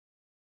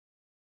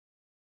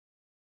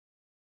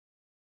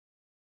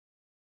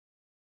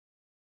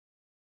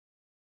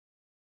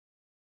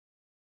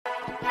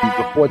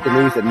report the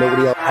news that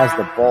nobody else has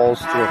the balls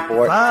to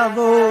report.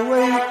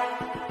 508.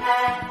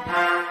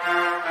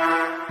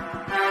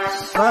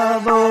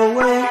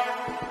 508.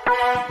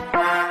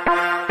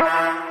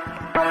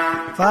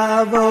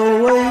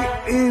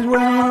 508 is where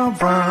I'm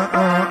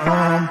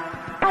from.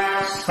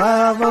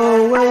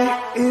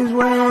 508 is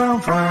where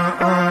I'm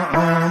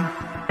from.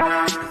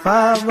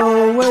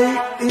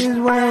 508 is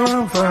where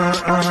I'm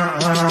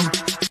from.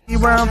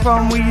 Where I'm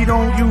from, we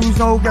don't use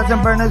no gas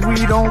and burners. We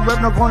don't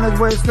rep no corners.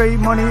 We're straight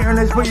money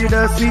earners. Put you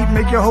to sleep,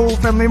 make your whole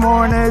family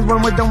mourners.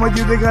 When we're done with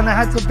you, they're gonna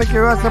have to pick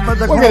your ass up at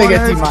the corners. We're gonna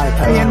get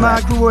demonetized. Me and my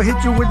crew will hit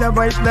you with that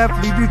right,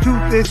 left, leave you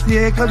toothless.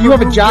 Yeah, cause you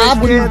have a job?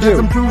 What do you do? That's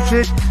some true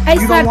shit.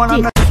 You don't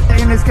wanna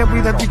in this cup,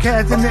 we left you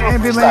cats in the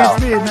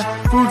ambulance.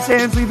 Food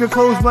stamps, leave your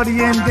clothes bloody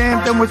and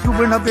damp. Then we're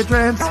scooping up your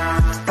tramps.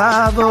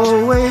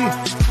 508,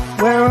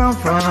 where I'm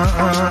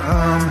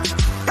from.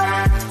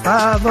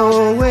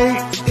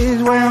 508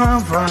 is where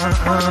I'm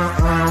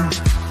from.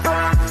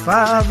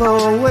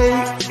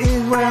 508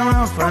 is where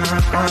I'm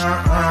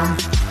from.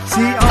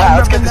 See,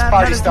 let's get this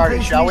party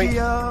started, shall we?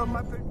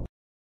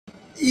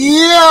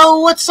 Yo,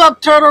 what's up,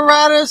 Turtle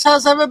Riders?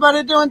 How's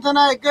everybody doing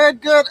tonight?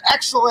 Good,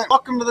 excellent.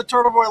 Welcome to the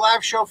Turtle Boy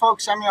Live Show,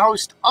 folks. I'm your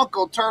host,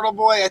 Uncle Turtle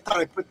Boy. I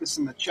thought I put this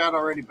in the chat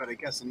already, but I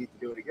guess I need to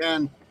do it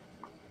again.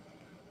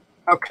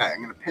 Okay,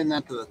 I'm going to pin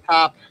that to the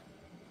top.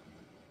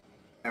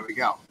 There we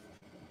go.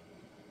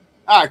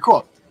 All right,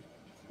 cool.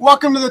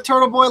 Welcome to the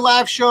Turtle Boy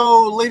Live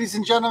Show, ladies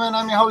and gentlemen.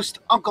 I'm your host,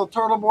 Uncle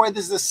Turtle Boy.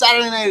 This is the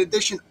Saturday night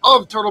edition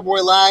of Turtle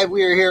Boy Live.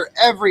 We are here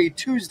every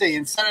Tuesday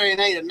and Saturday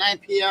night at 9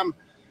 p.m.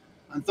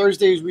 On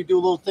Thursdays, we do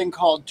a little thing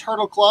called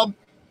Turtle Club.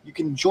 You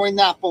can join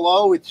that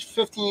below. It's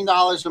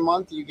 $15 a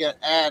month. You get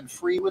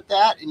ad-free with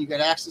that, and you get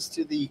access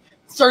to the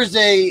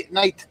Thursday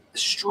night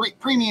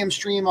premium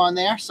stream on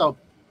there. So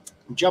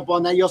jump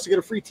on that. You also get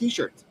a free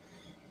T-shirt.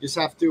 You just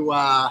have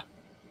to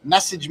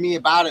message me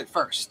about it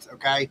first,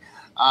 okay?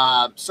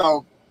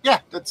 So, yeah,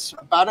 that's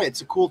about it.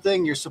 It's a cool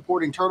thing. You're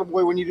supporting Turtle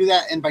Boy when you do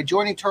that. And by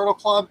joining Turtle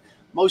Club,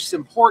 most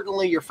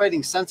importantly, you're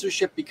fighting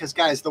censorship because,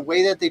 guys, the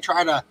way that they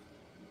try to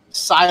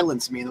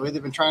silence me, the way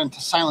they've been trying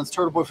to silence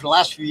Turtle Boy for the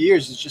last few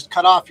years is just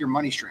cut off your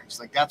money streams.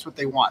 Like, that's what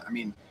they want. I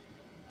mean,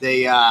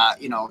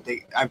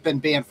 I've been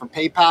banned from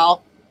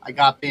PayPal. I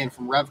got banned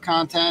from Rev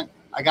Content.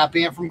 I got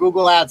banned from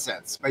Google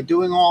AdSense. By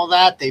doing all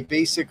that, they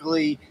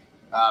basically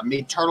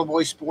made Turtle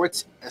Boy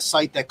Sports a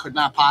site that could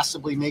not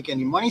possibly make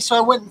any money. So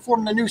I went and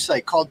formed a new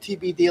site called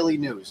TB Daily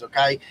News,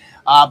 okay?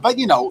 But,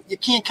 you know, you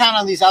can't count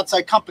on these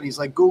outside companies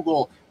like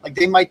Google. Like,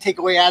 they might take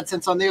away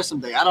AdSense on there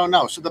someday. I don't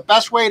know. So the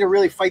best way to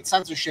really fight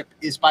censorship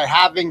is by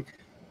having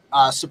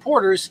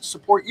supporters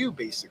support you,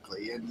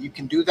 basically. And you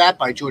can do that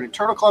by joining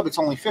Turtle Club. It's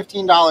only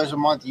 $15 a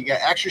month. You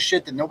get extra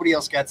shit that nobody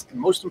else gets. And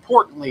most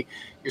importantly,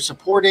 you're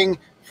supporting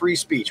free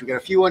speech. We got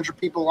a few hundred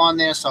people on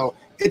there, so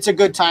it's a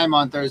good time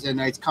on Thursday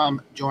nights.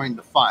 Come join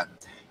the fun.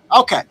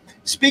 Okay.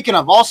 Speaking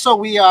of, also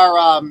we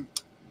are,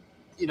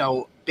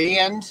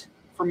 banned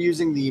from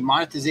using the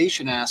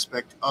monetization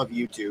aspect of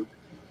YouTube,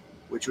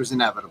 which was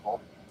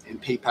inevitable,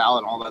 and PayPal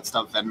and all that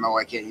stuff.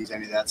 Venmo, I can't use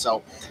any of that.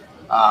 So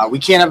we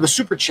can't have the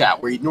super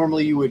chat where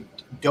normally you would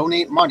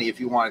donate money if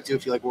you wanted to.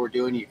 If you like what we're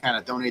doing, you kind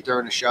of donate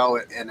during the show,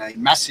 and a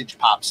message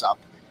pops up,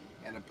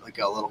 and like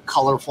a little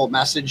colorful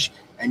message,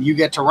 and you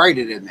get to write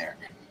it in there.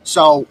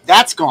 So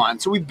that's gone.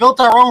 So we built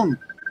our own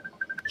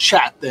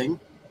chat thing,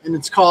 and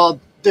it's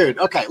called, dude,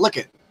 okay, look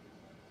it.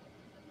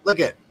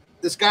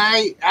 This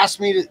guy asked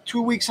me to,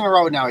 2 weeks in a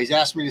row now, he's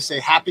asked me to say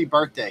happy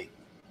birthday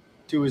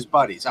to his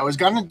buddies. I was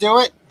going to do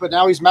it, but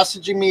now he's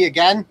messaging me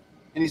again,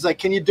 and he's like,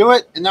 can you do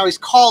it? And now he's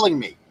calling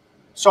me.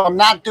 So I'm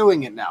not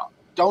doing it now.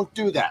 Don't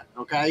do that,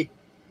 okay?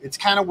 It's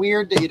kind of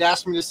weird that you'd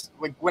ask me this,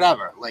 like,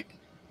 whatever. Like,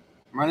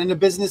 I'm running a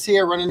business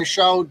here, running a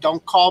show.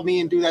 Don't call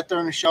me and do that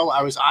during the show.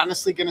 I was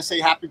honestly going to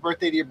say happy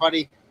birthday to your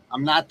buddy.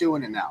 I'm not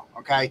doing it now,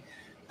 okay?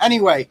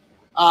 Anyway,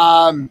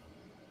 now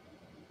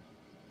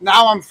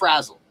I'm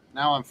frazzled.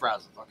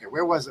 Okay,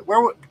 where was it?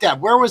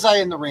 Deb, where was I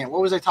in the rant?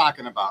 What was I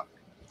talking about?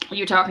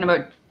 You're talking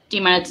about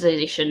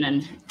demonetization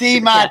and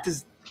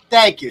demonetization.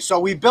 Thank you. So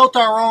we built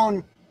our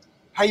own.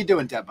 How you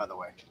doing, Deb, by the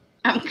way?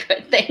 I'm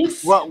good,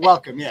 thanks. Well,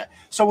 welcome, yeah.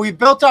 So we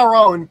built our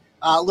own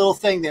little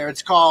thing there.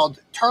 It's called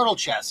Turtle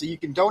Chat. So you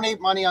can donate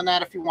money on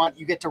that if you want.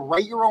 You get to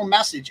write your own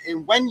message.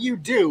 And when you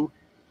do,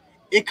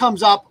 it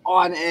comes up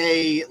on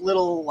a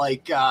little,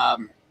 like, I'll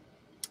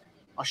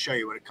show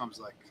you what it comes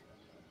like.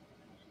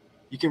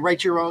 You can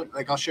write your own,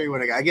 like, I'll show you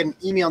what I got. I get an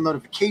email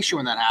notification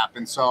when that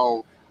happens.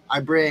 So I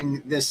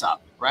bring this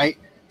up, right?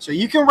 So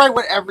you can write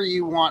whatever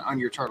you want on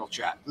your Turtle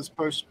Chat. This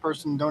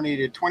person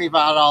donated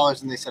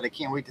 $25, and they said, I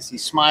can't wait to see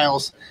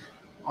smiles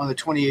on the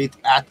 28th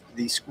at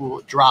the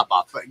school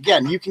drop-off. But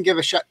again, you can give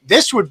a shot.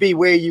 This would be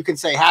where you can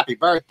say happy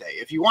birthday.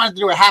 If you wanted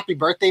to do a happy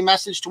birthday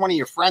message to one of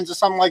your friends or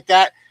something like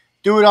that,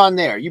 do it on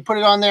there. You put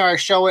it on there, I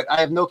show it. I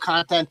have no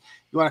content.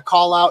 You want to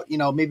call out,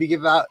 maybe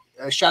give out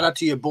a shout out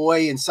to your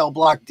boy in cell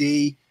block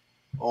D,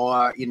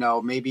 or,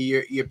 maybe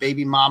your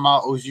baby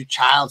mama owes you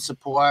child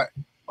support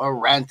or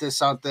rent or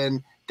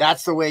something.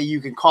 That's the way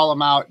you can call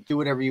them out, do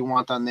whatever you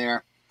want on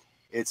there,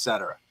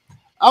 etc.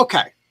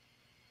 Okay.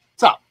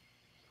 So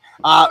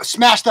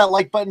Smash that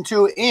like button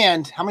too.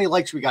 And how many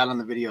likes we got on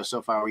the video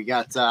so far? We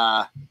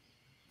got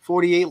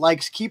 48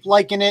 likes. Keep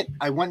liking it.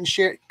 I went and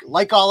shared,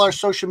 like all our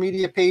social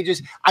media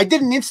pages. I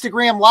did an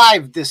Instagram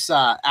live this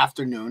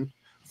afternoon.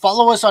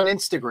 Follow us on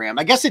Instagram.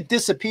 I guess it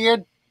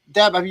disappeared.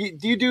 Deb,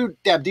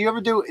 Deb, do you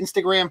ever do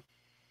Instagram?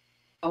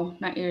 Oh,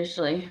 not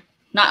usually.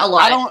 Not a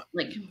lot. I don't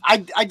like.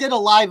 I did a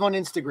live on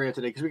Instagram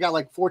today because we got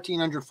like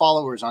 1,400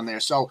 followers on there.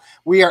 So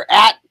we are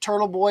at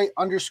Turtleboy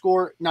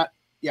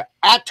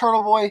at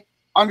Turtleboy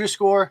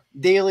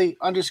 _daily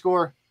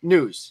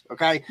 _news.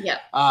 Okay. Yeah.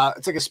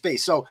 It's like a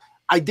space. So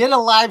I did a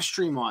live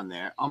stream on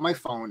there on my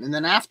phone, and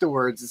then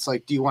afterwards it's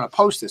like, do you want to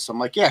post this? So I'm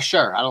like, yeah,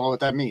 sure. I don't know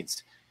what that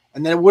means.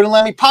 And then it wouldn't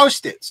let me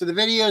post it. So the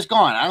video is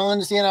gone. I don't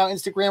understand how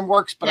Instagram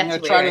works, but I'm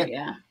going to try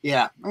to,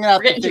 yeah, I'm going to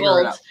have to figure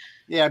it out.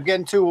 Yeah, I'm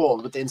getting too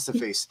old with the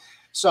Instaface.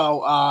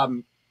 So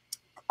on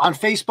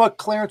Facebook,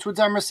 Clarence Woods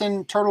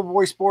Emerson,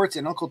 Turtleboy Sports,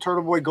 and Uncle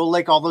Turtleboy. Go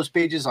like all those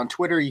pages. On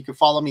Twitter, you can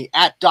follow me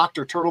at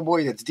Dr.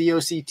 Turtleboy. That's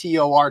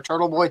DOCTOR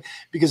Turtleboy.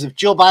 Because if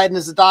Jill Biden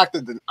is a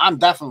doctor, then I'm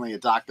definitely a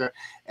doctor.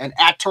 And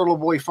at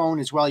Turtleboy Phone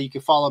as well. You can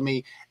follow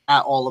me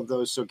at all of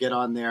those. So get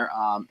on there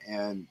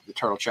and the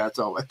Turtle Chat.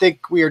 So I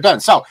think we are done.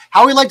 So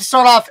how we like to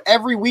start off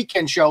every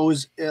weekend show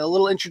is a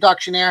little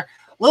introduction there.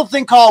 Little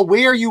thing called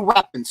Where Are You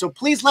Reppin'? So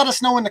please let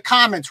us know in the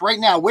comments right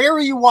now. Where are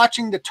you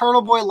watching the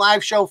Turtleboy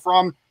live show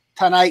from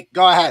tonight?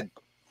 Go ahead.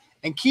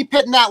 And keep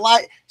hitting that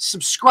like.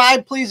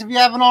 Subscribe, please, if you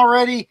haven't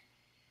already.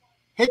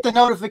 Hit the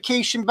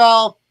notification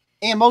bell.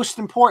 And most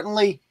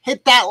importantly,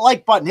 hit that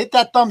like button. Hit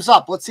that thumbs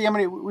up. Let's see how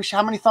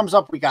many thumbs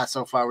up we got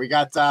so far. We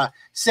got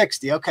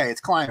 60. Okay,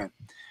 it's climbing.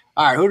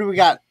 All right, who do we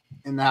got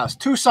in the house?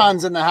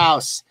 Tucson's in the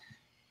house.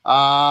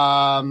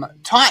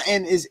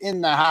 Taunton is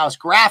in the house.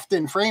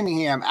 Grafton,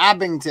 Framingham,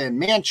 Abington,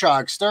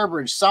 Manchog,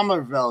 Sturbridge,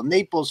 Somerville,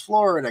 Naples,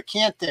 Florida,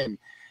 Canton,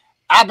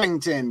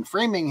 Abington,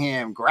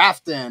 Framingham,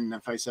 Grafton.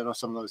 If I said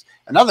some of those,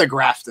 another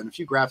Grafton, a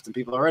few Grafton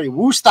people already.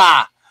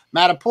 Worcester,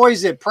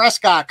 Mattapoisett,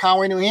 Prescott,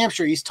 Conway, New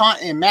Hampshire, East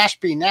Taunton,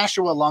 Mashpee,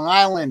 Nashua, Long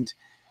Island,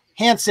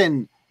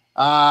 Hanson,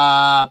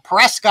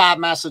 Prescott,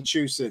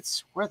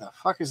 Massachusetts. Where the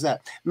fuck is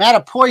that?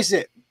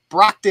 Mattapoisett,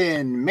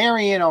 Brockton,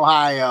 Marion,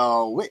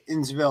 Ohio,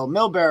 Whitensville,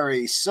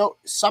 Millbury,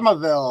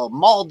 Somerville,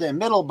 Malden,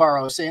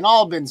 Middleborough, St.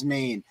 Albans,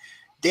 Maine,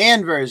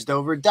 Danvers,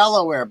 Dover,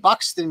 Delaware,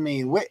 Buxton,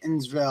 Maine,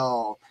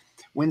 Whitensville,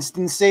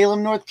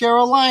 Winston-Salem, North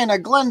Carolina,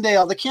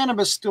 Glendale, the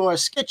Cannabis Store,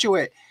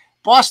 Scituate,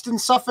 Boston,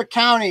 Suffolk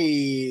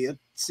County. Let's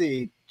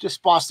see,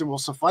 just Boston will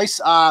suffice.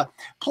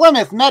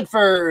 Plymouth,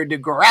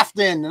 Medford,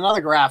 Grafton,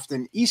 another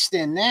Grafton,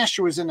 Easton,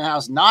 Nashua's in the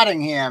house,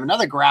 Nottingham,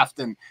 another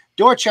Grafton,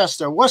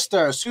 Dorchester,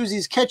 Worcester,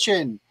 Susie's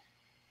Kitchen.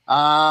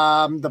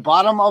 The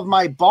bottom of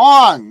my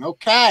bong.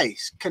 Okay.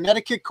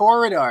 Connecticut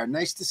Corridor.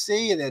 Nice to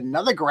see you. Then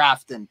another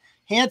Grafton.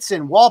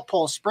 Hanson,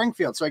 Walpole,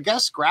 Springfield. So I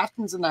guess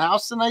Grafton's in the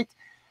house tonight.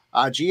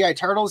 GI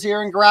Turtles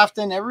here in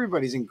Grafton.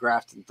 Everybody's in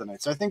Grafton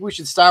tonight. So I think we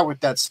should start with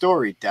that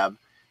story, Deb.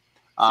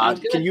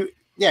 Can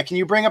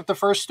you bring up the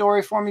first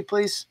story for me,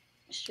 please?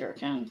 Sure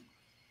can.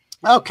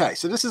 Okay.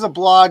 So this is a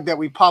blog that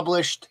we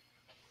published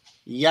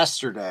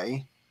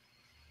yesterday.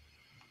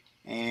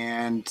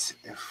 And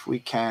if we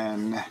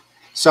can...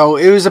 So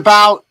it was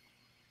about,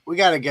 we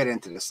got to get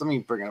into this. Let me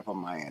bring it up on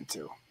my end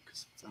too,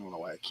 because I don't know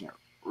why I can't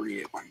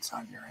read it when it's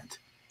on your end.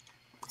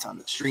 It's on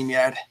the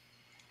StreamYard.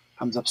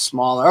 Comes up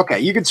smaller. Okay,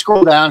 you can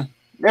scroll down.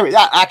 There we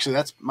go. Actually,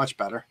 that's much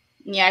better.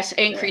 Yes,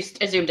 I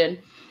increased. I zoomed in.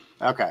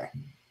 Okay.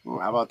 Ooh,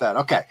 how about that?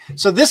 Okay.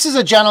 So this is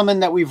a gentleman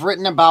that we've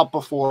written about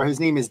before.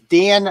 His name is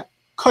Dan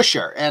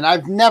Kusher, and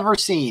I've never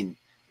seen,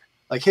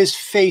 like, his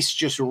face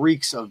just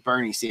reeks of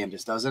Bernie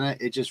Sanders, doesn't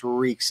it? It just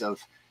reeks of...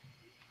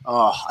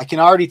 Oh, I can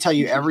already tell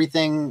you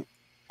everything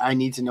I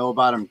need to know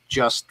about him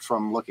just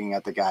from looking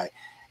at the guy.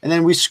 And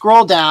then we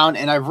scroll down,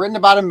 and I've written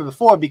about him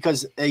before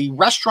because a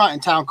restaurant in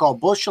town called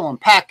Bushel and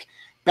Peck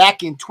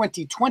back in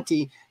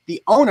 2020,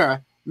 the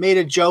owner made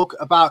a joke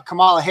about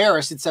Kamala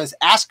Harris. It says,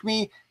 "Ask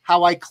me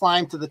how I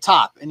climbed to the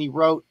top." And he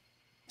wrote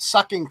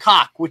 "sucking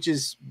cock," which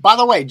is, by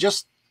the way,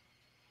 just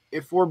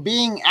if we're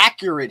being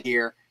accurate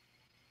here,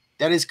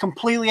 that is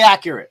completely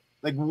accurate.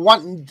 Like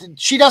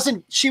she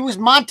was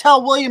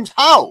Montel Williams'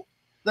 hoe.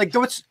 Like,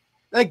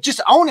 just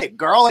own it,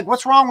 girl. Like,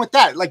 what's wrong with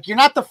that? Like, you're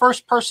not the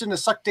first person to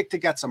suck dick to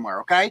get somewhere,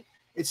 okay?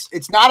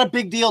 It's not a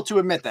big deal to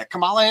admit that.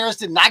 Kamala Harris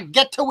did not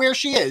get to where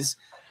she is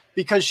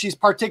because she's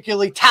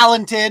particularly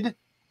talented,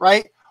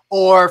 right?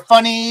 Or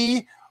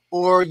funny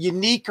or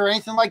unique or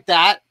anything like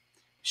that.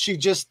 She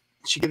gives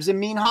a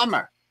mean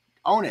hummer.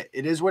 Own it.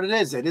 It is what it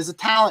is. It is a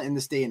talent in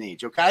this day and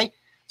age, okay?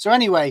 So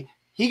anyway,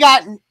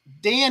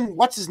 Dan,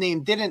 what's his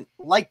name, didn't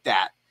like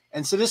that.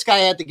 And so this guy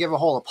had to give a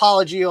whole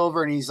apology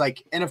over, and he's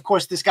like, and of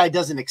course, this guy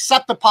doesn't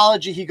accept the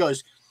apology. He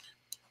goes,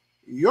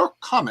 "Your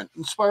comment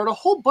inspired a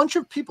whole bunch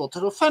of people to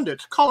defend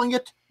it, calling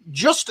it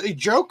just a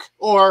joke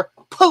or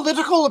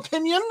political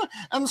opinion,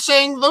 and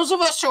saying those of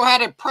us who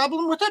had a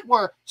problem with it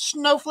were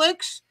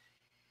snowflakes.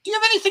 Do you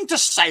have anything to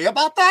say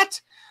about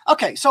that?"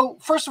 Okay, so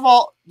first of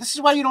all, this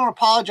is why you don't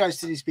apologize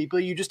to these people.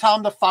 You just tell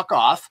them to fuck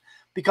off,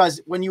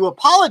 because when you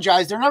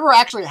apologize, they're never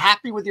actually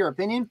happy with your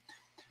opinion.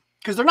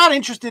 because they're not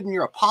interested in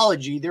your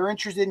apology. They're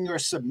interested in your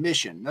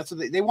submission. That's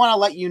what they want to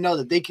let you know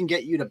that they can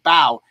get you to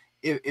bow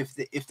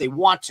if they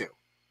want to.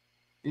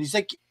 And he's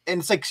like, and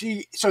it's like,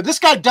 see, so this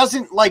guy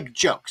doesn't like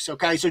jokes.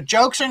 Okay. So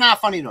jokes are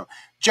not funny to him.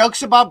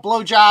 Jokes about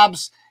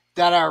blowjobs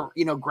that are,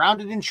 you know,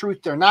 grounded in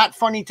truth. They're not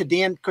funny to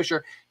Dan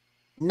Kusher,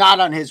 not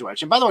on his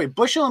watch. And by the way,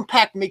 Bushel and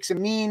Peck makes a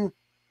mean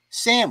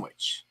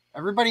sandwich.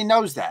 Everybody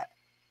knows that.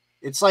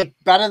 It's like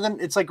better than,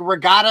 it's like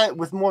regatta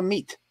with more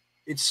meat.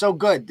 It's so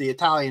good. The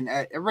Italian,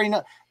 everybody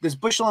knows there's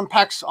Bushel and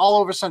Pecks all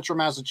over central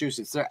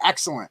Massachusetts. They're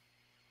excellent.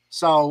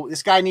 So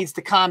this guy needs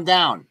to calm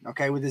down,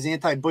 okay, with his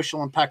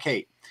anti-Bushel and Peck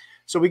hate.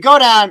 So we go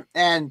down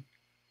and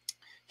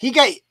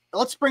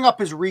let's bring up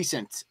his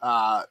recent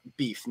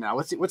beef now.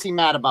 What's he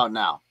mad about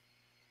now?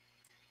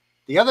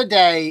 The other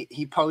day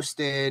he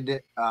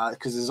posted,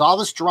 because there's all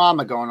this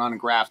drama going on in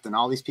Grafton,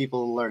 all these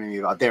people learning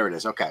about. There it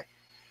is. Okay.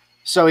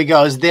 So he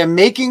goes, they're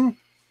making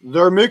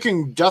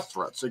death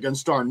threats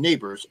against our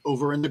neighbors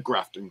over in the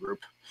Grafton group.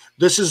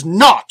 This is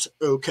not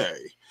okay.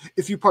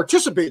 If you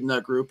participate in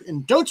that group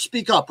and don't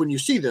speak up when you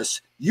see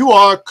this, you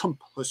are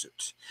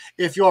complicit.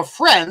 If your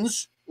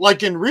friends,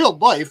 like in real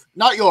life,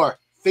 not your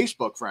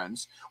Facebook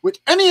friends, with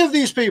any of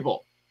these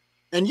people,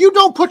 and you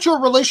don't put your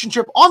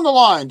relationship on the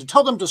line to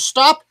tell them to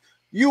stop,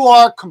 you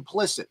are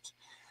complicit.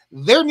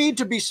 There need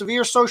to be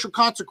severe social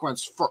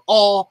consequence for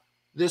all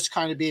this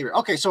kind of behavior.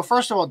 Okay, so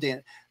first of all,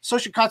 Dan,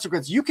 social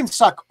consequence, you can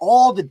suck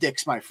all the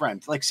dicks, my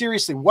friend. Like,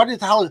 seriously, what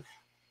the hell?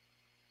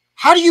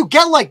 How do you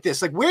get like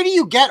this? Like, where do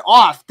you get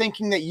off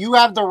thinking that you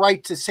have the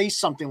right to say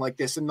something like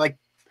this? And like,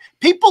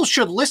 people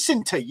should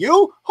listen to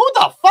you? Who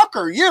the fuck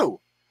are you?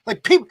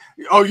 Like, people,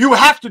 oh, you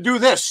have to do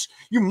this.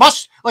 You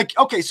must, like,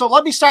 okay, so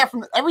let me start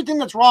from everything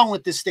that's wrong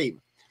with this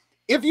statement.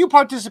 If you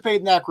participate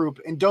in that group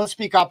and don't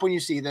speak up when you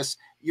see this,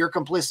 you're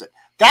complicit.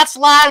 That's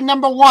lie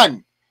number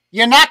one.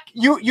 You're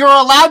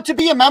allowed to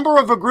be a member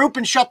of a group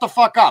and shut the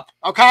fuck up,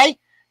 okay?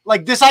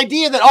 Like this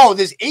idea that, oh,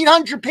 there's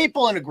 800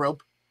 people in a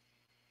group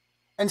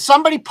and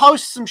somebody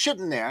posts some shit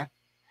in there.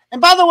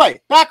 And by the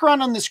way,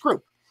 background on this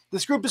group.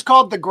 This group is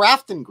called the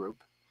Grafton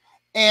Group.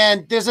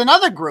 And there's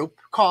another group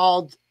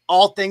called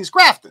All Things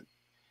Grafton.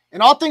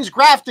 And All Things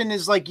Grafton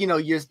is like, you know,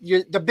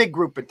 you're the big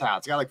group in town.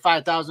 It's got like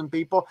 5,000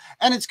 people,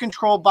 and it's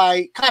controlled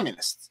by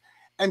communists.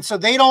 And so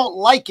they don't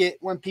like it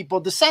when people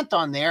dissent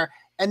on there,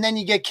 and then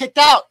you get kicked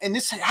out. And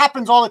this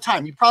happens all the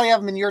time. You probably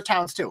have them in your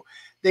towns too.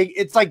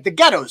 It's like the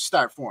ghettos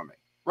start forming,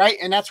 right?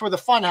 And that's where the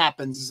fun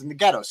happens, is in the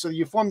ghetto. So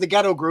you form the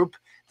ghetto group,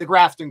 the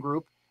Grafton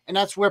group, and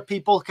that's where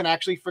people can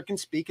actually freaking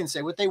speak and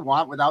say what they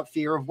want without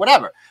fear of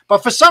whatever.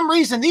 But for some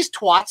reason, these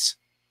twats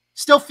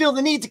still feel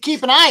the need to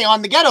keep an eye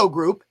on the ghetto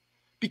group,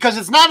 because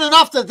it's not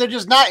enough that they're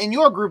just not in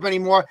your group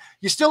anymore.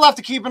 You still have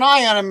to keep an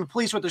eye on them and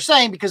police what they're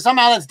saying, because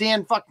somehow that's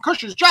Dan fucking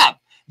Kusher's job.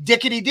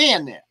 Dickety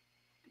Dan there.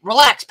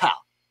 Relax, pal.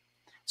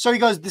 So he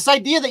goes, this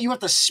idea that you have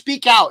to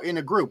speak out in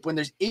a group when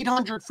there's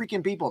 800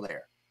 freaking people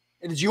there,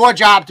 it is your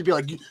job to be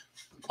like,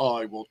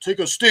 I will take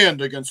a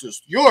stand against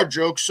this. Your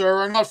jokes, sir,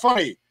 are not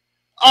funny.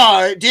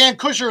 Dan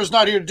Kusher is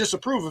not here to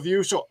disapprove of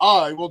you, so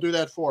I will do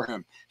that for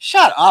him.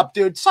 Shut up,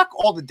 dude. Suck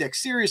all the dick.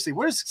 Seriously,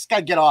 where does this guy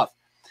get off?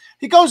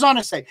 He goes on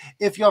to say,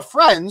 if you're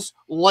friends,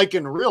 like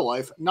in real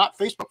life, not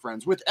Facebook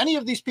friends, with any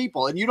of these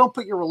people, and you don't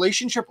put your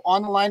relationship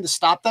on the line to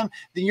stop them,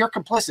 then you're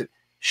complicit.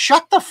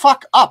 Shut the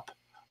fuck up.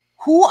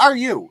 Who are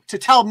you to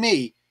tell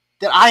me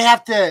that I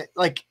have to,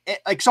 like,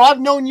 so I've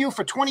known you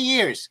for 20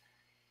 years.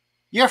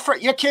 Your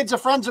kids are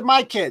friends of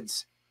my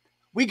kids.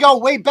 We go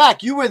way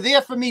back. You were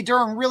there for me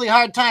during really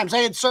hard times. I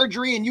had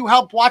surgery, and you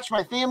helped watch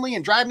my family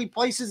and drive me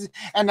places.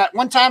 And that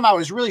one time I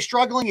was really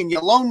struggling, and you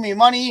loaned me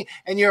money,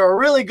 and you're a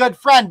really good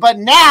friend. But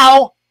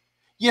now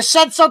you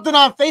said something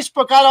on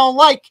Facebook I don't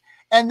like,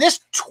 and this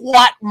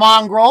twat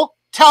mongrel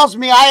tells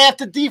me I have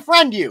to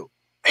defriend you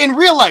in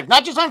real life,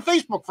 not just on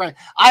Facebook, friend.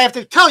 I have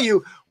to tell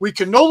you we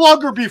can no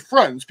longer be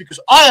friends because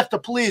I have to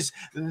please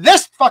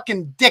this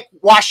fucking dick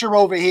washer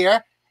over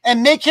here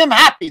and make him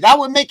happy. That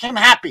would make him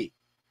happy.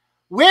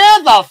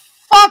 Where the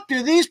fuck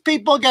do these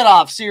people get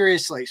off?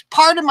 Seriously.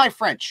 Pardon my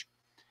French.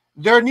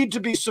 There need to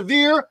be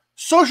severe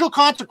social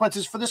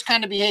consequences for this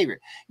kind of behavior.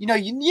 You know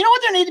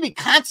what there need to be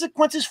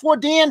consequences for,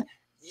 Dan?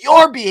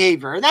 Your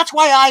behavior. And that's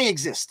why I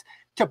exist.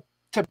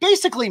 To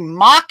basically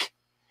mock,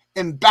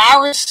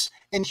 embarrass,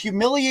 and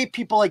humiliate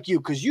people like you,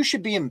 because you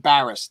should be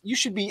embarrassed. You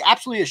should be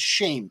absolutely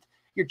ashamed.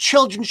 Your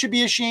children should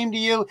be ashamed of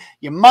you.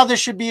 Your mother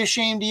should be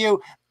ashamed of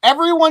you.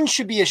 Everyone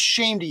should be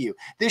ashamed of you.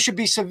 There should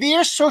be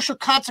severe social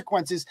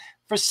consequences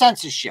for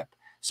censorship.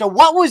 So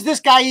what was this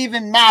guy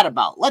even mad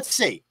about? Let's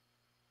see.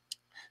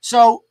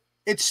 So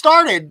it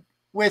started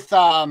with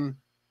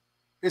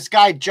this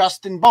guy,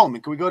 Justin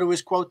Bowman. Can we go to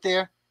his quote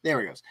there? There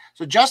he goes.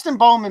 So Justin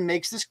Bowman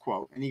makes this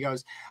quote, and he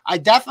goes, I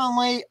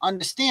definitely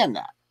understand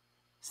that.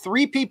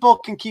 3 people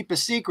can keep a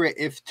secret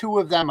if 2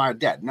 of them are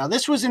dead. Now,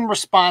 this was in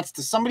response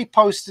to somebody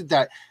posted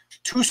that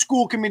 2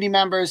 school committee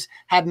members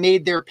had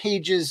made their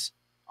pages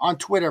on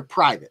Twitter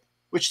private,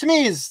 which to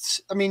me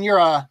is, I mean, you're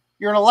an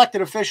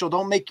elected official.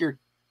 Don't make your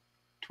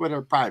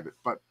Twitter private,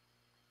 but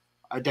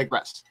I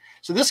digress.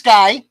 So this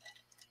guy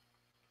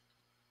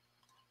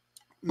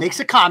makes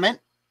a comment,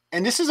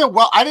 and this is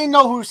I didn't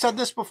know who said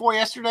this before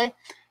yesterday,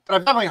 but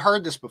I've definitely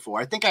heard this before.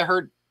 I think I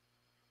heard it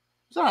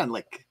was on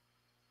like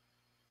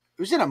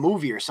it was in a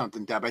movie or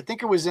something, Deb. I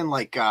think it was in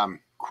like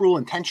Cruel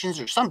Intentions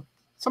or some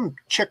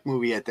chick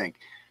movie, I think.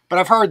 But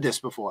I've heard this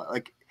before.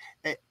 Like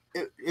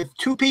if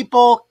two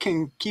people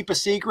can keep a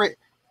secret,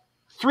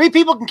 three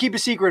people can keep a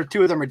secret if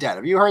two of them are dead.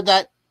 Have you heard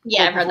that?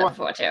 Yeah, I've heard that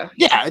before too.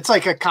 Yeah, it's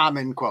like a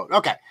common quote.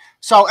 Okay.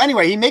 So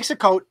anyway, he makes the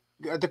quote,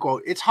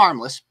 it's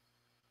harmless.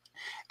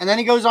 And then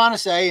he goes on to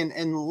say,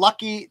 and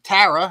lucky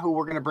Tara, who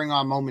we're going to bring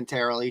on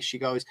momentarily, she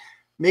goes,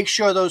 make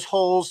sure those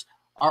holes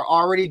are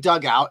already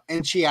dug out.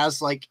 And she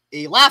has like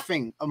a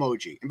laughing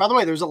emoji. And by the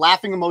way, there's a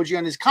laughing emoji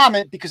on his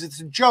comment because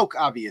it's a joke,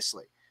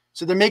 obviously.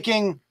 So they're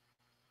making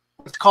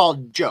what's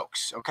called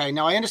jokes. Okay.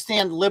 Now I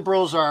understand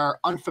liberals are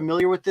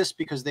unfamiliar with this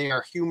because they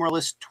are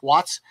humorless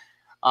twats.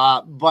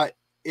 But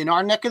in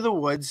our neck of the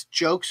woods,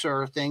 jokes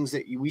are things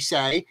that we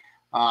say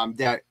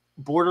that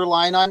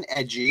borderline on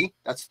edgy.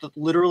 That's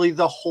literally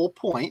the whole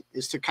point,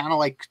 is to kind of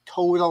like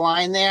toe the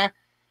line there,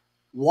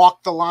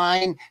 walk the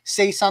line,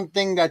 say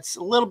something that's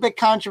a little bit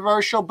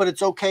controversial, but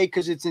it's okay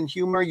because it's in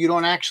humor. You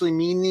don't actually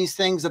mean these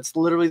things. That's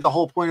literally the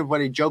whole point of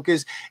what a joke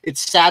is.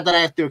 It's sad that I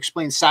have to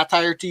explain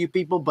satire to you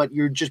people, but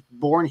you're just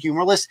born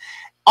humorless.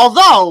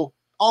 Although,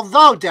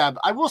 Deb,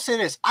 I will say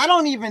this, I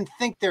don't even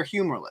think they're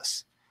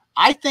humorless.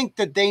 I think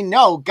that they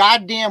know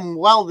goddamn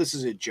well this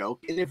is a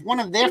joke. And if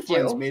one of their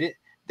friends made it,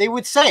 they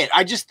would say it.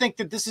 I just think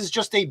that this is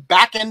just a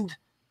back end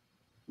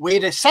way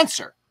to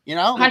censor, you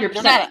know?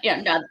 100%. Yeah,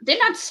 no, they're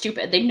not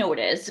stupid. They know it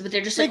is, but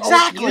they're just like,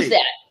 exactly. oh, use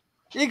that.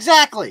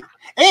 Exactly.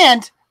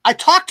 And I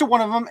talked to one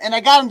of them and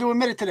I got him to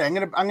admit it today. I'm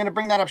gonna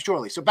bring that up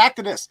shortly. So back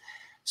to this.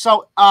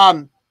 So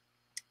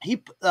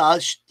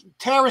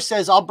Tara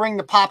says, I'll bring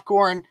the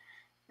popcorn,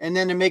 and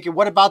then to make it,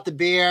 what about the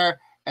beer?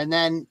 And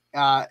then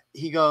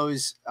he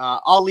goes,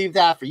 I'll leave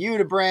that for you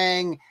to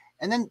bring.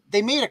 And then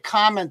they made a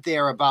comment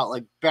there about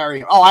like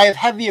burying. Oh, I have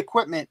heavy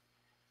equipment.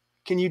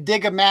 Can you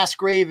dig a mass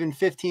grave in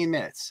 15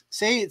 minutes?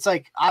 See, it's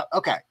like,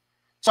 okay.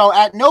 So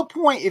at no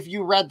point, if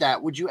you read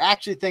that, would you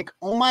actually think,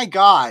 oh my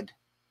God,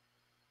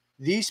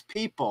 these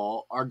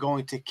people are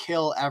going to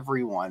kill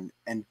everyone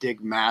and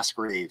dig mass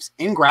graves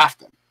in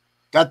Grafton.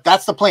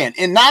 That's the plan.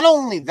 And not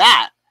only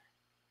that,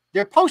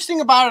 they're posting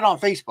about it on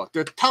Facebook.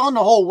 They're telling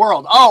the whole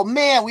world, oh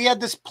man, we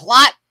had this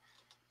plot.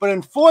 But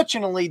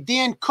unfortunately,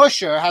 Dan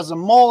Kusher has a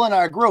mole in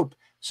our group.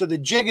 So the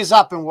jig is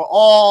up and we're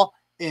all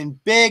in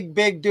big,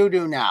 big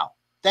doo-doo now.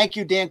 Thank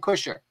you, Dan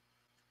Kusher.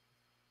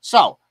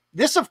 So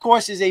this, of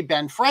course, is a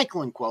Ben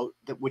Franklin quote,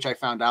 which I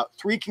found out.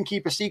 3 can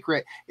keep a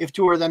secret if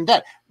 2 are them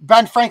dead.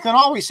 Ben Franklin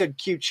always said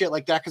cute shit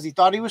like that because he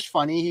thought he was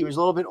funny. He was a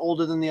little bit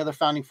older than the other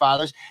founding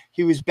fathers.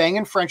 He was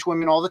banging French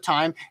women all the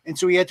time. And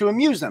so he had to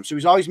amuse them. So he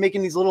was always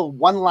making these little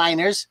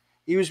one-liners.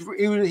 He was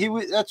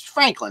that's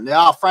Franklin.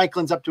 Oh,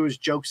 Franklin's up to his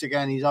jokes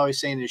again. He's always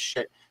saying his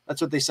shit. That's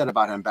what they said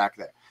about him back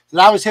there. So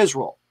that was his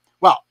role.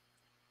 Well,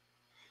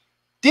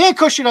 Dan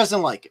Kusher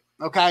doesn't like it.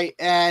 Okay.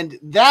 And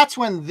that's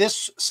when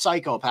this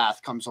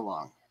psychopath comes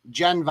along,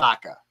 Jen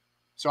Vaca.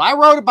 So I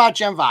wrote about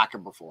Jen Vaca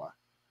before.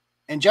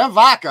 And Jen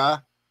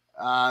Vaca,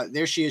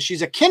 there she is.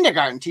 She's a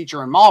kindergarten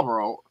teacher in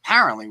Marlboro,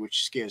 apparently,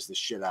 which scares the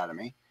shit out of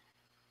me.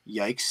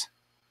 Yikes.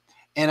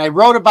 And I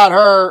wrote about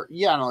her, I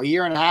don't know, a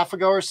year and a half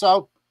ago or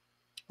so,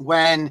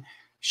 when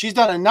she's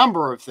done a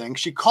number of things.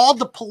 She called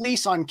the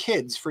police on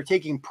kids for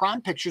taking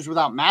prom pictures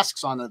without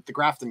masks on at the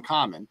Grafton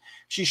Common.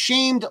 She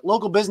shamed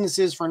local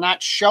businesses for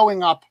not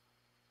showing up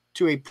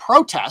to a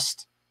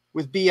protest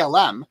with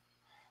BLM.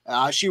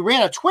 She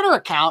ran a Twitter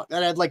account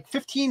that had like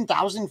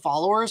 15,000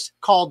 followers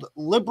called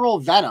Liberal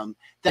Venom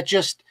that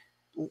just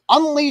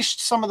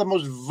unleashed some of the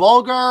most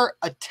vulgar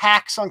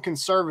attacks on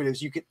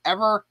conservatives you could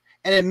ever,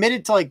 and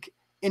admitted to like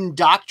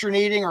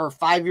indoctrinating her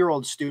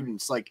 5-year-old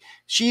students. Like,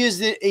 she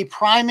is a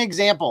prime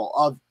example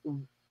of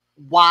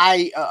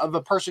why of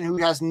a person who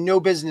has no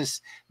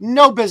business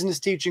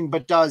teaching,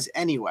 but does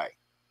anyway.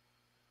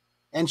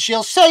 And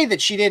she'll say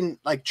that she didn't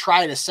like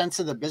try to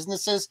censor the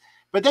businesses,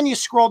 but then you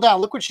scroll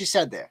down, look what she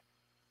said there.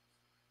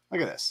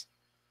 Look at this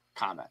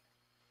comment.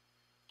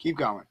 Keep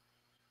going.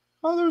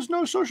 Oh, there's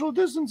no social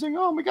distancing.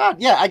 Oh my God.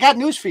 Yeah, I got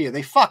news for you.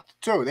 They fucked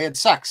too. They had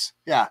sex.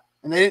 Yeah.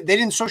 And they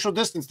didn't social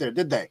distance there,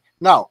 did they?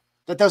 No.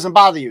 That doesn't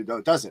bother you, though,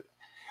 does it?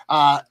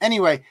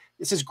 Anyway,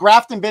 it says,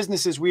 Grafton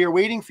businesses, we are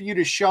waiting for you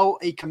to show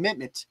a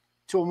commitment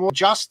to a more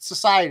just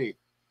society.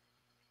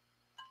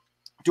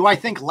 Do I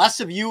think less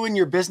of you and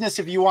your business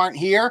if you aren't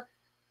here?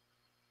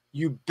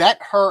 You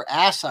bet her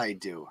ass I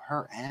do.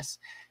 Her ass.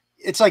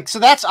 It's like, so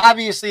that's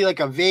obviously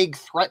like a vague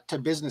threat to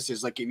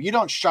businesses. Like, if you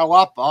don't show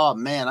up, oh,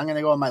 man, I'm going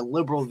to go on my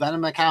Liberal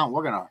Venom account.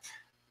 We're going to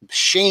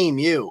shame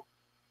you.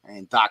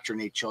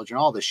 Indoctrinate children,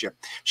 all this shit.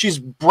 She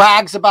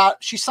brags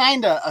about, she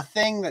signed a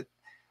thing that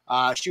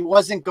she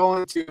wasn't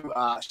going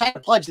to, she signed a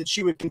pledge that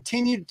she would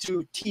continue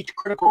to teach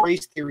critical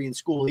race theory in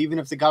school, even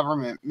if the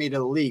government made it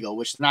illegal,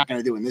 which they're not going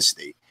to do in this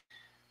state,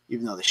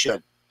 even though they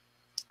should.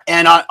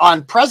 And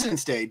on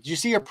President's Day, did you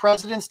see her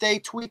President's Day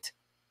tweet?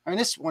 I mean,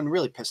 this one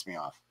really pissed me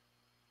off.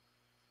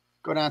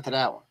 Go down to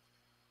that one.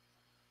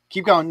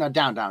 Keep going. No,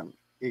 down.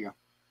 Here you go.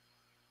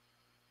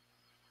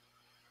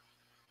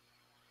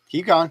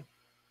 Keep going.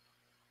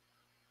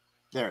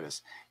 There it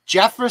is.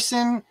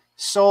 Jefferson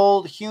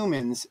sold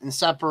humans and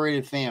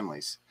separated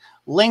families.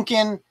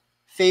 Lincoln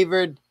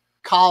favored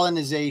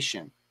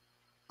colonization.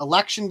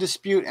 Election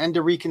dispute, end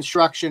of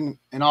Reconstruction,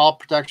 and all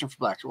protection for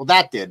blacks. Well,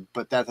 that did,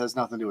 but that has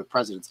nothing to do with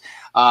presidents.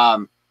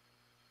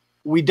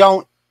 We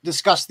don't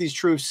discuss these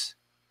truths.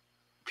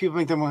 People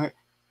think them.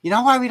 You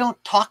know why we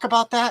don't talk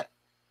about that?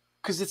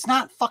 Because it's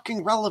not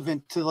fucking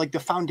relevant to like the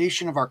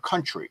foundation of our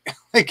country.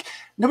 Like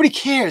nobody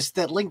cares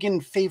that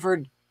Lincoln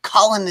favored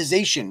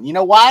colonization. You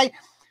know why?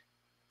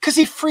 Because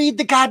he freed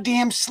the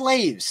goddamn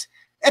slaves.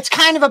 It's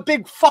kind of a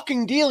big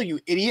fucking deal, you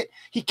idiot.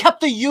 He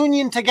kept the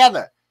Union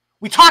together.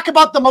 We talk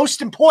about the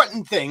most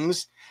important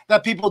things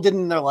that people did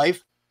in their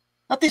life,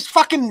 not these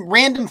fucking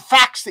random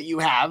facts that you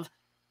have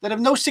that have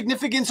no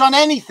significance on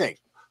anything.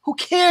 Who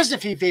cares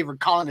if he favored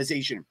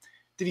colonization?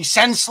 Did he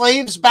send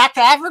slaves back to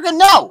Africa?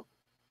 No.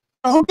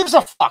 Who gives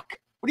a fuck?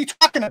 What are you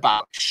talking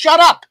about? Shut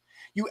up.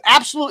 You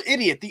absolute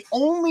idiot. The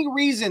only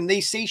reason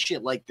they say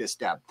shit like this,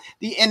 Deb,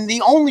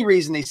 the only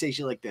reason they say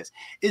shit like this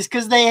is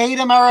because they hate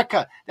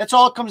America. That's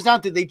all it comes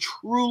down to. They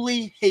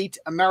truly hate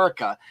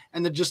America.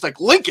 And they're just like,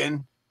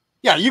 Lincoln?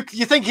 Yeah, you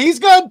think he's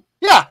good?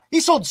 Yeah,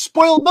 he sold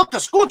spoiled milk to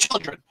school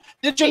children.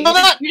 Did you know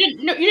that?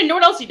 You didn't know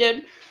what else he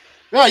did.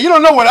 Yeah, you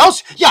don't know what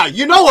else? Yeah,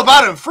 you know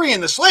about him freeing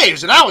the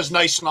slaves, and that was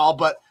nice and all,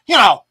 but, you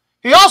know,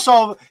 he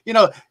also, you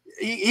know,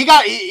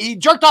 he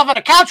jerked off on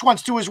a couch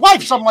once to his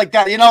wife, something like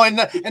that, you know, and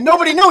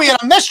nobody knew he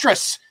had a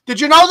mistress. Did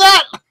you know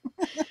that?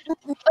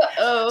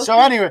 Uh-oh. So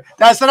anyway,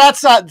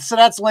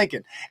 that's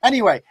Lincoln.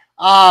 Anyway,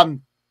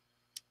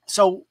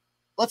 so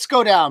let's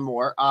go down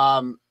more,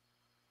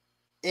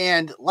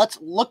 and let's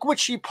look what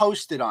she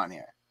posted on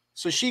here.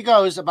 So she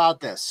goes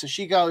about this. So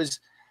she goes,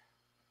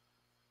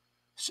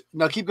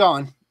 no, keep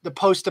going. The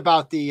post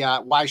about the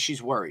why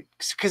she's worried,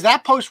 because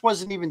that post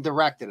wasn't even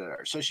directed at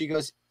her. So she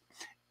goes,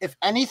 if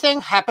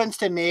anything happens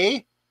to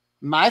me,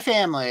 my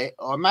family,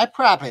 or my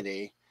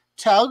property,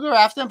 tell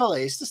Grafton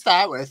Police to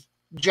start with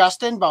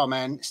Justin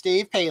Bowman,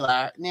 Steve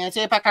Paler,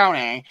 Nancy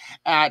Paccone,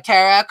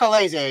 Tara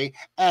Colese,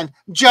 and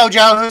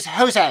Jojo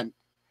Hussein.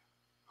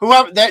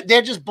 Whoever,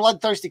 they're just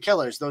bloodthirsty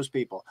killers, those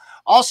people.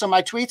 Also,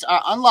 my tweets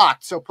are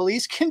unlocked, so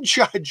police can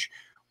judge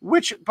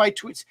which by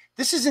tweets.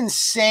 This is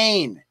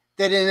insane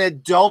that an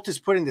adult is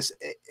putting this.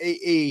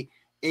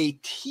 A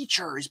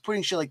teacher is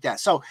putting shit like that.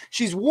 So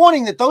she's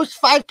warning that those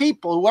 5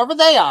 people, whoever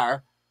they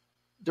are,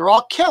 they're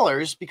all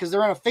killers because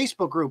they're in a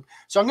Facebook group.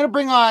 So I'm going to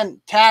bring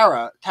on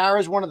Tara.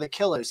 Tara's one of the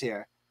killers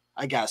here,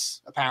 I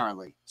guess,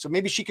 apparently. So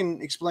maybe she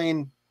can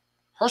explain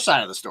her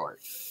side of the story.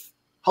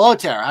 Hello,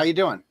 Tara. How you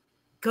doing?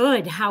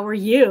 Good. How are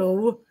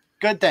you?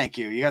 Good, thank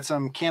you. You got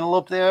some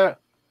cantaloupe there?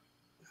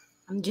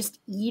 I'm just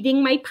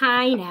eating my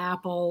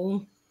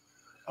pineapple.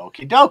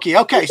 Okie dokie.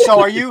 Okay,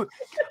 so are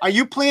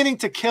you planning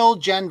to kill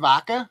Jen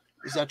Vaca?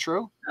 Is that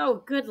true?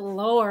 Oh, good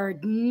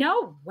Lord.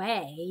 No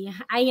way.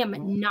 I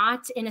am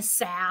not an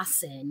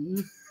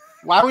assassin.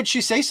 Why would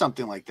she say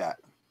something like that?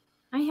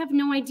 I have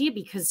no idea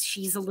because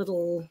she's a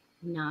little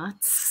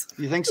nuts.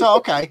 You think so?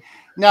 Okay.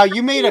 Now,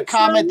 you made a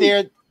comment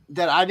there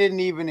that I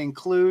didn't even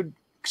include.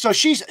 So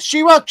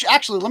she wrote,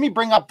 actually, let me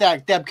bring up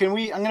that, Deb, I'm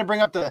going to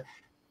bring up the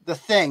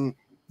thing,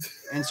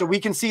 and so we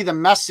can see the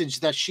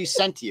message that she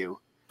sent you.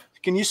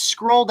 Can you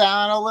scroll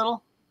down a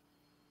little,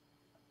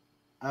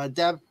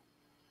 Deb?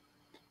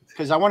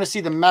 Because I want to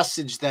see the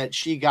message that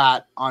she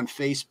got on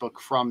Facebook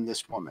from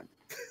this woman.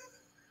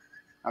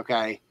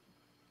 Okay.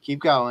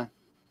 Keep going.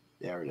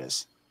 There it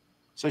is.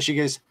 So she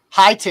goes,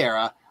 hi,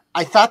 Tara.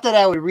 I thought that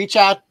I would reach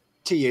out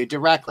to you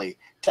directly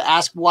to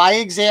ask why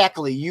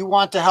exactly you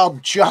want to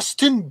help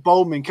Justin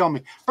Bowman kill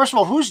me. First of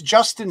all, who's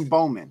Justin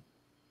Bowman?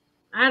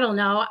 I don't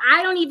know.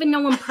 I don't even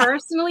know him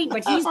personally,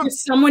 but he's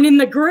just someone in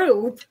the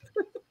group.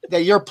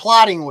 That you're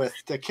plotting with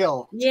to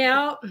kill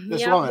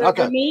this woman.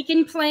 Okay. We're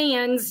making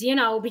plans, you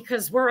know,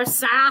 because we're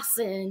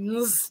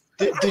assassins.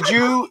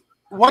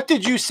 What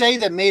did you say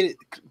that made it?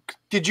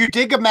 Did you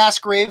dig a mass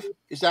grave?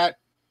 Is that,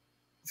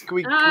 can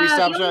we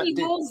establish the only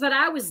that? holes that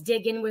I was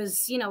digging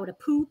was, you know, to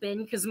poop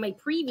in, because my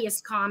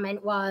previous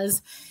comment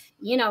was,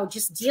 you know,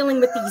 just dealing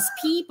with these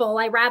people,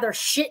 I rather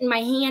shit in my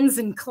hands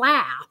and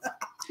clap.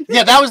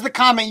 Yeah, that was the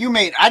comment you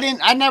made.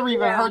 I never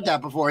even heard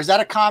that before. Is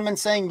that a comment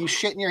saying you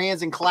shit in your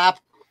hands and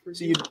clap?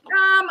 So you,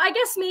 I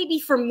guess maybe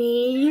for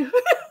me.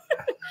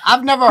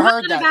 I've never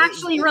heard that. I've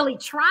actually really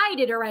tried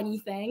it or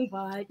anything,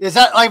 but is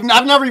that like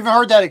I've never even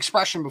heard that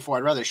expression before.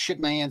 I'd rather shit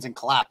in my hands and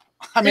clap.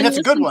 I mean, it's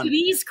a good one.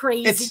 These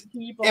crazy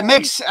people. It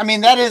makes. I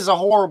mean, that is a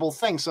horrible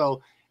thing.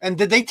 So, and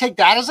did they take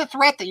that as a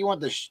threat that you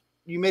want to?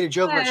 You made a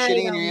joke about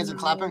shitting in your hands and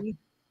clapping.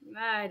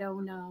 I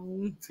don't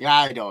know. Yeah,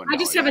 I don't know. I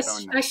just have a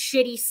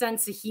shitty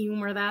sense of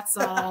humor. That's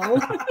all.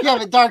 Yeah,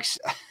 but darks.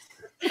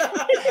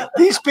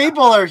 These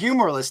people are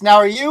humorless. Now,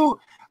 are you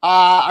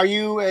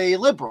a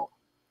liberal?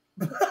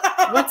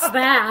 What's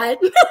that?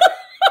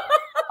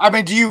 I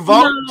mean, do you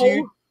vote?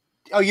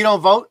 No. You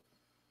don't vote?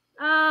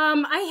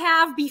 I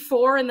have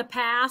before in the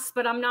past,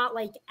 but I'm not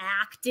like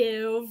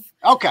active.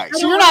 Okay,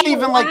 so you're not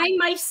even like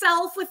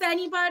myself with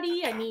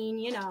anybody. I mean,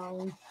 you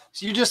know.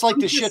 So you just like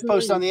to Just shit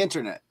post me. on the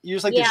internet. You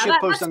just like to shit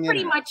post that's on the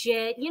pretty internet. much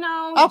it. You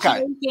know,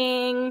 Okay.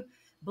 joking,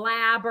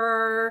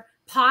 blabber,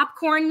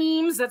 popcorn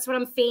memes. That's what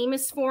I'm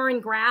famous for in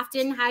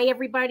Grafton. Hi,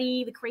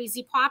 everybody. The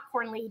crazy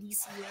popcorn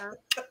ladies here.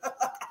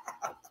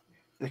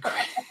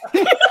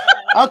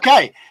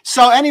 Okay.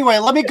 So anyway,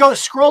 let me go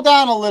scroll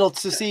down a little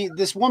to see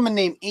this woman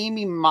named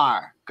Amy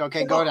Marr.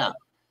 Okay, go down.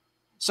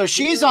 So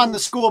she's on the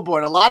school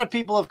board. A lot of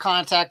people have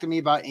contacted me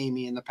about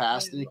Amy in the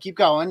past, and keep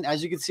going.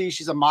 As you can see,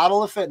 she's a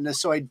model of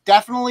fitness. So I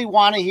definitely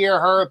want to hear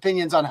her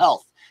opinions on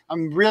health.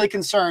 I'm really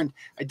concerned.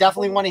 I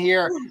definitely want to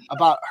hear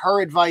about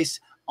her advice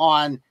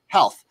on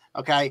health.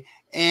 Okay.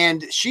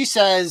 And she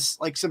says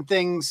like some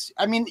things.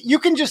 I mean, you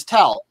can just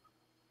tell.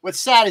 What's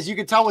sad is you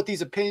can tell what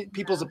these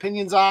people's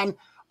opinions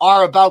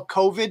are about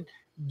COVID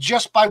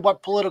just by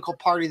what political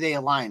party they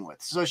align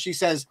with. So she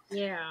says,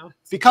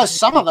 because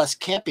some of us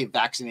can't be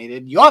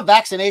vaccinated, your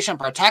vaccination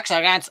protects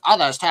against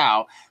others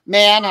too.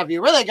 Man, have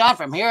you really gone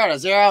from hero to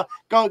zero?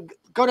 Go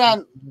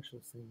down.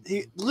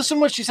 Listen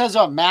what she says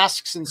about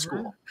masks in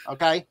school,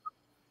 okay?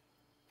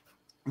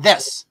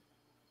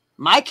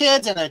 My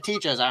kids and their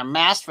teachers are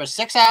masked for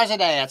 6 hours a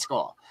day at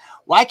school.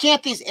 Why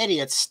can't these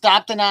idiots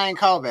stop denying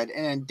COVID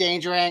and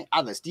endangering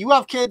others? Do you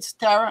have kids,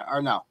 Tara,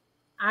 or no?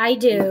 I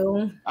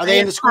do. Are they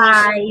in the schools?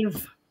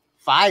 5.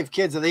 5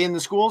 kids. Are they in the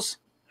schools?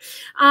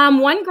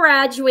 One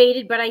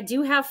graduated, but I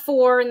do have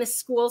 4 in the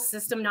school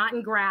system, not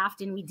in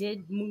Grafton. We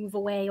did move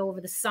away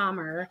over the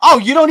summer. Oh,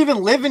 you don't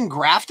even live in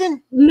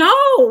Grafton?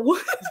 No.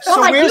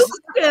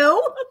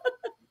 So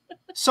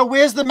So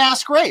where's the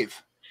mass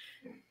grave?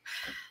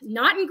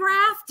 Not in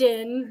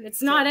Grafton.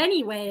 It's not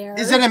anywhere.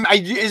 Is it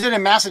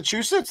in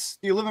Massachusetts?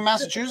 Do you live in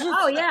Massachusetts?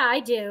 Oh yeah, I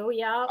do.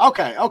 Yeah.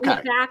 Okay. In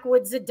the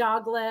backwoods of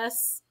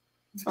Douglas.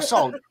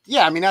 So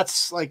yeah, I mean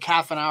that's like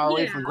half an hour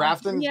away from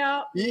Grafton.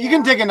 Yeah. You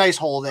can dig a nice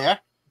hole there.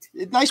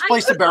 Nice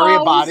place to bury a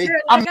body.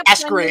 A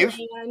mass grave.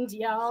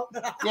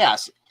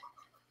 Yes.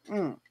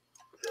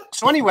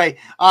 So anyway,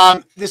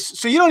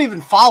 so you don't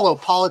even follow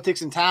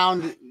politics in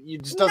town. You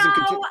just doesn't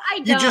continue. I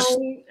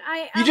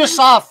don't. You just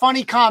saw a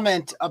funny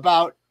comment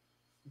about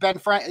Ben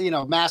Frank,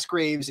 mass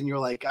graves, and you're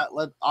like,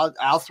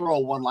 I'll throw a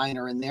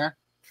one-liner in there.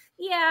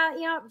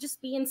 Yeah,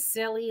 just being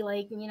silly,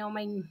 like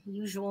my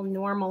usual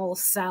normal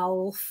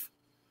self.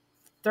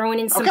 Throwing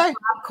in some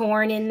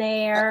popcorn in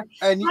there.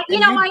 I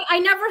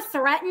never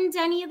threatened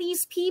any of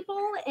these people,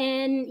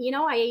 and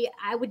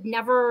I would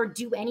never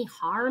do any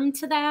harm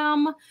to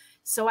them.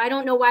 So I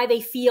don't know why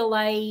they feel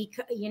like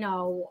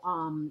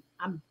I'm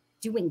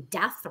doing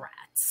death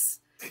threats.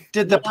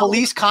 Did the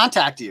police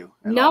contact you?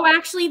 No,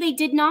 actually, they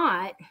did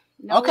not.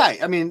 No. Okay,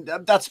 I mean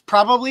that's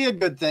probably a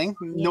good thing.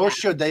 Nor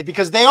should they,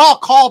 because they all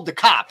called the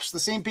cops. The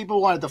same people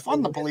who wanted to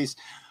fund the police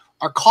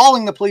are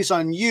calling the police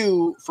on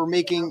you for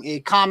making a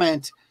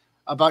comment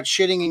about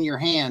shitting in your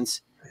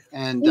hands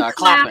and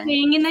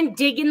clapping and then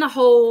digging the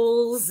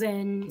holes,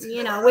 and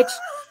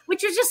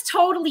which is just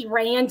totally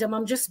random.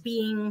 I'm just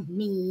being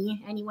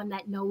me. Anyone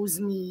that knows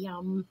me,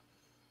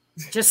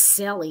 just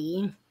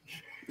silly.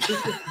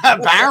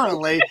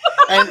 Apparently,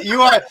 and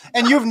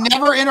you've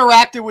never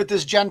interacted with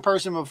this Jen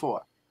person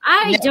before.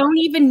 I don't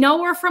even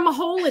know her from a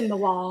hole in the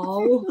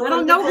wall. I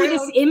don't know who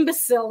this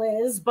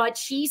imbecile is, but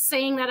she's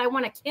saying that I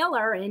want to kill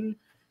her, and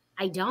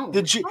I don't.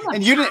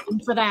 And you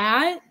didn't for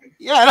that?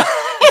 Yeah,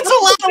 it's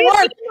a lot of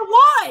work. In the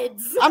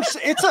woods.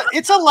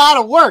 It's a lot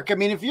of work. I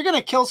mean, if you're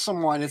gonna kill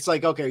someone, it's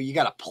like, okay, you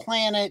got to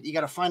plan it. You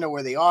got to find out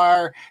where they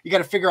are. You got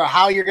to figure out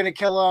how you're gonna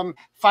kill them.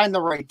 Find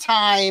the right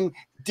time.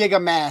 Dig a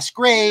mass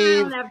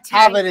grave.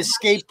 Have an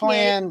escape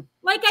plan.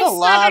 Like I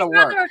said, I'd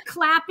rather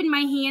clap in my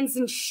hands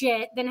and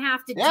shit than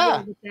have to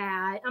deal with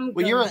that. I'm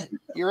good. Well,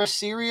 you're a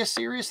serious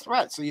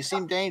threat. So you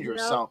seem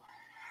dangerous. So,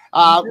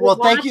 well,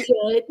 thank you.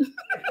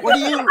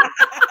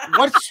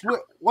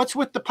 What's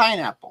with the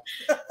pineapple?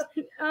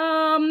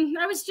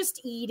 I was just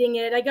eating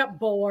it. I got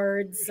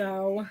bored.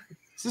 So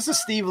is this a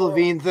Steve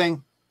Levine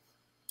thing?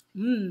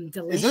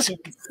 Delicious.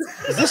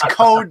 Is this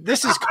code?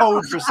 This is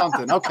code for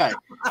something. Okay.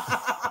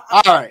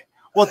 All right.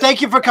 Well,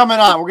 thank you for coming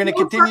on. We're going to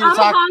continue to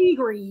talk. I'm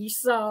hungry,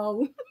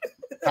 so.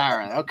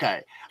 Karen,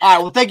 okay. All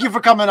right. Well, thank you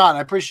for coming on. I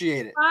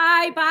appreciate it.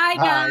 Bye,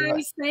 guys.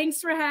 Bye. Thanks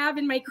for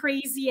having my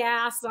crazy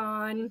ass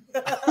on.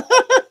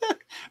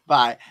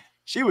 Bye.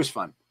 She was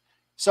fun.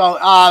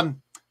 So,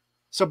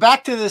 so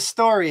back to this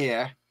story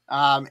here.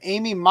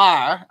 Amy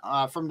Marr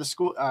from the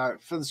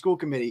school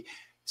committee.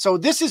 So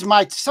this is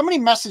somebody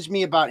messaged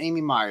me about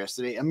Amy Marr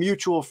yesterday. A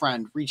mutual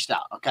friend reached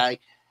out. Okay.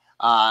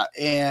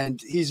 And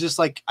he's just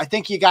like, I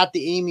think you got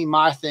the Amy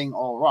Marr thing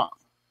all wrong.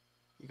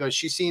 He goes,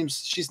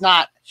 she's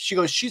not, she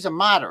goes, she's a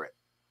moderate.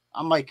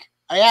 I'm like,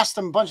 I asked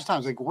him a bunch of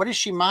times, like, what is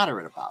she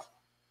moderate about?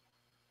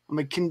 I'm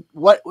like,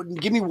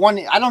 give me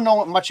one, I don't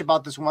know much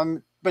about this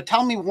one, but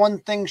tell me one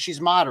thing she's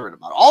moderate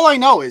about. All I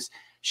know is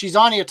she's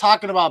on here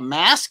talking about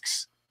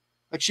masks.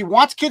 Like she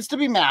wants kids to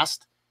be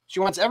masked. She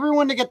wants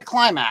everyone to get the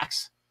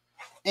climax.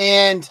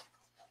 And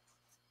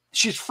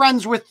she's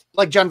friends with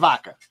like Jen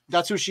Vodka.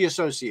 That's who she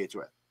associates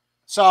with.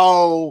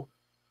 So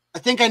I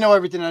think I know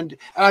everything. And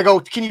I go,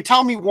 can you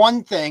tell me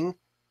one thing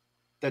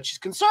that she's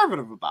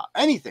conservative about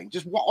anything,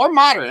 just or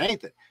moderate,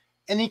 anything.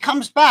 And he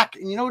comes back,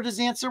 and you know what his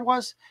answer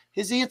was?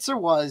 His answer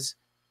was,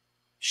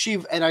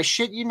 and I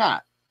shit you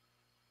not,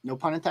 no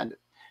pun intended.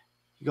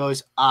 He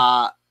goes,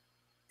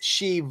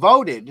 she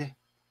voted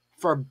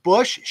for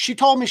Bush. She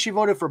told me she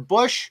voted for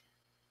Bush,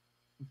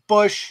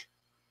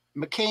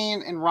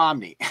 McCain, and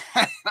Romney.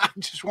 I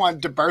just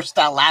wanted to burst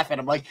out laughing.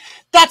 I'm like,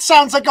 that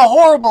sounds like a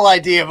horrible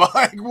idea. But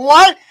like,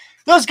 what?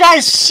 Those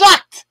guys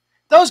sucked.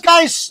 Those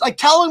guys, like,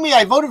 telling me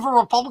I voted for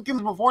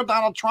Republicans before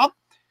Donald Trump.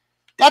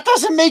 That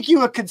doesn't make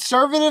you a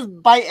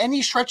conservative by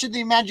any stretch of the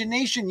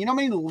imagination. You know how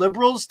many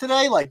liberals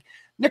today? Like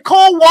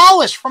Nicole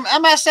Wallace from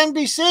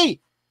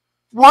MSNBC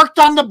worked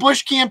on the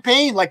Bush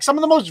campaign. Like some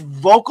of the most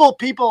vocal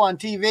people on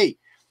TV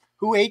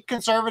who hate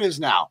conservatives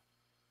now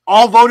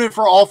all voted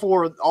for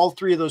all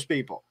three of those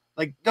people.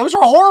 Like those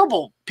are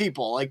horrible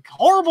people, like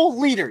horrible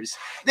leaders.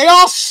 They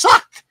all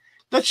sucked.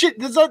 That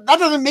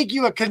doesn't make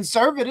you a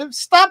conservative.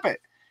 Stop it.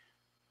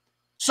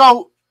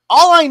 So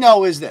all I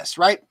know is this,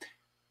 right?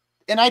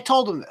 And I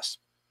told him this.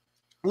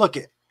 Look,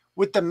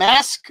 with the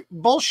mask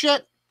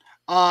bullshit,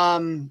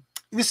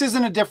 this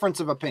isn't a difference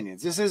of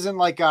opinions. This isn't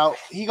like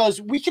he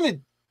goes, we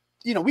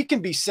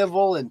can be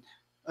civil and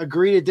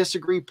agree to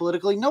disagree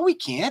politically. No, we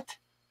can't.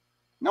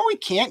 No, we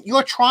can't.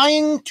 You're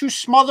trying to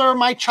smother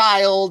my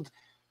child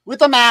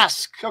with a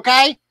mask,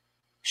 okay?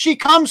 She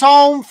comes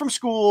home from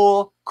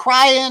school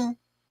crying.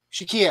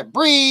 She can't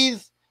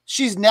breathe.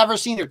 She's never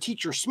seen her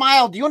teacher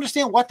smile. Do you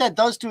understand what that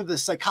does to the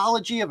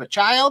psychology of a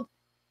child?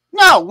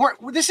 No,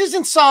 this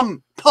isn't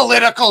some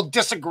political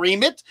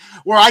disagreement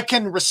where I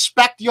can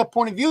respect your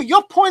point of view.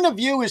 Your point of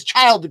view is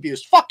child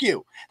abuse. Fuck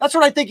you. That's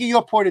what I think of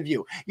your point of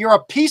view. You're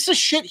a piece of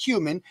shit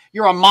human.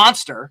 You're a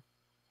monster.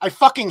 I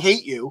fucking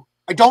hate you.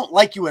 I don't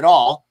like you at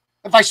all.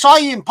 If I saw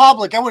you in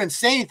public, I wouldn't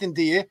say anything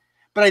to you,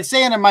 but I'd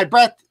say under my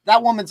breath,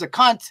 that woman's a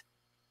cunt.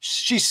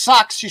 She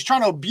sucks. She's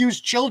trying to abuse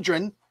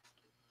children.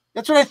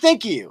 That's what I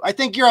think of you. I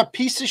think you're a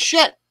piece of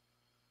shit.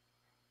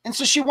 And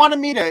so she wanted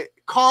me to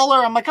call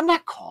her. I'm like, I'm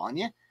not calling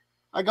you.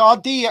 I go,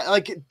 I'll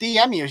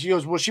DM you. She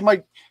goes, well,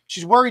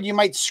 she's worried you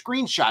might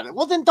screenshot it.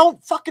 Well, then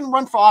don't fucking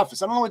run for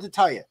office. I don't know what to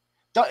tell you.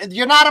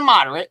 You're not a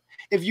moderate.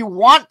 If you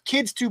want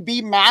kids to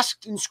be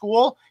masked in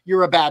school,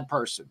 you're a bad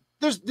person.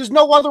 There's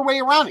no other way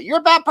around it. You're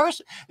a bad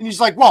person. And he's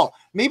like, well,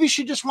 maybe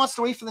she just wants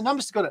to wait for the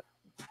numbers to go to.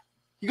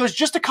 He goes,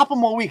 just a couple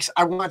more weeks.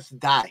 I want to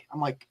die.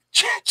 I'm like,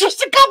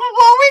 just a couple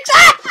more weeks?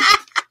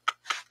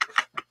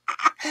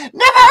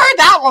 Never heard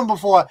that one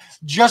before.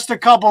 Just a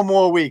couple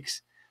more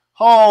weeks.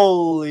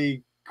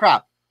 Holy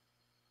crap.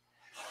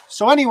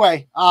 So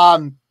anyway,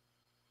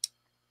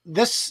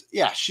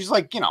 she's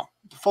like,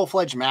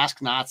 full-fledged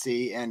mask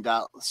Nazi. And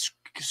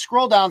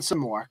scroll down some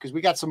more because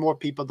we got some more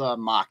people to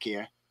mock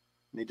here.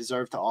 They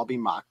deserve to all be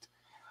mocked.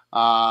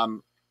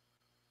 And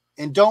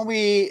don't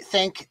we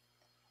think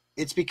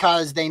it's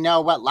because they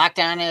know what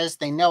lockdown is?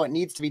 They know it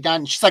needs to be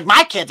done. She's like,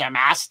 my kids are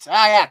masked. Oh,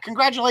 yeah,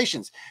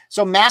 congratulations.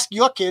 So mask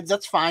your kids.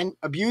 That's fine.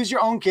 Abuse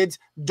your own kids.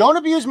 Don't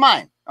abuse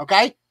mine,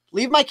 okay?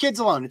 Leave my kids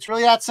alone. It's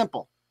really that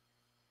simple.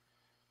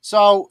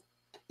 So,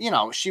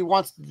 she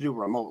wants to do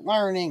remote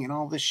learning and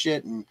all this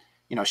shit. And,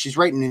 she's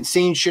writing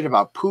insane shit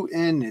about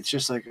Putin. It's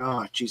just like,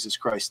 oh, Jesus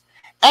Christ.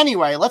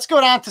 Anyway, let's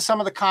go down to some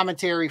of the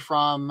commentary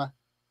from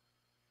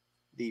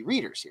the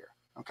readers here.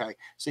 Okay,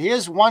 so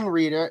here's one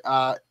reader.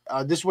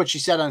 This is what she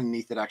said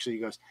underneath it, actually.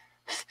 He goes,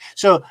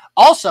 so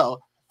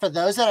also, for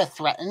those that are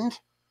threatened,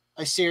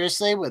 I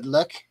seriously would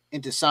look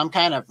into some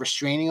kind of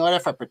restraining order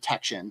for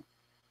protection.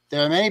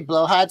 There are many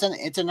blowhards on the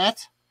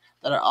internet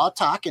that are all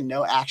talk and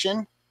no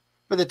action.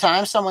 By the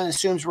time someone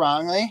assumes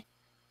wrongly,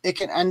 it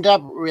can end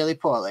up really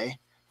poorly.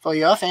 For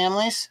your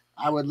families,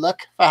 I would look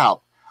for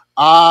help.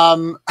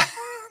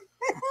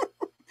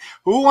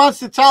 Who wants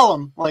to tell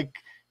them? Like,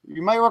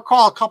 you might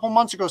recall a couple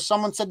months ago,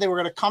 someone said they were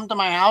going to come to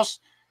my house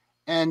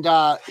and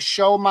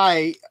show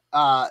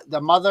the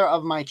mother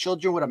of my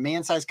children what a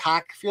man-sized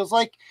cock feels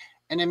like,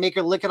 and then make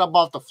her lick it up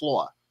off the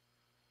floor.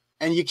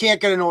 And you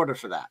can't get an order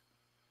for that.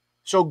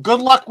 So good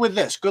luck with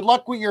this. Good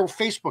luck with your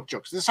Facebook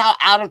jokes. This is how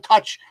out of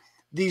touch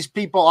these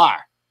people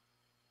are.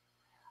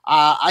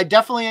 I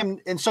definitely am.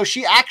 And so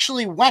she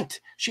actually went.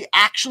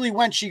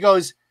 She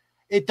goes,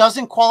 it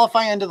doesn't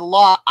qualify under the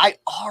law. I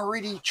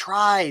already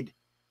tried.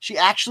 She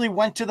actually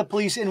went to the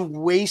police and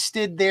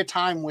wasted their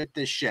time with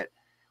this shit.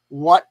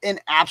 What an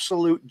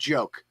absolute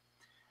joke.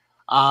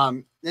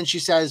 Then she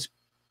says,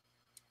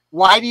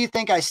 why do you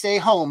think I stay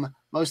home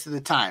most of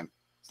the time?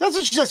 That's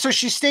what she said. So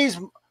she stays.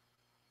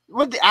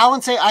 What did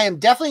Alan say? I am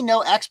definitely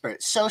no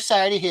expert. So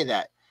sorry to hear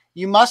that.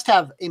 You must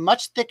have a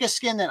much thicker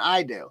skin than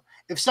I do.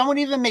 If someone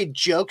even made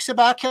jokes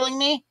about killing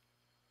me,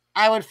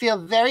 I would feel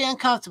very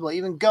uncomfortable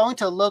even going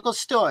to local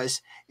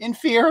stores in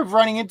fear of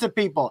running into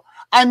people.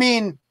 I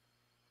mean,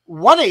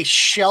 what a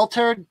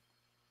sheltered,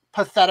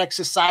 pathetic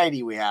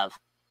society we have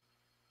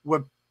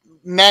where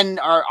men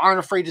aren't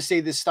afraid to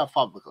say this stuff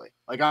publicly.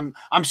 Like, I'm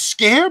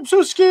scared. I'm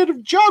so scared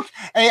of jokes.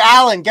 Hey,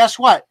 Alan, guess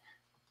what?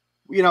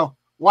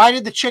 Why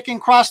did the chicken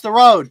cross the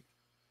road?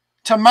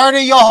 To murder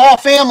your whole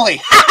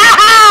family.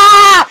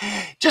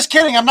 Just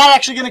kidding. I'm not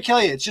actually going to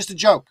kill you. It's just a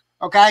joke.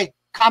 Okay?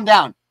 Calm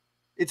down.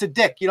 It's a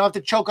dick. You don't have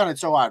to choke on it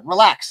so hard.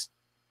 Relax.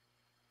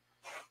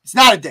 It's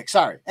not a dick.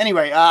 Sorry.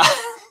 Anyway,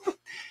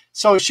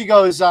 so she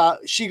goes,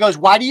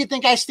 why do you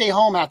think I stay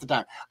home half the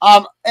time?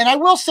 And I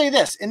will say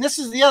this, and this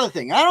is the other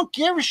thing. I don't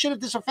give a shit if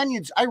this offends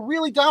you. I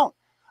really don't.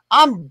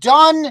 I'm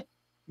done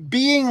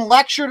being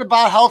lectured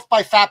about health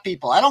by fat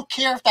people. I don't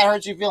care if that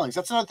hurts your feelings.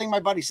 That's another thing my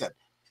buddy said.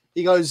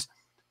 He goes,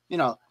 you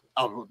know,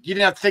 oh, you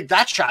didn't have to take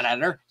that shot at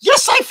her.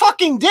 Yes, I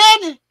fucking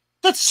did.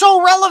 That's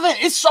so relevant.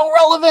 It's so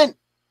relevant.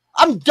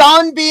 I'm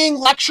done being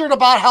lectured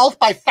about health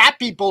by fat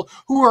people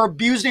who are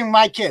abusing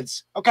my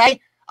kids.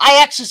 Okay?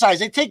 I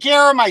exercise. I take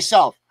care of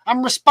myself.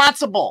 I'm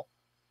responsible.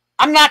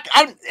 And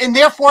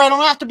therefore I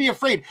don't have to be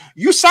afraid.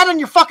 You sat on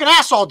your fucking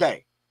ass all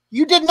day.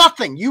 You did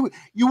nothing. You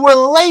were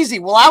lazy.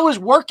 While I was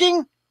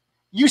working,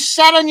 you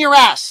sat on your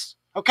ass.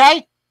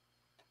 Okay?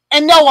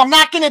 And no, I'm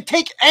not going to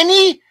take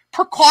any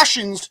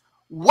precautions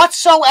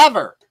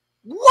whatsoever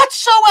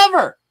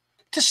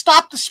to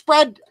stop the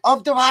spread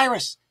of the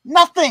virus.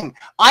 Nothing.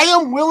 I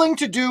am willing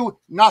to do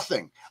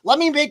nothing. Let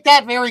me make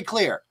that very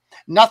clear.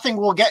 Nothing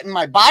will get in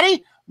my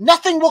body.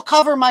 Nothing will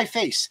cover my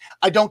face.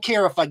 I don't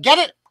care if I get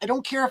it. I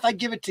don't care if I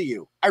give it to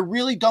you. I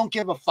really don't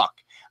give a fuck.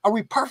 Are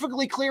we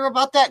perfectly clear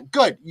about that?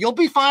 Good. You'll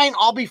be fine.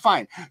 I'll be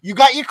fine. You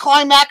got your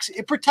Climax.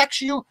 It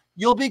protects you.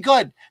 You'll be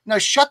good. Now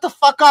shut the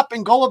fuck up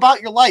and go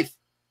about your life.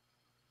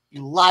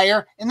 You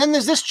liar. And then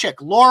there's this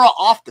chick, Laura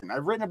Often.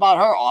 I've written about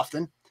her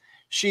often.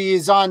 She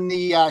is on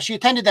the, she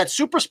attended that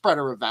super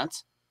spreader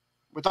event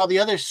with all the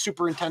other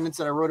superintendents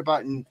that I wrote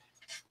about in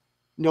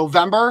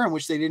November, in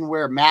which they didn't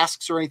wear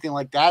masks or anything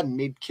like that and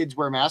made kids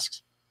wear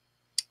masks.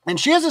 And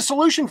she has a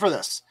solution for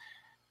this.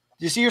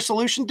 Do you see your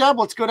solution, Deb?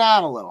 Let's go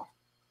down a little.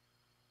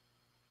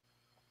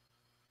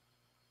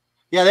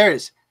 Yeah, there it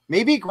is.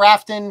 Maybe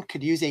Grafton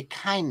could use a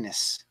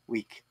kindness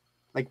week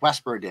like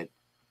Westboro did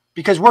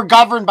because we're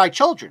governed by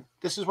children.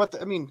 This is what,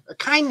 a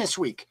kindness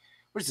week.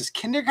 What is this,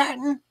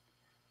 kindergarten?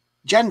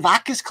 Jen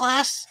Vaca's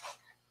class?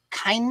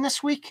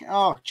 Kindness week?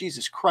 Oh,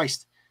 Jesus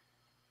Christ.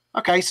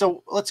 Okay,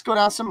 so let's go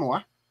down some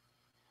more.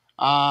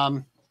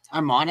 I'm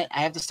on it.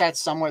 I have to start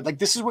somewhere. Like,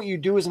 this is what you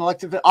do as an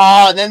elected.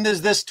 Oh, and then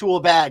there's this tool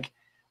bag.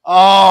 Oh,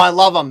 I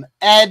love him.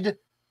 Ed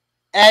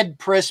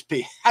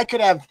Prispy.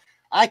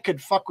 I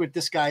could fuck with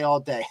this guy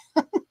all day.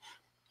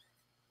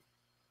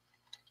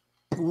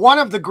 One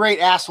of the great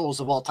assholes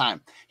of all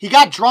time. He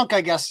got drunk,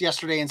 I guess,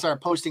 yesterday and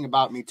started posting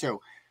about me too.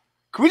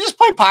 Can we just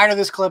play part of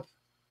this clip?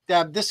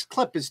 Deb, this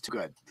clip is too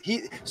good.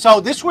 So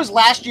this was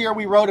last year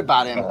we wrote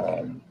about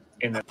him.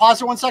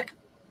 Pause it 1 sec.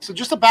 So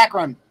just a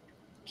background.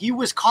 He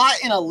was caught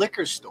in a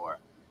liquor store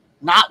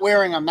not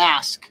wearing a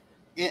mask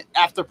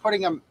after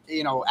putting him,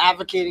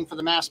 advocating for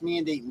the mask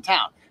mandate in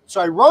town.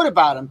 So I wrote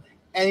about him,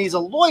 and he's a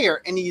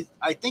lawyer, and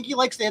I think he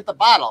likes to hit the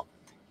bottle.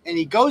 And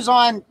he goes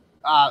on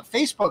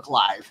Facebook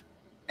Live,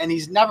 and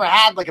he's never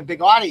had like a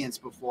big audience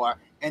before.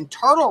 And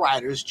Turtle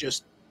Riders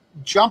just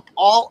jump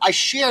I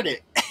shared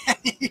it.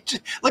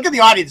 Look at the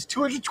audience,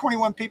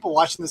 221 people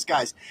watching this,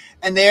 guys.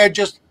 And they're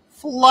just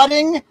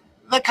flooding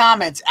the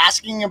comments,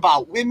 asking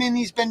about women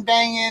he's been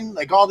banging,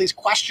 like all these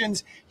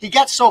questions. He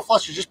gets so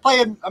flustered. Just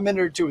play a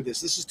minute or two of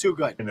this. This is too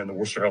good. And then the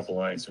Worcester Health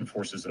Alliance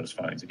enforces those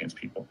fines against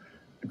people.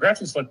 The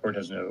Grafton Select Board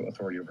has no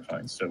authority over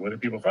fines. So whether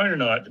people fine or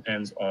not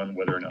depends on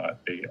whether or not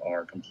they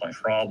are compliant.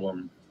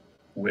 Problem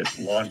with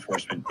law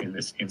enforcement in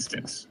this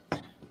instance.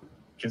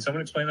 Can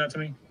someone explain that to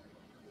me?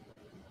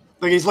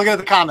 Look, he's looking at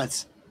the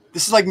comments.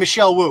 This is like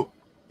Michelle Wu.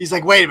 He's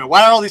like, wait a minute.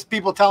 Why are all these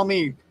people telling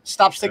me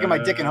stop sticking my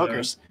dick in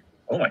hookers?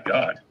 Oh, my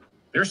God.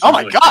 There's oh,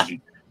 my God.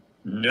 Crazy.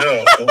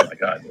 No. Oh, my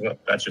God. Well,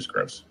 that's just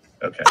gross.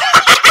 Okay.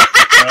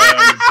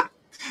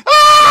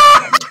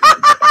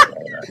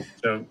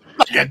 So,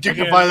 yeah,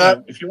 dignify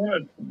that. If you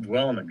want to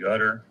dwell in the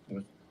gutter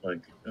with,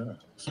 like,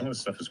 some of the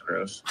stuff is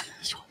gross.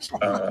 You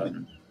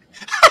can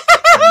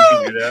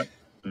do that.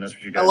 And that's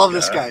what you guys I love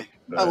this guy.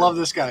 I love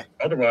this guy.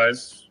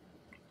 Otherwise,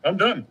 I'm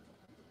done.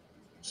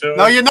 So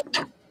no, you're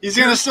not. He's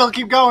going to still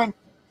keep going.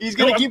 He's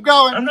going to keep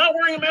going. I'm not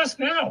wearing a mask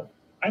now.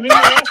 I'm in my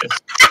office.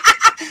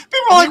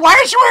 People are like, why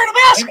aren't you wearing a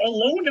mask? I'm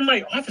alone in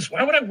my office.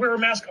 Why would I wear a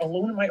mask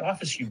alone in my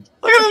office, you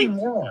fucking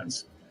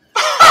morons?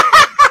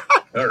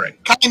 All right.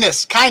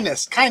 Kindness.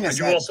 And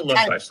you also love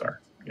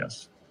 5-star.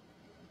 Yes.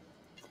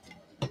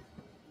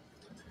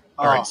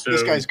 All right, so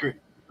this guy's great.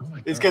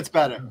 It gets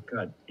better. Oh,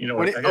 God. You know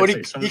what? I gotta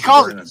say, some of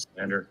the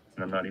slander,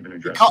 and I'm not even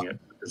addressing it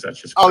because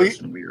that's just gross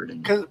and weird.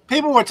 Because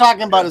people were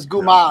talking about his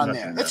guma on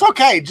there. It's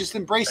okay. Just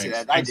embrace it,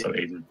 Ed. I did. So,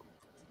 Aiden,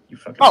 you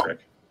fucking prick.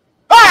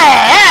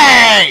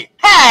 Hey!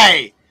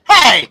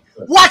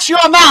 Watch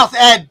your mouth,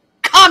 Ed.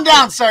 Calm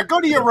down, sir. Go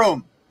to your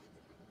room.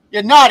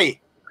 You're naughty.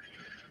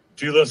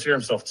 Do you love to hear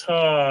himself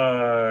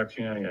talk?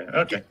 Yeah.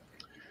 Okay.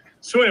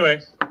 So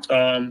anyway,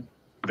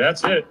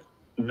 that's it.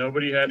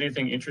 Nobody had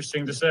anything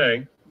interesting to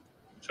say.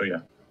 So yeah.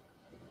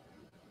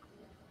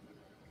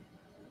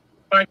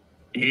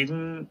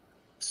 Aiden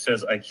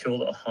says I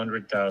killed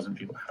 100,000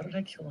 people. How did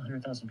I kill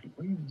 100,000 people?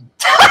 What do you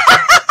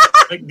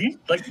mean?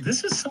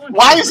 This is someone.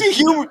 Why is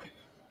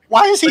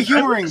he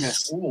humoring this?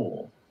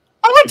 School.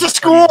 I went to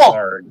school.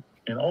 Hard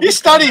And all he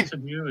studied to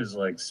do is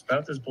like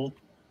spout this bull.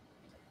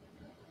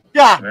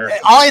 Yeah,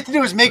 all I have to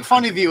do is make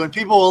fun of you, and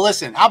people will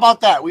listen. How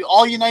about that? We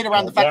all unite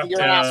around the fact that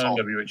you're an asshole.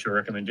 WHO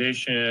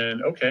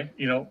recommendation. Okay,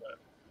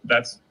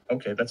 that's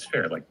okay. That's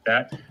fair. Like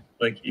that.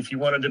 Like if you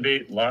want to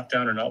debate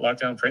lockdown or not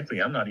lockdown,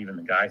 frankly, I'm not even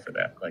the guy for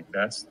that. Like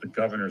that's the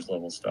governor's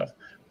level stuff.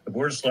 The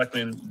Board of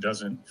Selectmen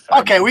doesn't.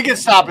 Okay, we can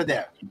stop it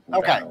there.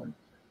 Okay. Down.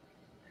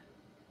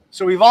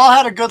 So we've all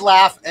had a good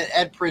laugh at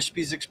Ed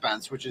Prispy's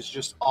expense, which is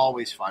just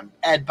always fun.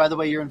 Ed, by the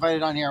way, you're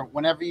invited on here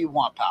whenever you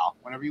want, pal.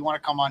 Whenever you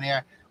want to come on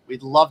here,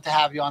 we'd love to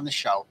have you on the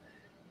show.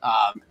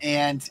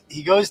 And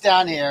he goes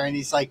down here and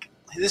he's like,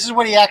 this is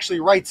what he actually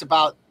writes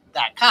about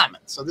that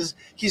comment. So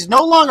he's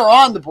no longer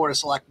on the Board of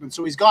Selectmen,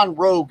 so he's gone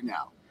rogue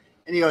now.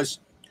 And he goes,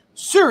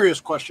 serious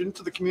question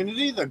to the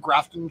community, the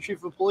Grafton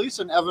Chief of Police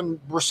and Evan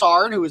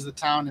Broussard, who is the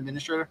town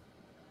administrator.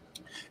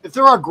 If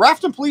there are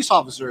Grafton police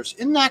officers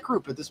in that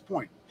group at this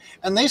point,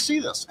 and they see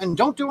this and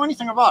don't do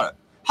anything about it,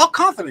 how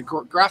confident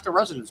Grafton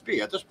residents be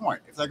at this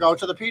point if they go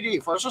to the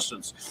PD for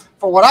assistance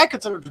for what I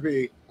consider to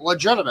be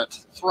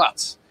legitimate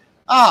threats?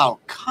 Oh,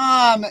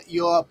 calm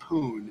your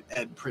poon,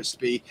 Ed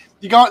Prispy.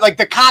 You go like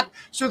the cop.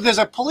 So there's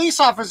a police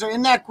officer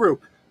in that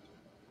group.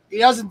 He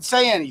doesn't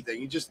say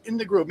anything. He's just in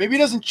the group. Maybe he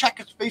doesn't check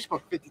his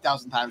Facebook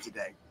 50,000 times a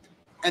day.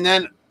 And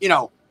then,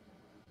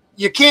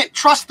 you can't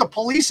trust the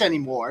police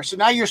anymore. So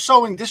now you're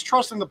sowing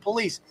distrust in the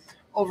police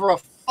over a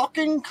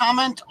fucking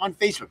comment on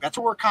Facebook. That's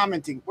what we're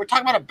commenting. We're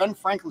talking about a Ben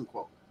Franklin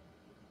quote.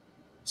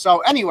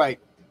 So anyway,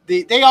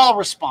 they all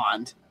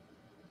respond.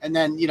 And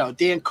then,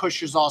 Dan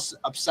Cush is all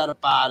upset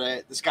about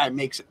it. This guy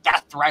makes a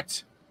death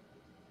threat.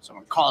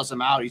 Someone calls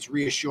him out. He's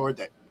reassured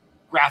that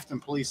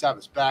Grafton police have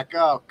his back.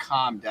 Oh,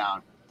 calm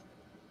down.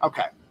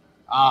 Okay.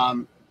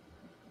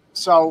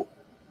 So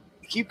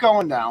keep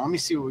going down. Let me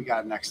see what we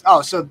got next.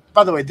 Oh, so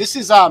by the way, this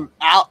is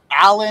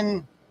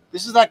Alan.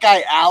 This is that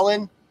guy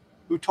Alan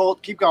who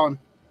told. Keep going.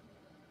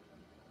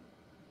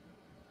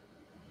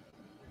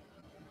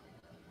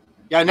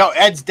 Yeah, no,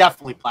 Ed's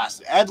definitely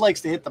plastic. Ed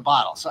likes to hit the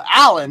bottle. So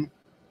Alan,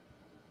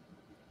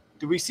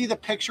 do we see the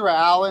picture of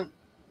Alan?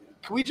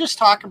 Can we just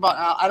talk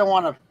about? I don't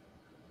want to.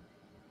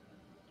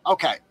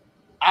 Okay.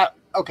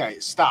 Okay.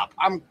 Stop.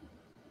 I'm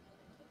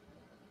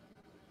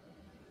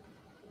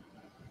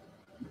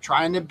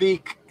trying to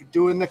be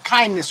doing the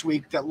kindness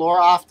week that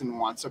Laura often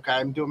wants. Okay,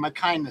 I'm doing my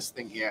kindness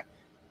thing here.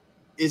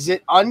 Is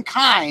it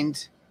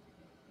unkind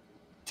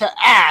to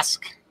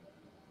ask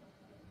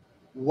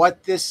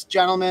what this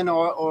gentleman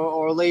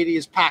or lady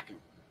is packing?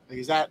 Like,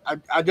 is that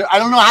I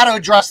don't know how to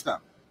address them.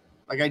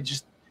 Like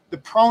the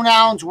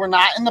pronouns were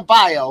not in the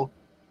bio.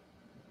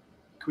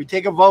 Can we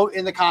take a vote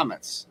in the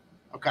comments?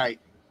 Okay,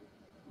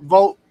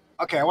 vote.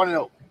 Okay, I want to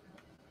know.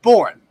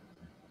 Born.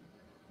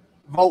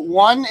 Vote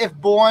 1 if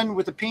born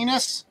with a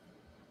penis.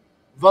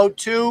 Vote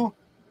 2,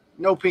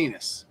 no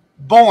penis.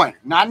 Born,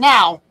 not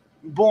now.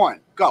 Born.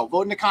 Go.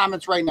 Vote in the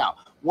comments right now.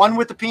 1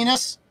 with the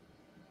penis.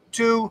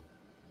 2,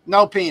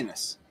 no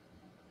penis.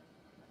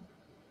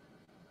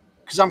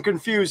 Because I'm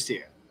confused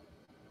here.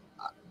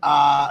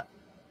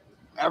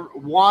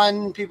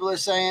 1, people are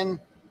saying.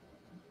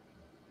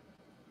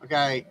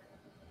 Okay.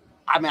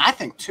 I mean, I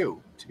think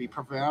 2. To be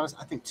perfectly honest,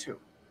 I think 2.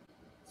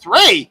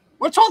 3?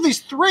 What's all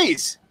these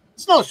 3s?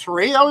 It's no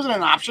 3. That wasn't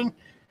an option.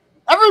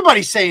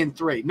 Everybody's saying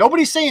 3.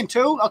 Nobody's saying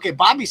 2. Okay,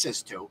 Bobby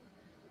says 2.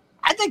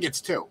 I think it's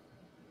 2.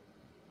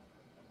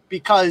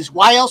 Because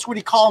why else would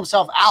he call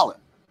himself Alan?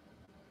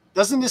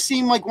 Doesn't this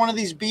seem like one of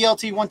these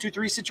BLT 1, 2,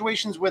 3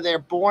 situations where they're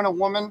born a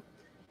woman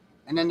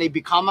and then they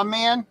become a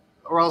man?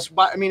 Or else,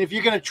 I mean, if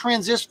you're going to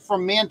transition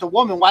from man to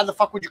woman, why the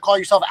fuck would you call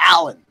yourself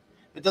Alan?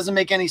 It doesn't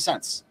make any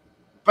sense.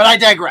 But I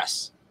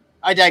digress.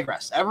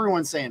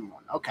 Everyone's saying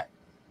 1. Okay.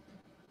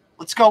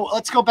 Let's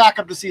go back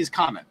up to see his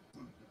comment.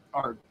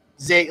 Or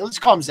Zay, let's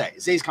call him Zay.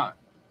 Zay's comment.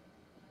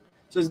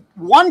 So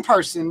one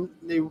person,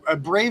 a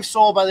brave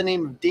soul by the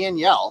name of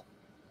Danielle,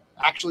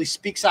 actually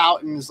speaks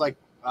out and is like,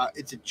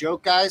 it's a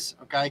joke, guys.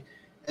 Okay.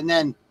 And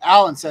then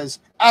Alan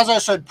says, as I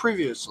said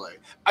previously,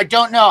 I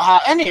don't know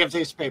how any of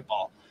these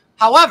people.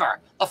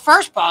 However, the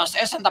first post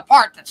isn't the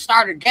part that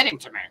started getting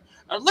to me.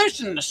 At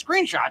least in the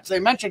screenshots, they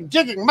mentioned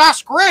digging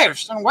mass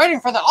graves and waiting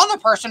for the other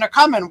person to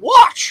come and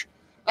watch.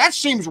 That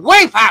seems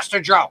way past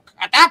a joke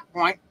at that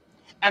point.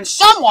 And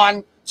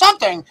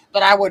something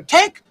that I would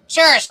take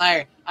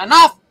seriously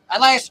enough,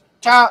 at least,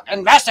 to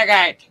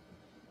investigate.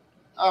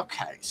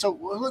 Okay, so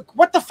look,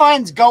 what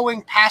defines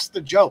going past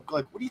the joke?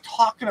 Like, what are you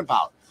talking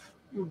about?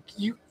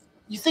 You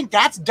think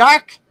that's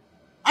dark?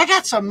 I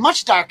got some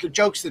much darker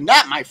jokes than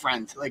that, my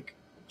friend. Like,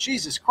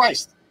 Jesus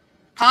Christ.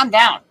 Calm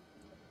down.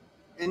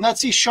 And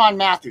let's see Sean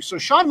Matthews. So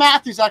Sean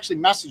Matthews actually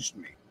messaged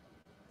me.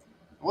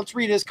 Let's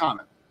read his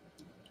comment.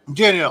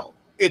 Danielle,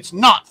 it's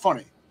not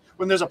funny.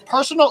 When there's a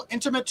personal,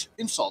 intimate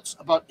insults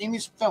about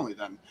Amy's family,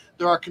 then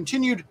there are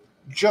continued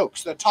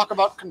jokes that talk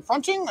about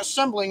confronting,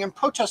 assembling, and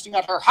protesting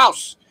at her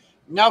house.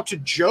 Now to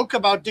joke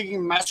about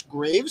digging mass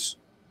graves?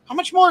 How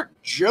much more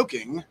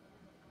joking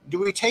do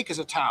we take as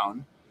a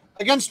town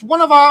against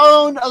one of our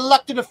own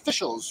elected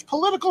officials?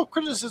 Political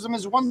criticism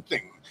is one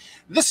thing.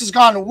 This has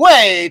gone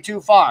way too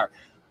far.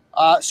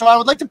 So I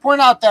would like to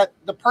point out that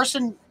the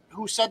person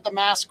who said the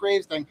mass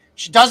graves thing,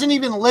 she doesn't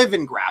even live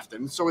in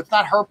Grafton, so it's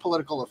not her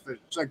political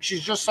official. It's like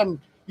she's just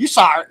some. You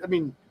saw her. I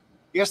mean,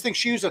 you guys think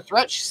she was a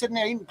threat? She's sitting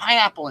there eating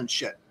pineapple and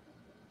shit.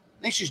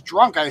 I think she's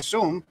drunk. I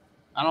assume.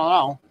 I don't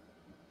know,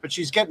 but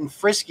she's getting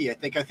frisky. I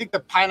think the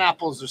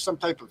pineapples are some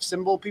type of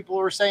symbol. People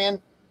were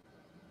saying.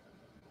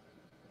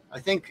 I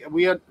think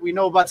we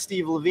know about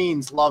Steve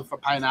Levine's love for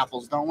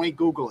pineapples, don't we?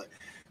 Google it.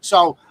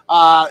 So,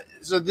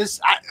 is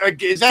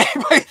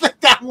anybody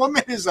think that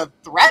woman is a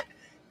threat?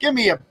 Give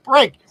me a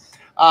break.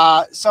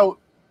 So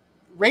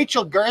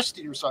Rachel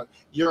Gerstein responded,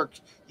 your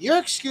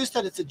excuse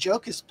that it's a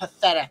joke is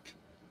pathetic.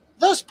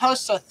 Those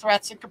posts are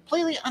threats and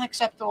completely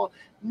unacceptable.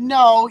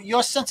 No,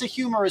 your sense of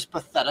humor is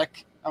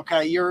pathetic.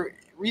 Okay, your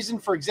reason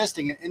for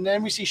existing. And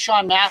then we see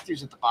Sean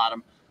Matthews at the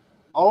bottom.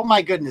 Oh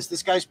my goodness,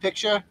 this guy's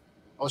picture.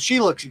 Well,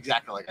 she looks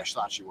exactly like I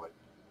thought she would.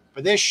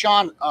 But there's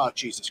Sean. Oh,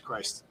 Jesus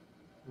Christ.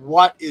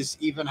 What is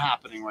even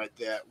happening right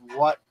there?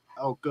 What?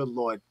 Oh, good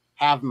Lord.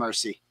 Have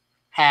mercy.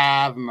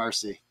 Have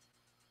mercy.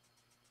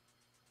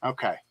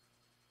 Okay.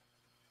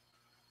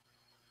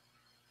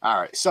 All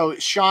right. So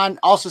Sean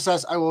also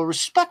says, I will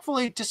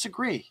respectfully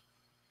disagree.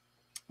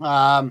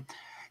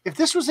 If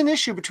this was an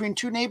issue between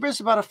two neighbors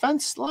about a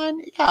fence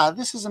line, yeah,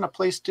 this isn't a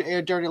place to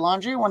air dirty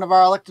laundry. One of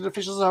our elected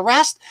officials is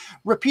harassed,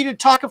 repeated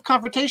talk of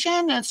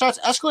confrontation, and starts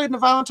escalating to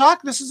violent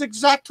talk. This is the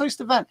exact place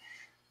to vent.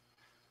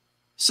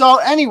 So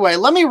anyway,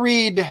 let me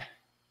read,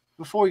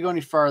 before we go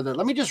any further,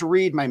 let me just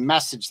read my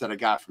message that I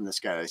got from this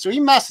guy. So he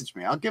messaged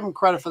me. I'll give him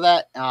credit for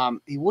that.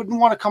 He wouldn't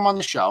want to come on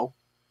the show,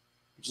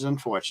 which is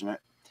unfortunate,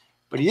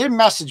 but he did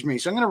message me.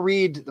 So I'm going to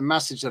read the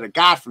message that I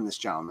got from this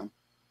gentleman.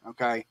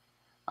 Okay.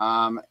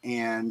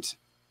 And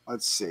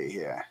let's see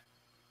here.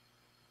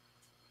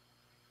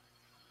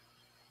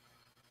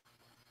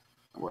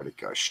 Where'd it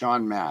go?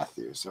 Sean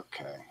Matthews.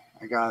 Okay.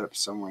 I got it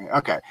somewhere.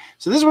 Okay.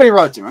 So this is what he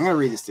wrote to me. I'm going to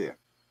read this to you.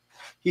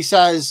 He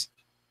says,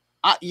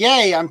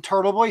 yay, I'm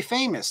Turtle Boy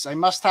famous. I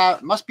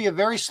must be a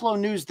very slow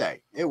news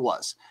day. It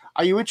was.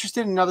 Are you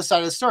interested in another side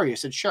of the story? I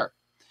said, sure.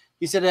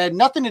 He said, it had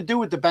nothing to do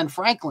with the Ben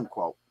Franklin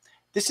quote.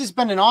 This has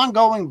been an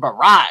ongoing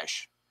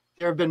barrage.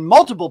 There have been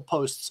multiple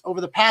posts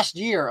over the past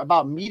year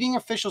about meeting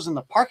officials in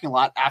the parking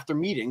lot after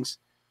meetings,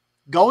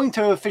 going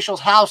to officials'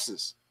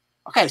 houses.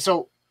 Okay,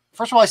 so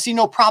first of all, I see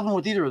no problem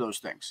with either of those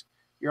things.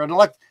 You're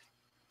an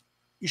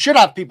you should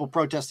have people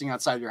protesting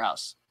outside your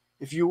house.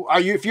 If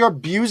you're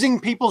abusing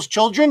people's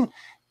children,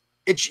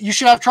 you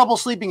should have trouble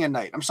sleeping at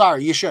night. I'm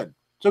sorry, you should.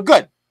 So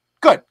good.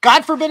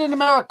 God forbid in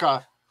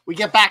America we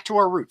get back to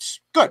our roots.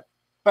 Good.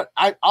 But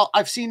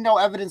I've seen no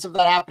evidence of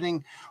that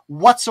happening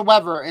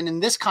whatsoever. And in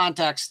this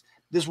context,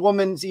 this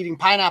woman's eating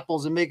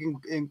pineapples and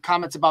making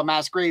comments about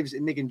mass graves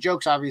and making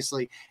jokes,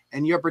 obviously,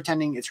 and you're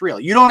pretending it's real.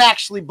 You don't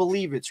actually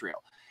believe it's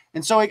real.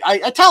 And so I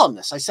tell him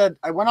this.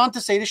 I went on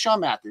to say to Sean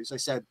Matthews, I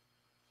said,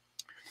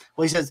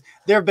 well, he says,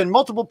 there have been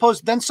multiple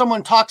posts. Then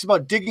someone talks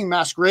about digging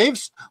mass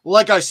graves.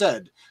 Like I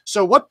said,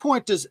 so at what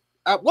point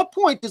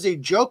does a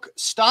joke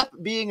stop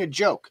being a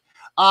joke?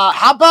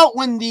 How about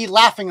when the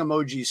laughing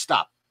emojis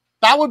stop?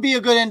 That would be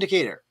a good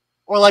indicator.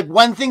 Or like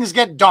when things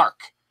get dark,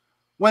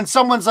 when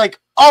someone's like,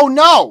 oh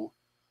no,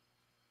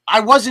 I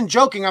wasn't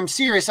joking. I'm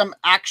serious. I'm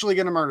actually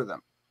going to murder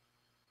them.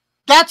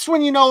 That's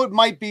when you know it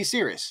might be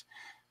serious.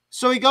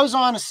 So he goes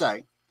on to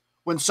say,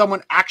 when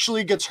someone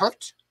actually gets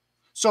hurt.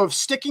 So if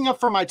sticking up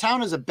for my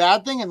town is a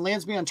bad thing and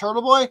lands me on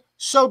Turtle Boy,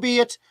 so be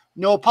it.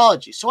 No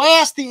apology. So I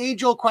asked the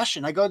age-old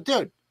question. I go,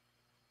 dude,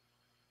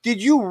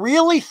 did you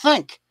really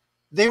think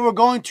they were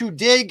going to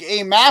dig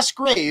a mass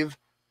grave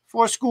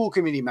for school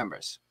committee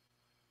members?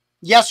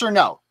 Yes or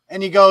no?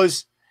 And he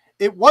goes,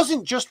 it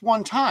wasn't just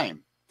one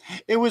time.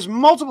 It was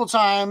multiple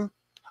times,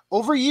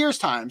 over years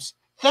times.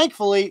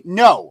 Thankfully,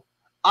 no.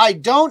 I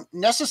don't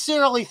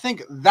necessarily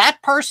think that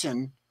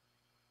person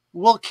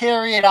will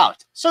carry it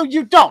out. So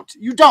you don't.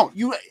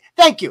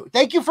 Thank you.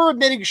 Thank you for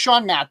admitting,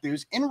 Sean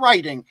Matthews, in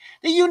writing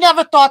that you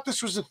never thought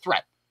this was a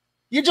threat.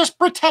 You're just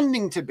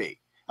pretending to be.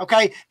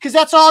 Okay? Because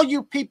that's all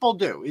you people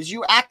do, is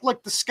you act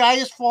like the sky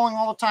is falling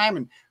all the time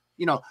and,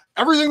 you know,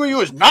 everything we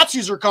do is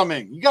Nazis are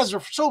coming. You guys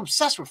are so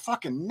obsessed with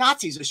fucking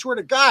Nazis, I swear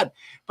to God.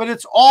 But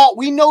it's all,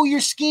 we know your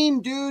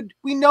scheme, dude.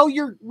 We know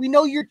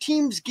your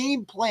team's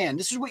game plan.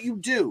 This is what you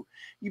do.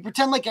 You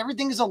pretend like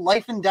everything is a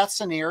life and death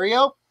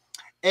scenario,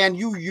 and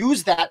you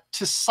use that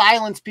to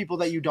silence people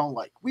that you don't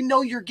like. We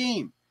know your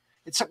game.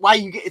 It's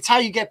how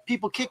you get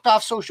people kicked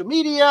off social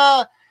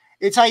media.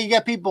 It's how you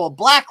get people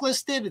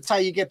blacklisted. It's how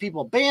you get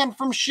people banned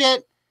from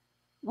shit.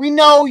 We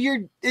know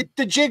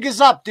the jig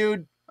is up,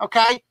 dude.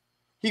 Okay?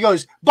 He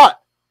goes,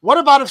 but what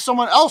about if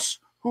someone else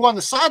who on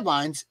the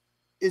sidelines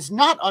is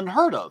not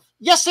unheard of?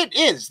 Yes, it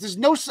is.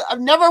 I've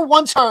never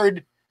once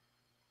heard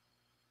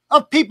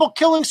of people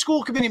killing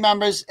school committee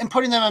members and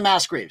putting them in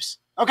mass graves.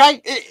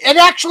 Okay? It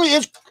actually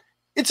is.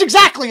 It's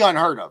exactly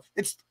unheard of.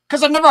 It's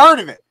because I've never heard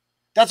of it.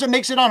 That's what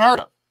makes it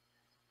unheard of.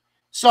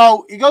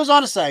 So he goes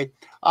on to say,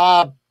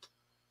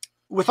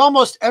 With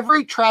almost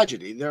every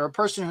tragedy, there are a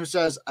person who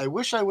says, I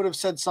wish I would have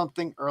said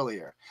something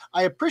earlier.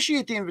 I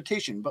appreciate the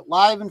invitation, but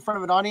live in front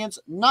of an audience,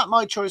 not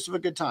my choice of a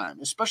good time,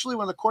 especially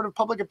when the court of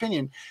public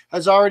opinion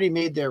has already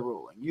made their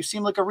ruling. You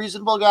seem like a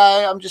reasonable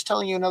guy. I'm just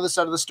telling you another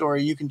side of the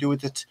story. You can do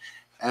with it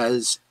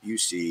as you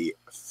see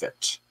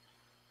fit.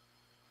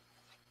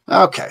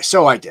 Okay,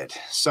 so I did.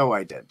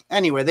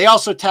 Anyway, they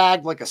also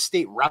tagged like a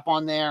state rep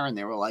on there, and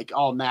they were like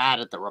all mad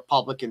at the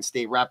Republican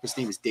state rep. His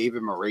name is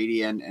David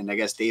Meridian, and I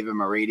guess David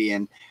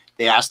Meridian,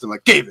 they asked him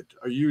like, David,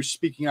 are you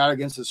speaking out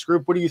against this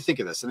group? What do you think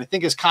of this? And I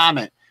think his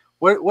comment,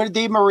 what did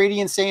Dave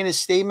Meridian say in his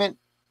statement?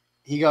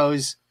 He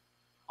goes,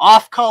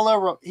 off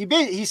color.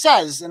 He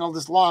says in all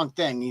this long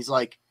thing, he's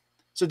like,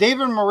 so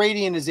David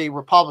Meridian is a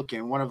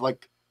Republican, one of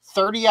like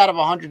 30 out of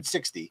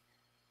 160.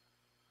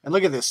 And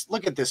look at this.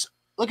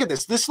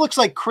 This looks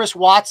like Chris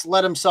Watts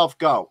let himself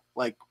go.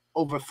 Like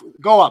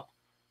go up.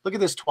 Look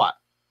at this twat.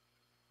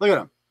 Look at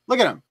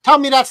him. Tell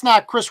me that's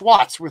not Chris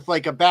Watts with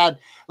like a bad,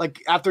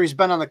 like after he's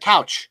been on the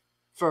couch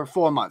for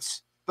 4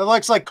 months. That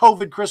looks like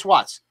COVID Chris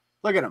Watts.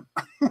 Look at him.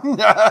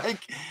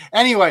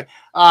 Anyway,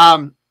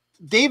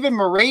 David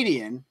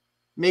Meridian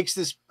makes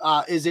this,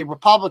 is a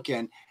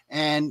Republican.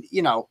 And,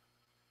 you know,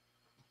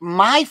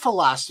 my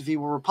philosophy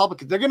with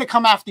Republicans, they're going to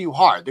come after you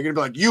hard. They're going to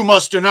be like, you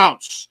must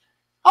denounce.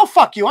 Oh,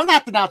 fuck you. I'm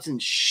not denouncing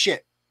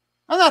shit.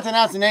 I'm not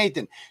denouncing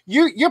anything.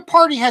 Your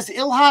party has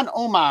Ilhan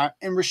Omar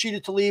and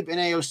Rashida Tlaib and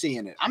AOC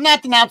in it. I'm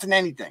not denouncing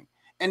anything.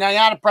 And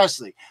Ayanna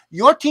Pressley.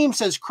 Your team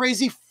says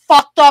crazy,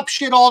 fucked up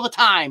shit all the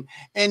time.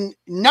 And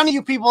none of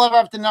you people ever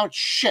have to denounce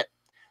shit.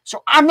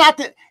 So I'm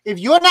not, if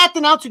you're not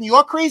denouncing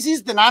your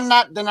crazies, then I'm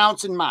not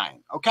denouncing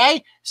mine.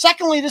 Okay?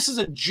 Secondly, this is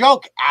a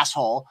joke,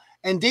 asshole.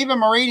 And David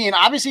Meridian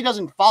obviously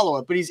doesn't follow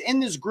it, but he's in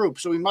this group,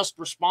 so he must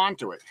respond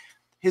to it.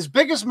 His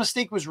biggest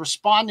mistake was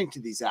responding to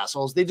these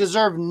assholes. They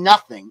deserve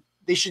nothing.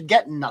 They should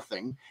get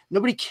nothing.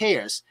 Nobody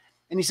cares.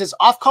 And he says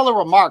off-color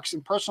remarks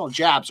and personal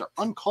jabs are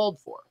uncalled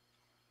for.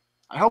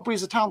 I hope we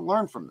as a town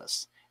learn from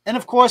this. And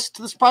of course,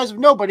 to the surprise of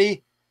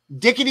nobody,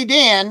 Dickety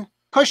Dan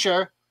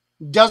Kusher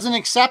doesn't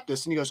accept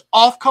this. And he goes,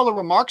 off-color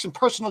remarks and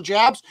personal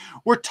jabs?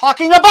 We're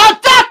talking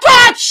about death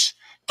threats!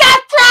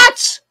 Death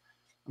threats!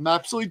 I'm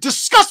absolutely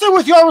disgusted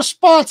with your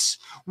response.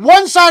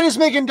 One side is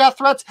making death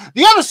threats.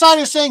 The other side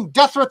is saying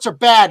death threats are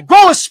bad.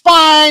 Grow a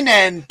spine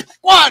and pick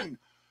one.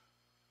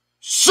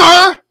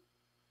 Sir,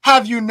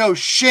 have you no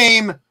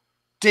shame?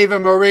 David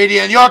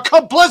Meridian, you're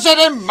complicit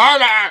in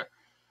murder.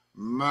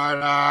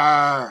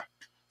 Murder.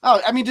 Oh,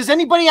 I mean, does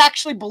anybody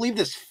actually believe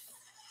this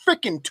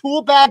freaking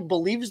tool bag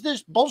believes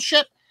this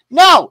bullshit?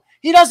 No,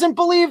 he doesn't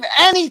believe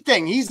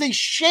anything. He's a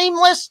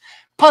shameless,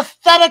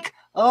 pathetic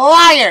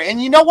liar.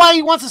 And you know why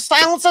he wants to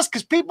silence us?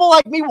 Because people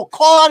like me will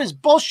call out his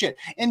bullshit.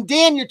 And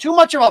Dan, you're too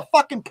much of a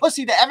fucking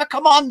pussy to ever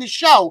come on the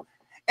show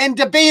and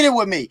debate it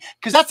with me.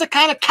 Because that's the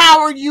kind of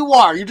coward you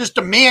are. You just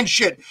demand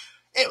shit.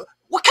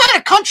 What kind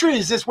of country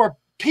is this where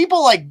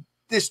people like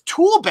this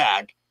tool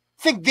bag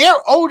think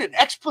they're owed an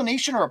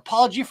explanation or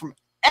apology from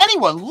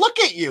anyone? Look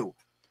at you.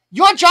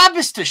 Your job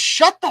is to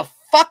shut the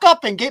fuck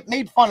up and get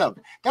made fun of.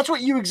 That's what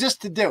you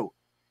exist to do.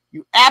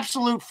 You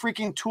absolute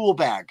freaking tool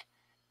bag.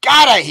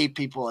 God, I hate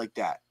people like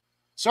that.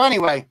 So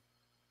anyway,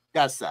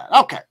 that's that.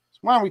 Okay. So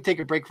why don't we take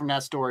a break from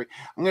that story?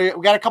 We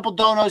got a couple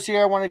donos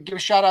here I want to give a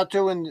shout out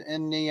to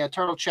in the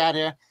Turtle chat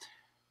here.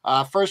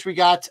 First, we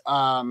got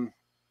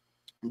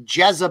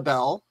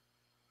Jezebel.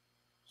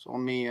 So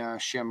let me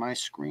share my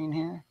screen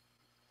here.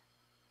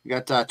 We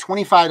got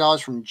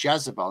 $25 from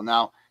Jezebel.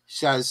 Now, she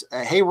says,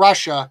 hey,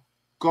 Russia,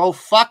 go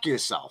fuck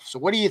yourself. So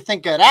what do you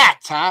think of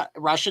that, huh?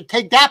 Russia,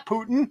 take that,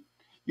 Putin.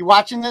 You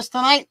watching this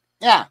tonight?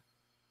 Yeah.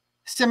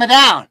 Simmer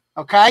down,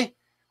 okay?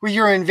 With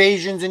your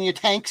invasions and your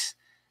tanks.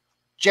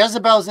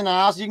 Jezebel's in the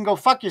house. You can go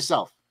fuck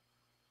yourself.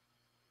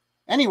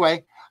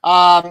 Anyway,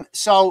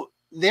 so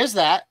there's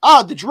that.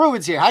 Oh, the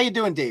Druid's here. How you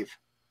doing, Dave?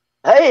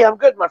 Hey, I'm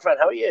good, my friend.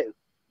 How are you?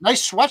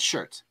 Nice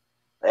sweatshirt.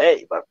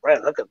 Hey, my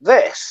friend, look at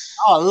this.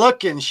 Oh,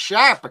 looking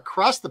sharp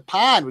across the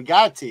pond. We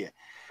got it to you.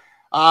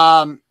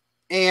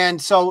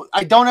 And so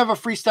I don't have a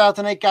freestyle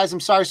tonight, guys. I'm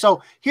sorry.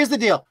 So here's the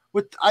deal.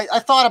 I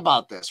thought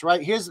about this,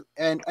 right?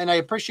 And I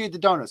appreciate the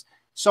donuts.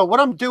 So what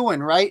I'm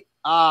doing, right?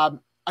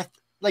 I'm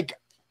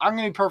going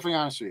to be perfectly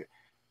honest with you.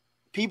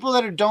 People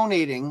that are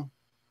donating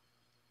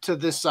to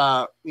this,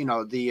 the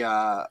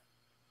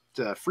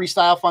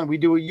freestyle fund, we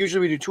do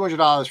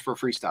 $200 for a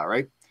freestyle,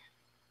 right?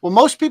 Well,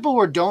 most people who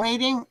are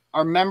donating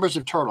are members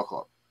of Turtle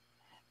Club.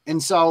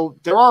 And so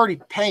they're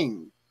already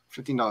paying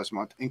 $15 a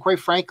month. And quite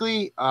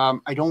frankly, I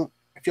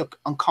feel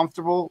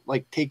uncomfortable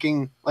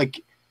making,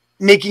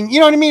 you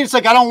know what I mean? It's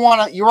like, I don't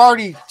want to, you're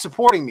already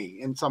supporting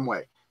me in some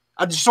way.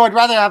 So I'd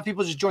rather have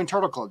people just join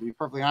Turtle Club, to be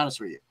perfectly honest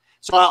with you.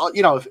 So,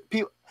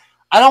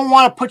 I don't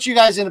want to put you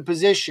guys in a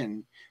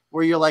position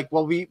where you're like,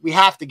 well, we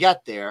have to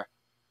get there.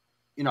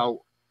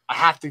 I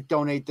have to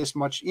donate this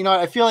much.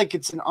 I feel like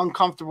it's an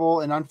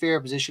uncomfortable and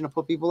unfair position to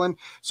put people in.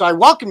 So I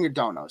welcome your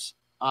donos.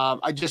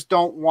 I just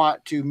don't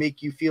want to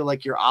make you feel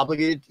like you're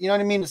obligated. You know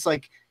what I mean? It's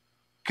like,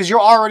 because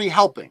you're already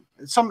helping.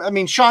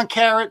 Sean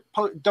Carrot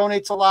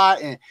donates a lot,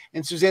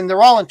 and Suzanne,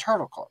 they're all in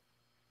Turtle Club.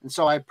 And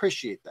so I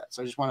appreciate that.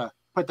 So I just want to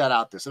put that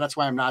out there. So that's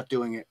why I'm not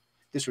doing it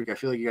this week. I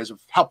feel like you guys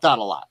have helped out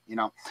a lot, you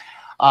know.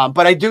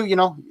 But I do, you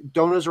know,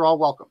 donors are all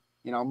welcome,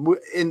 you know.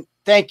 And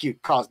thank you,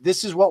 Carl.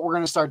 This is what we're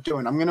going to start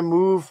doing. I'm going to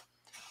move.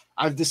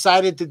 I've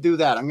decided to do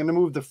that. I'm going to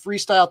move the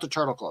freestyle to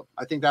Turtle Club.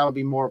 I think that would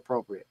be more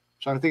appropriate.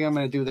 So I think I'm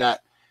going to do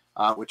that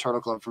with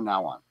Turtle Club from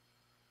now on.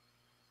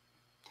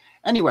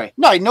 Anyway,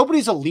 no,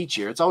 nobody's a leech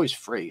here. It's always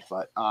free.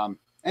 But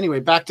anyway,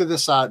 back to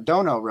this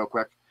dono real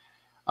quick.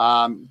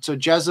 So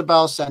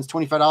Jezebel sends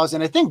 $25.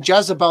 And I think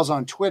Jezebel's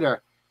on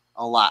Twitter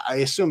a lot. I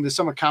assume there's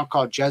some account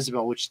called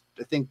Jezebel, which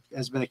I think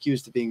has been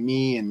accused of being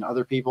me and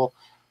other people.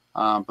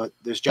 But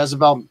there's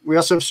Jezebel. We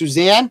also have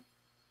Suzanne,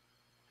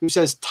 who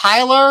says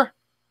Tyler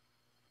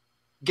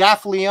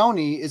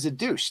Gaffleone is a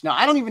douche. Now,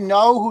 I don't even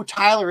know who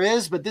Tyler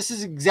is, but this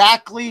is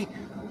exactly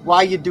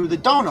why you do the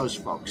donos,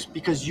 folks,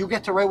 because you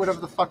get to write whatever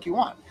the fuck you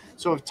want.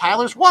 So if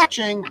Tyler's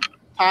watching,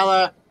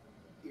 Tyler,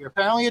 you're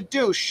apparently a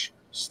douche.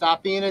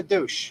 Stop being a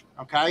douche,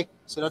 okay?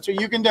 So that's what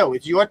you can do.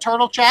 It's your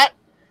turtle chat.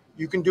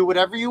 You can do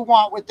whatever you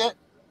want with it.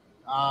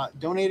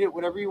 Donate it,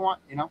 whatever you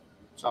want, you know?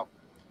 So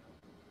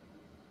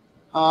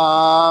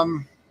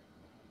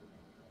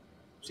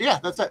yeah,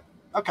 that's it.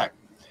 Okay.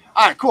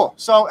 All right, cool.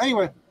 So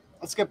anyway,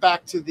 let's get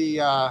back to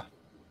the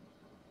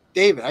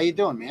David. How you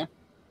doing, man?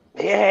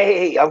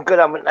 Hey, I'm good.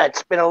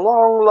 It's been a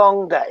long,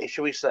 long day,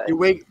 shall we say?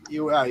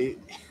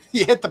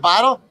 You hit the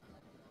bottle?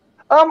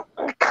 I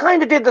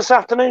kind of did this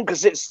afternoon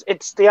because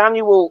it's the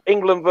annual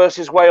England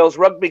versus Wales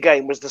rugby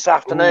game was this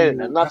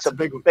afternoon, and that's a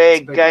big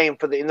game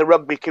in the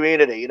rugby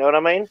community. You know what I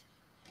mean?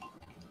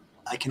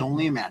 I can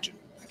only imagine.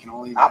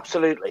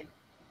 Absolutely.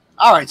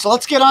 All right, so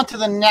let's get on to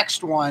the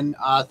next one.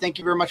 Thank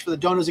you very much for the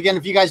donors again.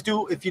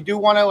 If you do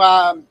want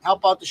to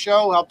help out the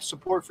show, help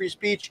support free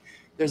speech,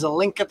 there's a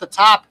link at the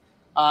top.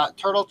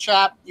 Turtle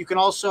Chat. You can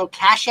also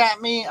Cash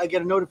App me. I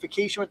get a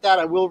notification with that.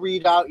 I will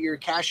read out your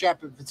Cash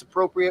App if it's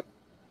appropriate.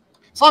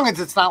 As long as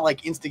it's not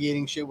like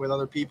instigating shit with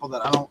other people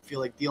that I don't feel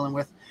like dealing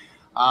with,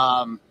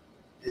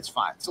 it's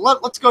fine. So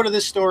let's go to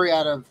this story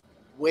out of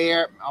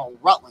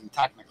Rutland,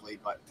 technically.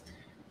 But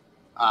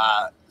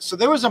so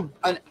there was a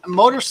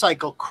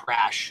motorcycle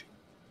crash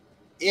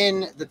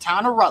in the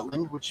town of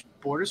Rutland, which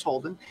borders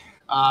Holden.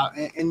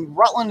 And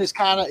Rutland is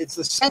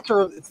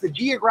it's the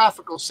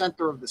geographical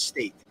center of the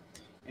state.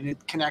 And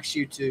it connects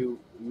you to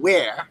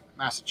Ware,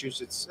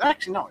 Massachusetts.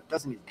 Actually, no, it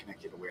doesn't even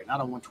connect you to Ware,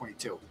 not on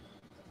 122.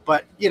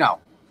 But, you know,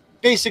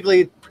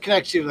 basically it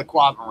connects you to the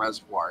Quabbin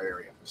Reservoir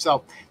area.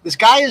 So this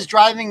guy is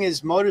driving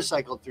his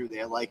motorcycle through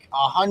there like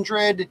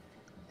 100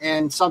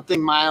 and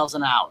something miles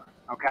an hour,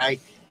 okay?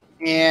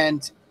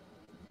 And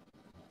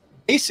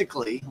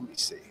basically, let me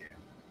see here.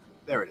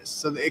 There it is.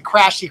 So he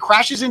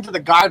crashes into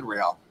the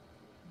guardrail,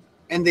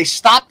 and they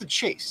stop the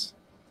chase.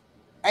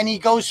 And he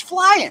goes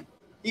flying.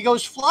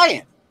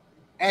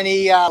 And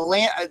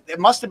it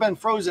must have been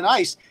frozen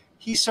ice.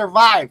 He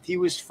survived. He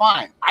was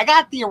fine. I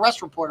got the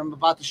arrest report I'm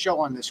about to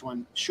show on this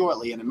one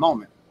shortly in a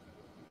moment.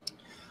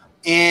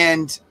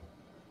 And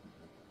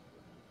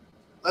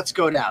let's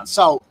go down.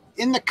 So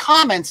in the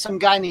comments, some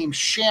guy named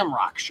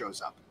Shamrock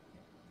shows up.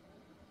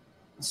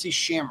 Let's see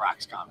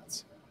Shamrock's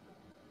comments.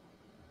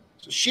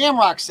 So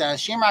Shamrock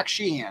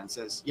Sheehan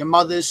says, your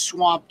mother's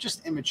swamp,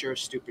 just immature,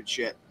 stupid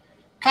shit.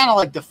 Kind of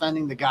like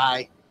defending the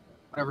guy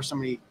whenever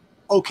somebody,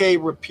 okay,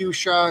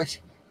 Raputia,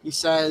 he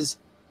says,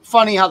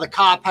 funny how the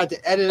cop had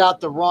to edit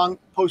out the wrong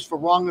post for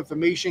wrong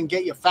information,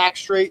 get your facts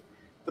straight.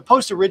 The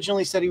post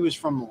originally said he was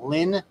from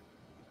Lynn,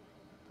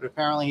 but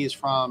apparently he's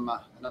from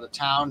another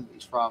town.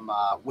 He's from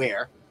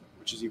Ware,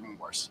 which is even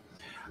worse.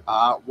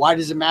 Why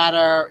does it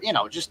matter? You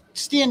know, just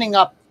standing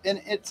up,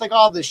 and it's like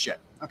all this shit,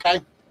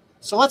 okay?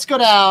 So let's go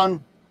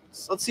down.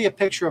 Let's see a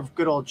picture of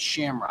good old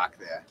Shamrock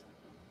there.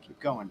 Keep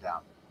going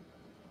down.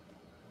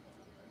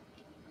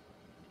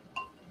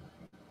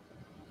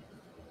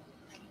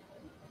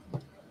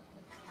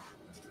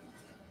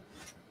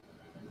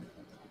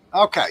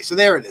 Okay, so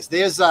there it is.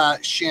 There's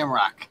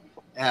Shamrock.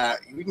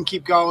 We can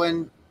keep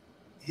going.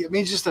 I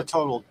mean, he's just a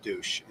total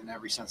douche in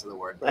every sense of the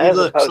word. As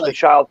opposed to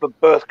child for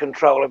birth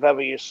control, if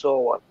ever you saw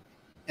one.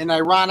 And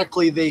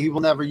ironically, he will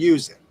never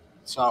use it.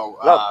 So,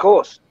 no, of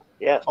course,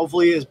 yeah.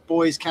 Hopefully, his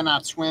boys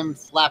cannot swim.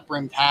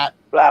 Flat-brimmed hat.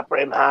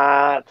 Flat-brimmed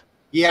hat.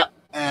 Yeah,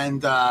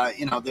 and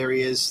you know, there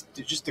he is,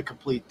 just a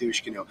complete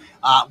douche canoe.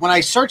 When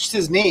I searched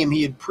his name,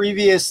 he had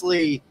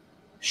previously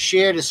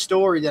shared a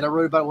story that I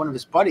wrote about one of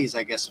his buddies,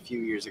 I guess, a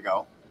few years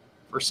ago,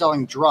 for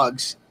selling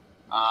drugs.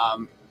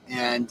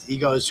 And he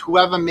goes,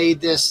 whoever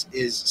made this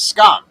is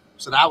scum.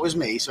 So that was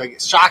me. So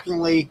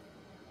shockingly,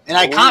 and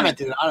I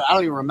commented, I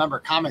don't even remember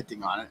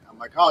commenting on it. I'm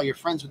like, oh, you're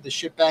friends with the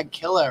shitbag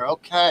killer.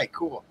 Okay,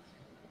 cool.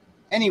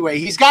 Anyway,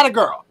 he's got a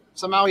girl.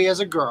 Somehow he has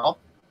a girl.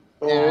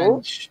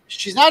 And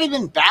she's not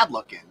even bad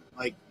looking.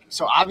 Like,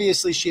 so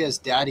obviously she has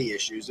daddy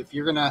issues. If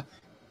you're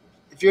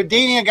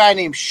dating a guy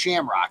named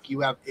Shamrock, you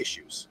have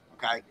issues.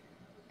 Okay.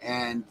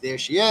 And there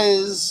she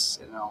is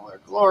in all her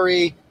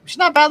glory. She's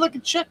not a bad looking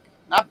chick.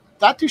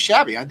 Not too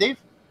shabby, huh, Dave?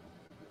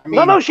 I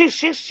mean, no,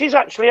 she's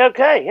actually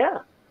okay, yeah.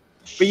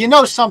 But you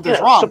know something's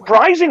wrong.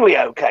 Surprisingly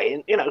okay.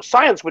 And, you know,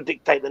 science would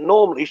dictate that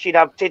normally she'd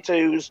have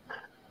tattoos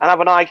and have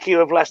an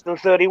IQ of less than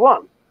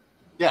 31.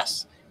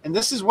 Yes. And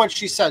this is what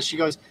she says. She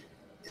goes,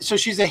 so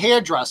she's a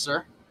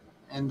hairdresser,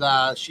 and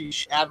she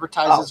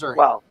advertises her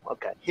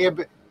hair.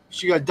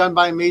 She got done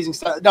by amazing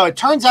stuff. No, it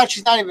turns out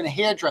she's not even a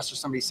hairdresser,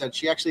 somebody said.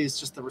 She actually is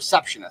just the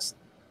receptionist.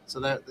 So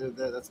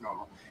that's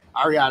normal.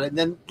 Ariana. And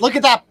then look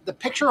at that. The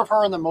picture of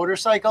her on the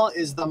motorcycle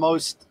is the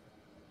most,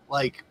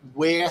 like,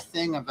 wear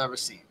thing I've ever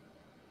seen.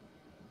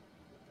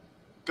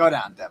 Go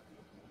down, Deb.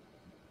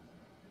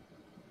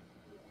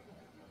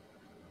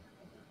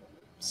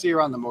 See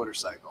her on the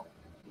motorcycle.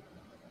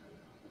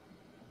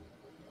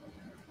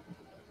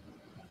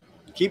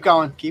 Keep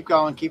going, keep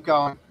going, keep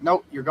going.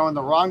 Nope, you're going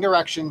the wrong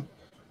direction.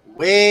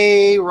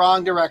 Way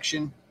wrong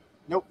direction.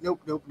 Nope,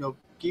 nope, nope, nope.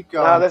 Keep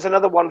going. No, there's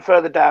another one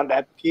further down,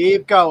 Deb.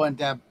 Keep going,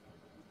 Deb.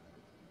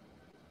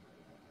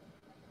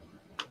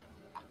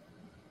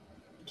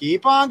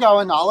 Keep on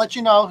going. I'll let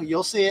you know.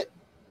 You'll see it.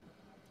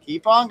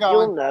 Keep on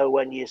going. You'll know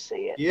when you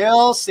see it.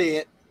 You'll see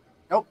it.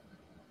 Nope.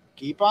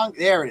 Keep on.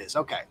 There it is.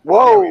 Okay.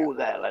 Whoa,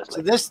 there, Leslie.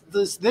 So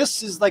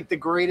this is like the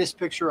greatest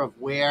picture of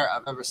wear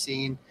I've ever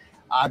seen.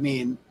 I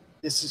mean,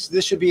 this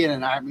should be in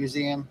an art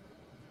museum.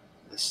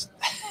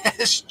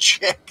 This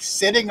chick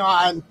sitting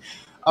on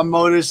a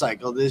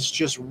motorcycle. There's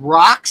just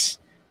rocks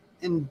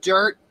and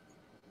dirt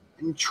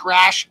and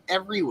trash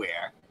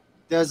everywhere.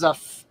 There's a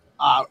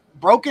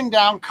broken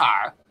down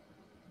car,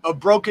 a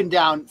broken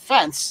down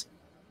fence,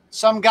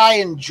 some guy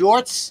in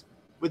jorts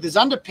with his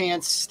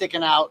underpants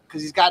sticking out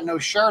because he's got no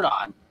shirt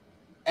on.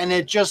 And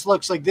it just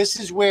looks like this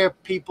is where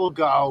people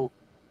go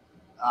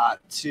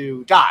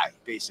to die,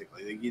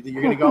 basically.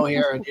 You're going to go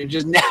here and you're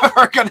just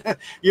never going to,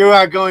 you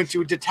are going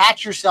to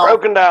detach yourself.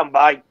 Broken down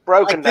bike,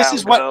 broken down. This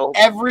is what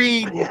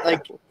every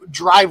like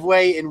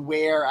driveway and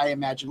where I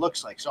imagine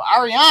looks like. So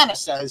Ariana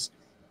says,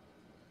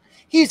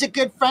 he's a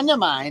good friend of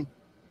mine,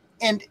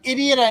 and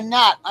idiot or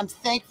not, I'm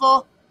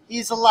thankful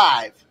he's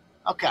alive.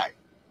 Okay.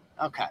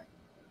 Okay.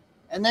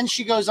 And then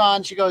she goes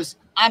on, she goes,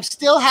 I'm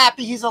still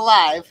happy he's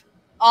alive.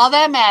 All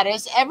that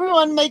matters.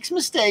 Everyone makes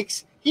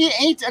mistakes. He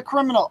ain't a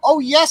criminal. Oh,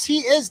 yes,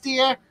 he is,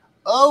 dear.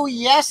 Oh,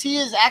 yes, he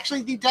is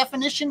actually the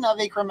definition of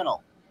a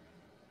criminal.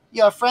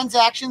 Your friend's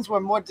actions were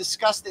more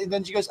disgusting. And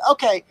then she goes,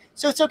 okay,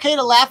 so it's okay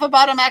to laugh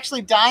about him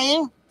actually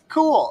dying?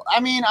 Cool. I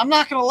mean, I'm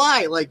not going to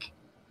lie. Like,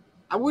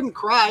 I wouldn't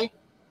cry.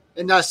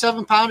 And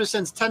 7 Pounder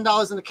sends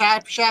 $10 in the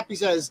cap shop. He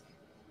says,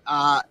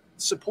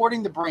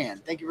 supporting the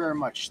brand. Thank you very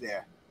much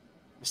there,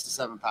 Mr.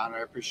 7 Pounder.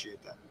 I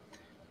appreciate that.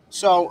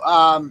 So,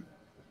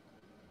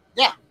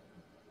 yeah.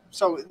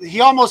 So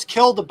he almost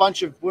killed a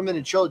bunch of women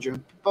and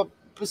children. But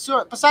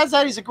besides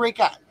that, he's a great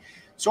guy.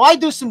 So I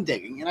do some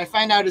digging, and I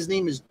find out his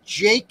name is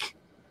Jake.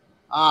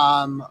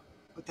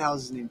 What the hell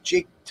is his name?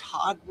 Jake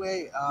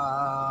Todway?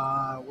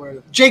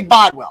 Jake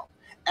Bodwell.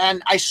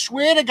 And I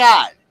swear to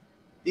God,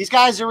 these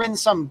guys are in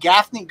some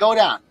Gaffney. Go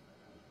down.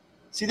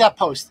 See that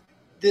post?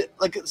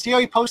 See how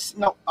he posts?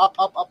 No,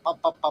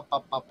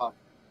 up.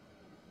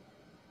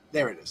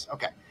 There it is.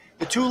 Okay.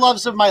 The two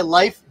loves of my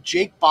life,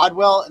 Jake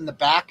Bodwell in the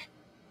back,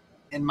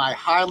 and my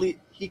Harley.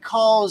 He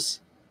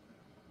calls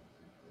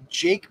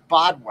Jake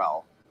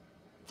Bodwell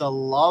the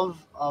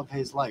love of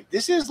his life.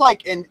 This is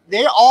like, and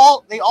they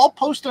all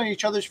post on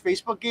each other's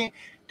Facebook game.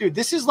 Dude,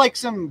 this is like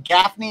some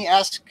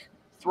Gaffney-esque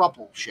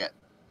throuple shit.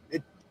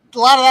 A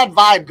lot of that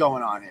vibe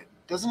going on here.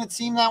 Doesn't it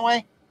seem that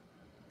way?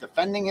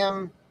 Defending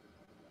him.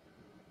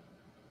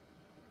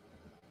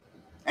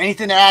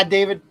 Anything to add,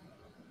 David?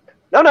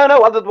 No.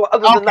 Other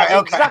than that,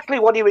 exactly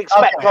what you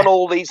expect on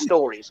all these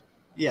stories.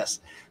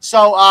 Yes.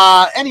 So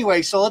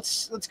anyway, so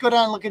let's go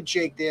down and look at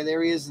Jake there.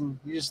 There he is, and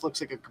he just looks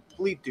like a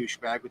complete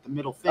douchebag with the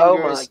middle fingers.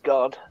 Oh my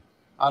God.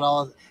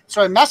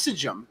 So I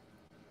messaged him,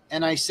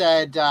 and I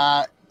said,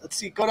 let's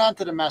see, go down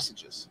to the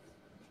messages.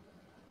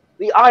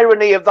 The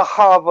irony of the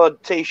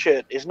Harvard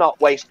T-shirt is not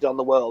wasted on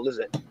the world, is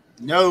it?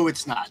 No,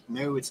 it's not.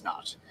 No, it's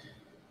not.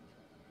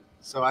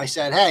 So I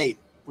said, hey,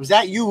 was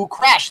that you who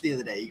crashed the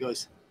other day? He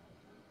goes,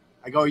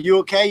 I go, are you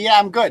okay? Yeah,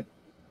 I'm good.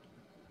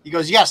 He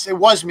goes, yes, it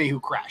was me who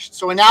crashed.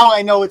 So now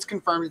I know it's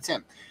confirmed it's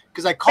him.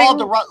 Because I called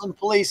the Rutland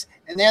police,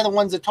 and they're the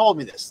ones that told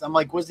me this. I'm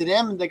like, was it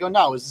him? And they go,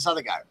 no, it was this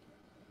other guy.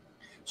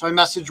 So I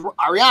messaged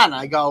Ariana.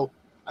 I go,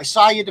 I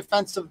saw your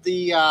defense of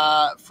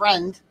the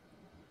friend,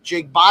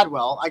 Jake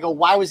Bodwell. I go,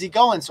 why was he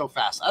going so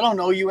fast? I don't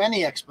know you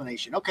any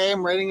explanation. Okay,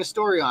 I'm writing a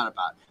story on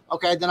about it.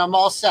 Okay, then I'm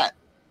all set.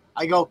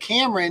 I go,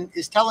 Cameron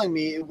is telling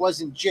me it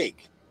wasn't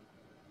Jake.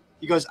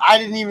 He goes, I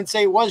didn't even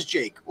say it was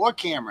Jake or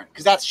Cameron,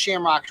 because that's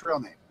Shamrock's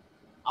real name.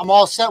 I'm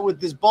all set with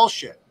this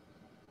bullshit.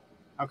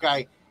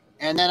 Okay.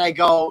 And then I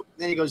go,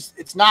 then he goes,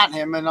 it's not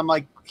him. And I'm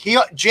like,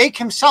 Jake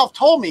himself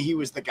told me he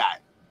was the guy.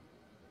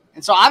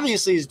 And so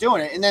obviously he's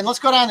doing it. And then let's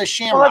go down to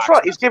Shamrock. Well, that's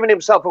right. He's giving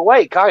himself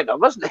away, kind of,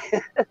 wasn't he?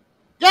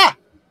 Yeah.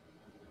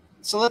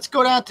 So let's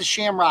go down to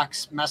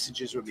Shamrock's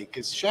messages with me,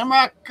 because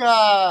Shamrock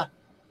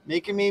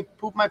making me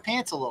poop my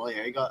pants a little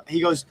here.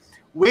 He goes,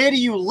 where do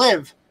you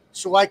live?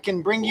 so I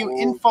can bring you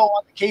info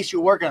on the case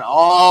you're working on.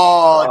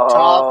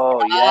 Oh,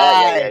 tough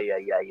guy.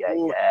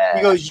 Yeah.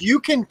 He goes, you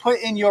can put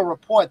in your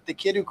report the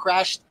kid who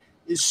crashed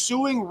is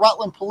suing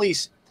Rutland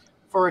police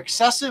for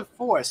excessive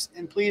force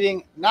and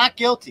pleading not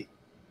guilty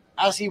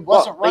as he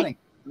wasn't running.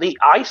 The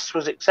ice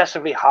was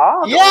excessively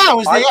hard. Yeah, it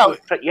was.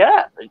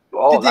 Yeah.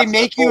 Oh, did they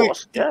make you?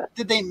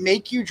 Did they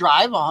make you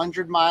drive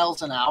 100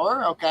 miles an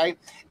hour? Okay,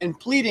 and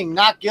pleading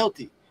not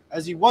guilty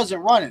as he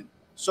wasn't running.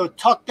 So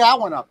tuck that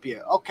one up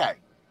here. Okay.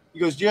 He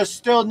goes, you're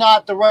still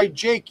not the right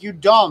Jake. You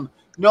dumb.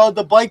 No,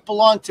 the bike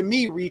belonged to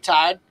me,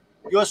 retard.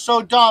 You're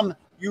so dumb.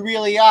 You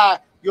really are.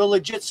 You're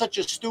legit such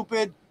a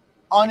stupid,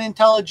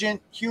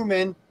 unintelligent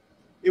human.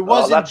 It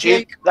wasn't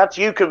Jake. That's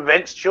you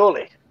convinced,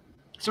 surely.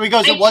 So he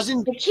goes, it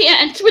wasn't. I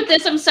can't with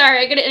this. I'm sorry.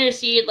 I got to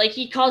intercede. Like,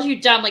 he calls you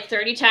dumb like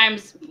 30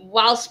 times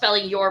while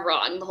spelling you're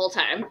wrong the whole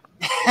time.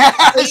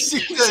 How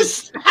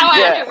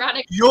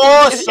ironic.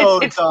 You're so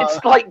dumb.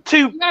 It's like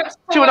two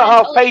and a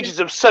half pages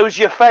of so's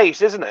your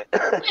face, isn't it?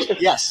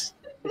 Yes.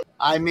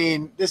 I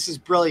mean, this is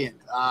brilliant.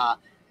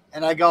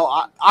 And I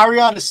go,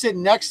 Ariana's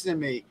sitting next to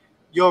me.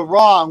 You're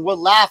wrong. We're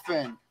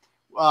laughing.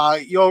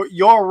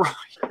 You're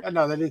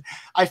no, that is.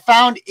 I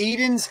found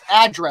Aiden's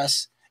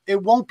address.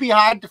 It won't be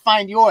hard to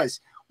find yours.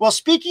 Well,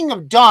 speaking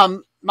of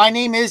dumb, my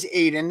name is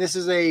Aiden. This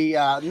is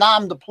a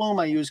nom de plume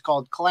I use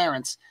called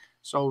Clarence.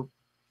 So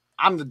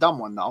I'm the dumb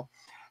one, though.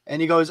 And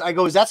he goes, I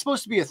go, is that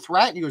supposed to be a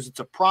threat? And he goes, it's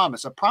a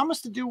promise. A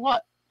promise to do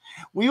what?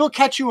 We will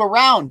catch you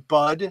around,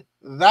 bud.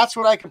 That's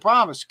what I can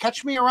promise.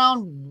 Catch me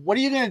around. What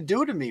are you going to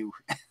do to me?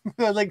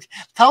 Like,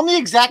 tell me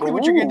exactly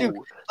what you're going to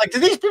do. Like, do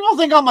these people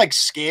think I'm, like,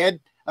 scared?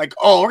 Like,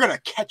 oh, we're going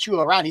to catch you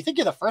around. You think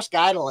you're the first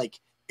guy to, like,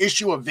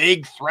 issue a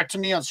vague threat to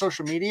me on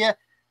social media?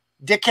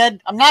 Dickhead.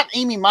 I'm not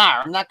Amy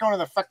Meyer. I'm not going to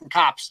the fucking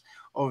cops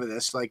over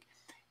this. Like,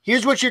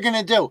 here's what you're going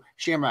to do,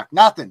 Shamrock.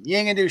 Nothing. You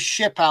ain't going to do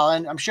shit, pal.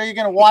 And I'm sure you're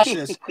going to watch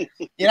this.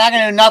 You're not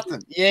going to do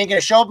nothing. You ain't going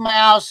to show up at my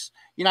house.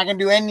 You're not going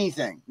to do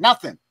anything.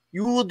 Nothing.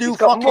 You will do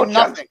fucking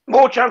nothing.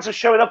 More chance of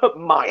showing up at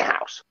my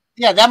house.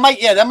 Yeah, that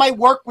might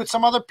work with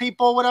some other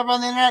people, whatever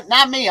on the internet.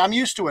 Not me. I'm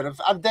used to it.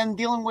 I've been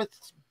dealing with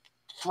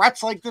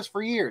threats like this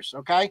for years.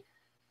 Okay.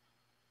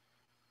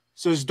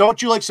 Says,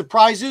 don't you like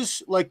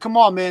surprises? Like, come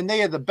on, man.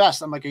 They are the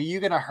best. I'm like, are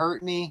you gonna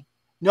hurt me?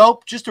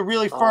 Nope. Just a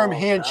really firm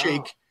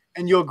handshake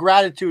and your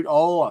gratitude.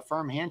 Oh, a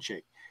firm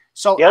handshake.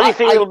 So the only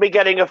thing he'll be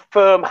getting a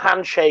firm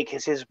handshake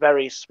is his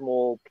very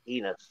small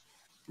penis.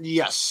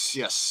 Yes.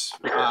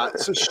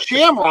 So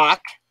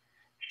Shamrock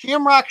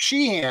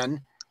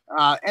Sheehan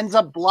ends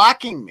up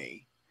blocking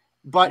me,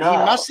 but he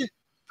messaged.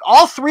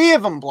 All three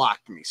of them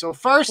blocked me. So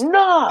first,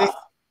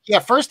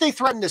 first they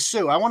threatened to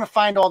sue. I want to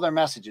find all their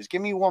messages.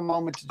 Give me one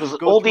moment to just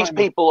go. All these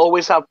people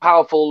always have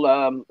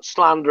powerful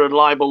slander and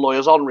libel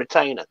lawyers on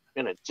retainer.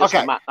 You know,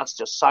 that's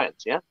just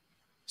science, yeah.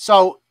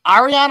 So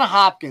Ariana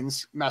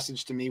Hopkins'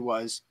 message to me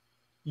was,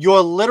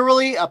 "You're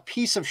literally a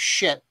piece of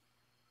shit.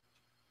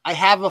 I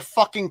have a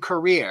fucking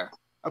career."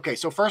 Okay,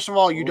 so first of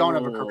all, you don't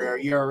have a career.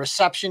 You're a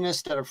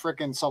receptionist at a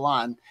freaking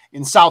salon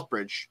in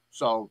Southbridge.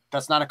 So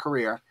that's not a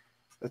career.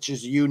 That's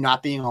just you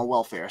not being on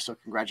welfare. So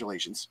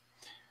congratulations.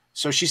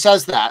 So she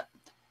says that.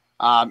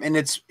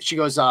 And she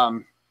goes,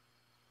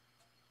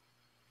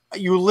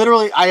 you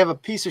literally, I have a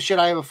piece of shit.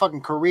 I have a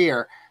fucking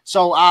career.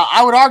 So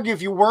I would argue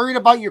if you're worried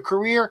about your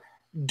career,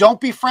 don't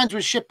be friends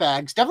with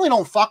shitbags. Definitely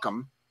don't fuck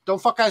them.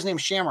 Don't fuck guys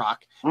named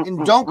Shamrock.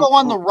 And don't go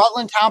on the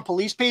Rutland Town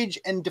Police page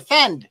and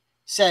defend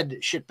said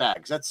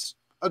shitbags. That's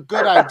a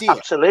good idea.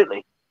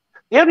 Absolutely.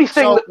 The only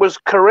thing that was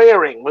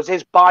careering was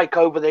his bike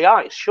over the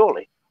ice,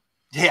 surely.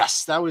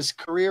 Yes, that was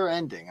career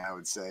ending, I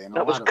would say.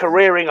 That was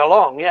careering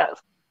along, yes.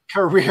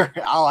 Career.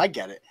 Oh, I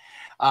get it.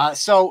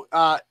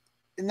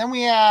 And then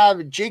we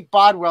have Jake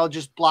Bodwell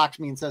just blocked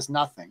me and says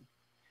nothing.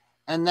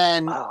 And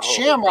then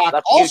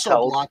Shamrock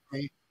also blocked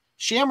me.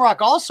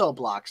 Shamrock also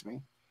blocks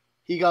me.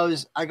 He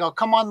goes, I go,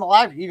 come on the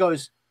live. He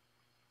goes,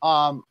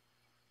 what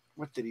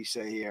did he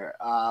say here?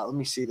 Let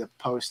me see the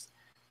post.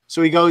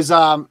 So he goes,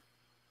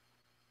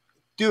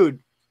 dude,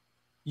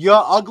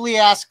 you're ugly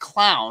ass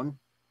clown.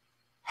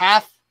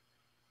 Half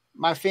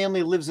my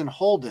family lives in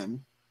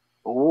Holden.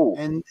 Ooh.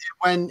 And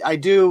when I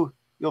do,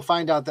 you'll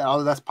find out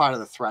that, that's part of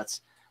the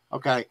threats.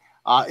 Okay.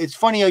 It's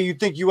funny how you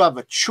think you have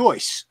a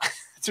choice.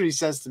 That's what he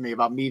says to me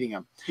about meeting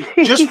him.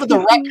 Just for the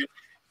record,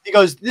 he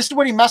goes, this is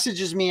what he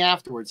messages me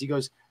afterwards. He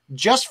goes,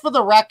 just for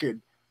the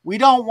record, we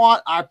don't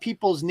want our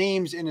people's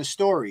names in a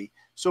story.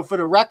 So for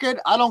the record,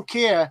 I don't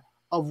care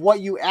of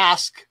what you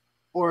ask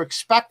or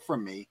expect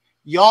from me.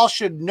 Y'all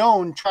should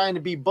known trying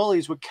to be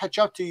bullies would catch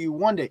up to you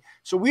one day.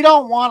 So we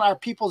don't want our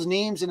people's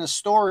names in a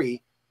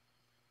story.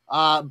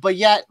 But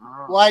yet,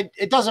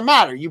 it doesn't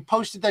matter. You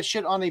posted that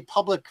shit on a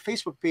public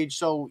Facebook page.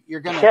 So you're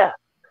going to,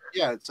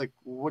 it's like,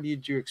 what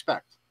did you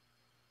expect?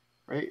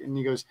 Right. And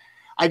he goes,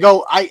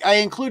 I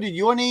included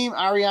your name,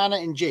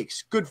 Ariana, and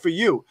Jake's. Good for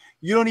you.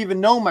 You don't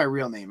even know my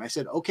real name. I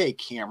said, okay,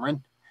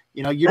 Cameron.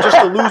 You know, you're just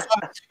a loser.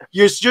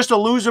 You're just a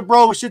loser,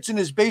 bro, who sits in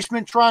his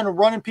basement trying to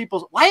run in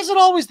people's. Why is it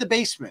always the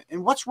basement?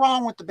 And what's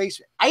wrong with the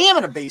basement? I am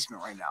in a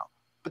basement right now.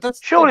 But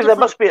that's surely there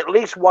must be at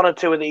least one or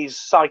two of these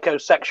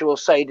psychosexual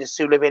sadists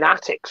who live in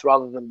attics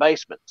rather than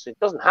basements. It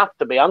doesn't have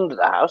to be under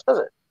the house, does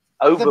it?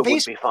 Over would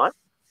be fine.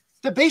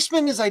 The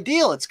basement is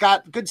ideal. It's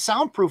got good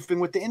soundproofing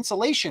with the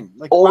insulation.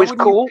 Like always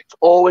cool,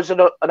 always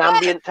an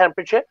ambient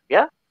temperature.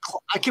 Yeah.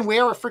 I can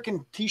wear a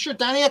freaking t-shirt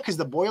down here because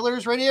the boiler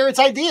is right here. It's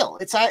ideal.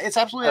 It's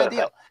absolutely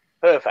ideal.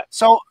 Perfect.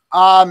 So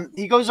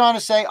he goes on to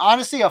say,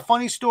 honestly, a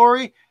funny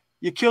story.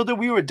 You killed it.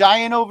 We were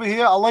dying over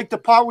here. I like the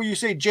part where you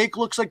say Jake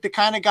looks like the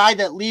kind of guy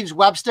that leaves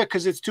Webster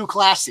because it's too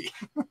classy.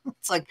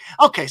 It's like,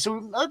 okay,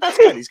 so that's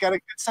good. He's got a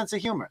good sense of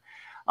humor.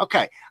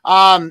 Okay.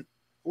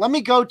 Let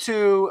me go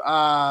to,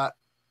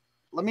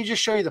 let me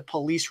just show you the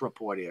police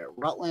report here.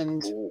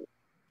 Rutland.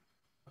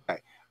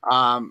 Okay.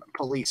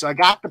 Police. So I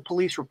got the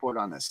police report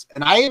on this,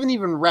 and I haven't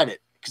even read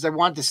it because I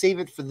wanted to save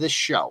it for this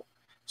show.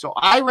 So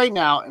I right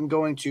now am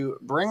going to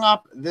bring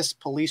up this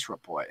police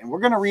report, and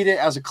we're going to read it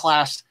as a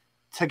class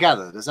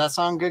together. Does that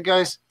sound good,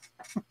 guys?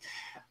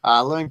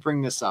 Let me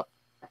bring this up.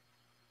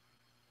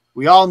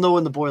 We all know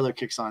when the boiler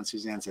kicks on,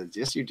 Suzanne says,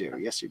 yes, you do.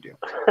 Yes, you do.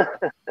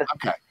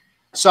 Okay.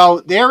 So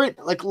there,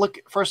 like, look,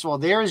 first of all,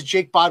 there is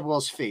Jake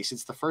Bodwell's face.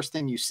 It's the first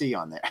thing you see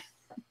on there.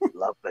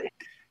 Lovely.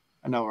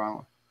 I know,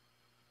 wrong.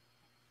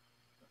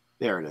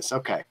 There it is.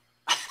 Okay.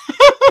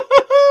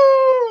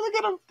 Look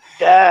at him.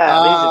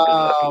 Yeah, he's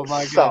a good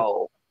looking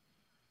soul.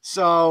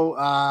 So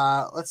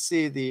let's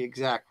see the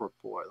exact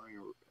report. Let me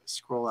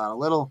scroll out a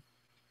little.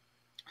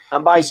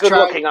 And by good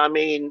looking, I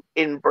mean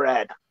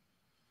inbred.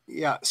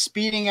 Yeah,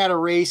 speeding at a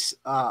race,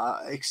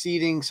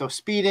 exceeding. So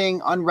speeding,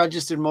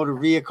 unregistered motor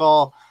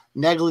vehicle,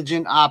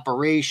 negligent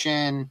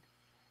operation.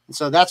 And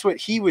so that's what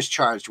he was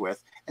charged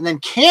with. And then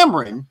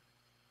Cameron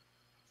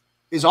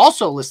is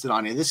also listed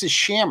on here. This is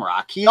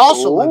Shamrock. He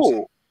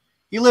also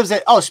lives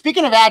at,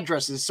 speaking of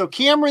addresses. So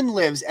Cameron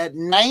lives at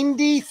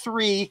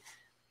 93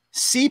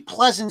 C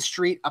Pleasant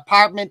Street,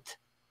 apartment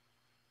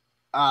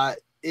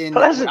in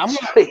Pleasant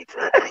Street.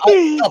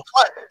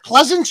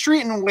 Pleasant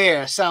Street and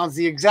Ware sounds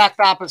the exact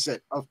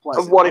opposite of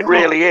Pleasant. Of what it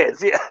really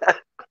is, yeah.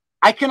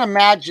 I can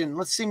imagine.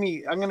 Let's see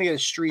me. I'm going to get a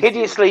street.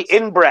 Hideously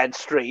inbred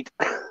street.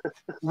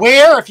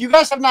 Ware, if you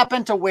guys have not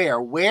been to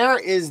Ware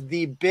is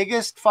the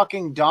biggest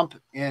fucking dump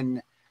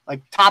in,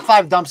 like, top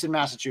 5 dumps in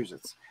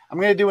Massachusetts. I'm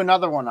going to do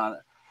another one on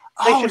it.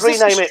 They should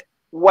rename it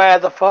Where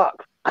the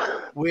Fuck.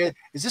 Where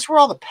is this? Where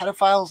all the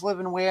pedophiles live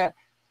in Ware?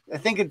 I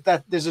think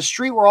that there's a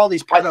street where all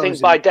these pedos. I think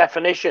by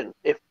definition,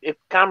 if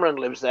Cameron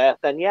lives there,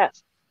 then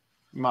yes.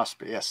 Must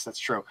be. Yes, that's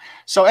true.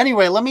 So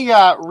anyway, let me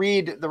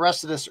read the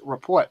rest of this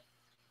report.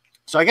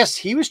 So I guess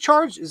he was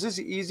charged.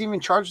 He's even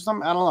charged with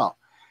something? I don't know.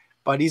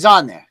 But he's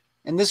on there.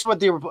 And this is what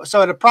the report.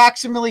 So at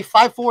approximately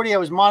 5:40, I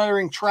was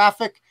monitoring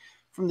traffic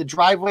from the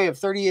driveway of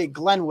 38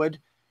 Glenwood.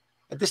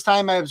 At this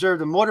time, I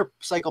observed a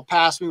motorcycle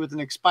pass me with an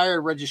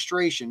expired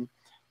registration.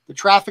 The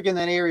traffic in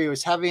that area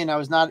was heavy, and I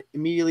was not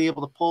immediately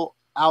able to pull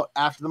out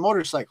after the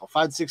motorcycle.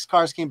 5 to 6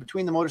 cars came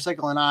between the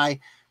motorcycle and I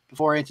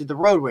before I entered the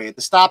roadway. At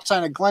the stop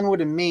sign of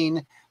Glenwood and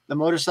Main, the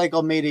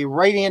motorcycle made a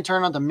right-hand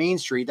turn onto Main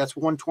Street. That's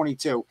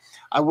 122.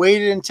 I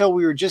waited until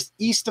we were just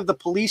east of the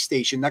police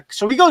station.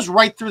 So he goes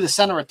right through the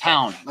center of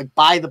town, like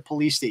by the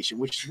police station,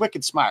 which is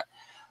wicked smart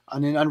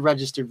on an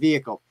unregistered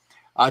vehicle.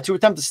 To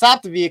attempt to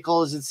stop the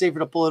vehicle, is it safer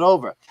to pull it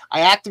over?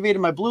 I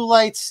activated my blue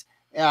lights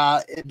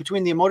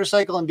between the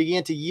motorcycle and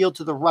began to yield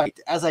to the right.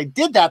 As I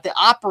did that, the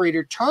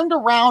operator turned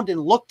around and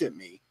looked at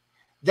me,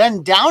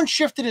 then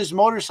downshifted his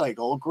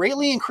motorcycle,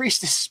 greatly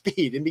increased his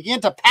speed, and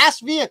began to pass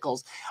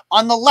vehicles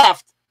on the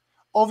left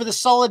over the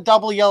solid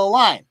double yellow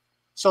line.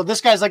 So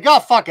this guy's like,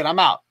 oh, fuck it, I'm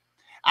out.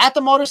 At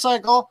the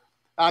motorcycle,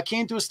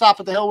 came to a stop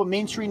at the hill with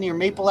Main Street near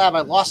Maple Ave.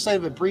 I lost sight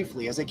of it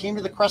briefly. As I came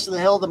to the crest of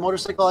the hill, the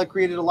motorcycle had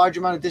created a large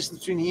amount of distance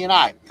between he and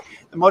I.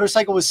 The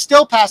motorcycle was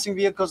still passing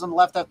vehicles on the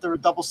left after a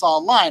double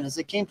solid line. As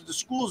they came to the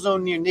school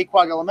zone near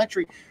Naquag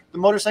Elementary, the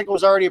motorcycle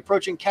was already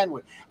approaching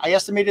Kenwood. I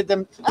estimated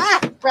them.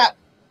 Crap.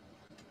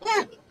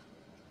 Where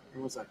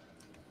was I?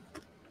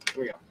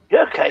 Here we go. You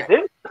okay,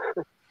 dude?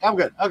 I'm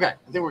good. Okay,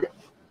 I think we're good.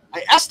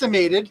 I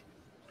estimated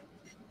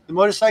the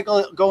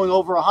motorcycle going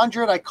over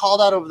 100. I called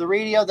out over the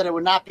radio that I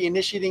would not be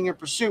initiating a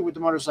pursuit with the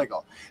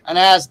motorcycle. And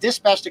as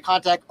dispatched to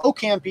contact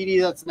Ocam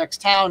PD, that's the next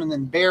town, and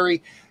then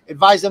Barry,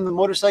 advised them the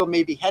motorcycle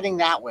may be heading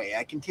that way.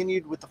 I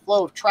continued with the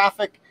flow of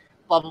traffic,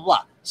 blah, blah,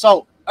 blah.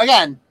 So,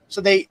 again,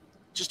 they,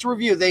 just to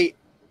review, they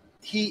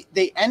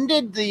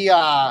ended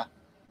the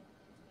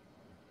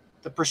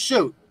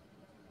pursuit,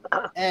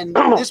 and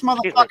this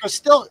motherfucker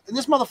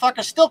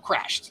still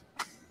crashed.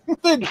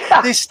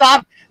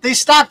 They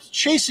stopped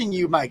chasing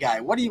you, my guy.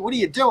 What are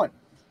you doing?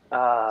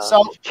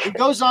 So it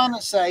goes on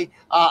to say,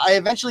 I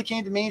eventually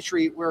came to Main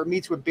Street where it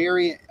meets with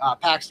Barry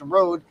Paxton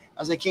Road.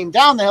 As I came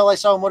down the hill, I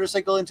saw a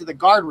motorcycle into the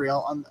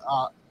guardrail on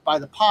by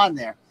the pond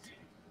there.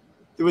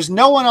 There was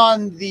no one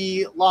on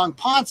the long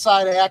pond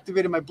side. I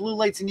activated my blue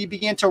lights, and he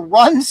began to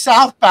run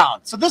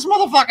southbound. So this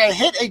motherfucker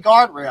hit a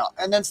guardrail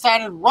and then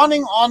started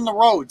running on the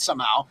road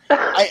somehow.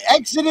 I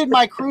exited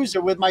my cruiser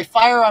with my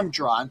firearm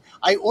drawn.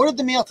 I ordered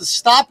the male to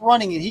stop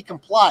running, and he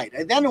complied.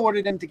 I then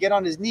ordered him to get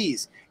on his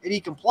knees, and he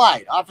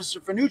complied.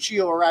 Officer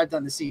Finuccio arrived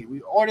on the scene.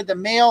 We ordered the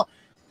male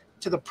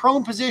to the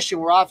prone position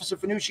where Officer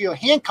Finuccio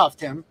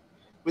handcuffed him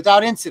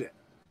without incident.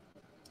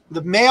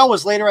 The male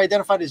was later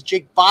identified as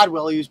Jake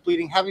Bodwell. He was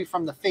bleeding heavy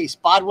from the face.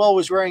 Bodwell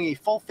was wearing a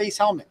full face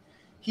helmet.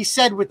 He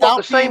said without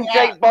the same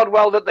Jake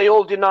Bodwell that they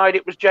all denied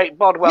it was Jake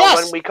Bodwell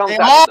when we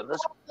contacted them.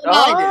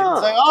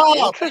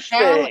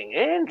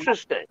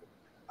 Interesting.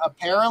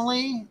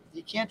 Apparently,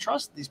 you can't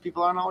trust these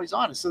people. Aren't always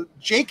honest. So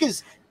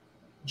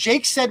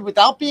Jake said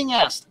without being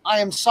asked, "I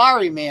am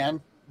sorry,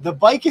 man. The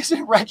bike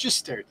isn't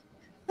registered."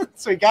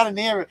 So he got a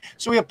name.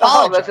 So we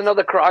apologized. Oh, that's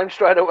another crime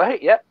straight away.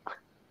 Yep.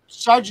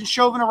 Sergeant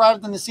Chauvin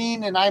arrived on the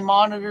scene, and I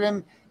monitored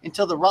him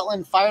until the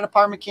Rutland Fire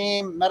Department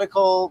came.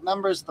 Medical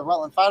members of the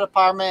Rutland Fire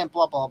Department.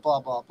 Blah blah blah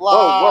blah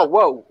blah.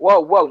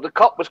 Whoa! The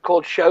cop was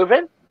called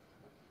Chauvin.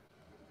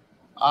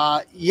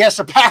 Yes,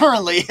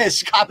 apparently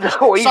his cop.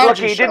 Oh, he's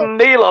lucky he didn't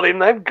kneel on him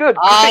then. Good.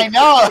 I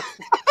know.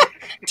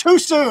 Too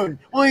soon.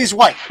 Well, he's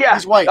white. Yeah.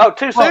 He's white. Oh,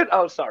 too soon?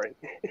 Oh, sorry.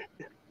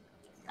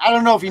 I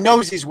don't know if he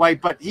knows he's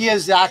white, but he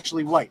is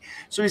actually white.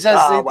 So he says...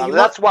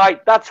 that's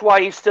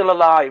why he's still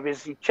alive,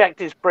 is he checked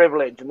his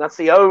privilege, and that's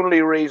the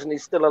only reason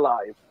he's still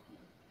alive.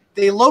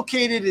 They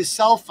located his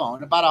cell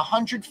phone about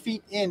 100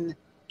 feet in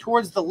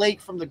towards the lake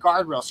from the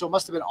guardrail, so it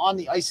must have been on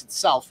the ice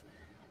itself.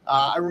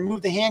 I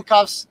removed the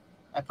handcuffs.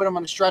 I put him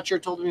on a stretcher,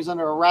 told him he was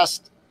under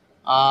arrest.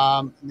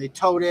 And they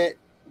towed it.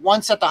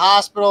 Once at the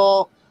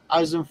hospital, I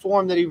was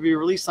informed that he would be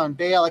released on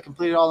bail. I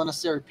completed all the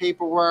necessary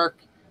paperwork.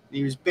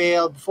 He was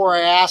bailed. Before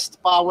I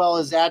asked Bodwell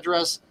his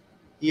address,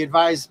 he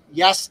advised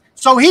yes.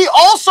 So he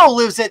also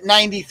lives at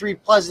 93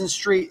 Pleasant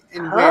Street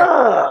in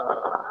Ware.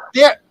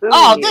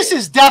 This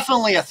is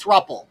definitely a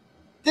throuple.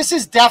 This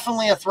is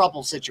definitely a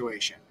throuple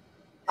situation.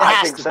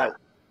 I think so.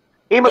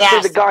 He must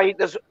be the guy.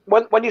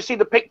 When you see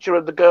the picture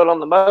of the girl on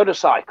the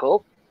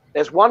motorcycle,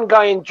 there's one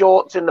guy in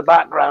jorts in the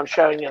background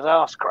showing his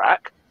ass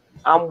crack,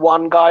 and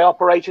one guy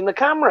operating the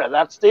camera.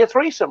 That's the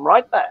threesome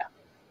right there.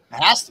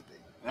 It has to be.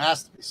 It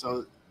has to be.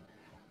 So...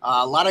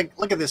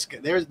 look at this guy.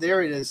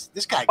 There it is.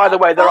 This guy. By the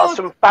way, there are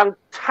some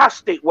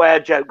fantastic Where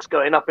jokes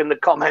going up in the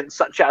comments,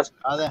 such as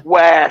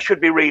Where should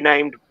be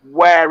renamed,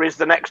 Where is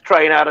the next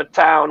train out of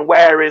town,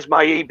 Where is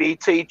my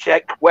EBT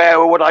check,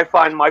 Where would I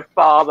find my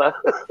father?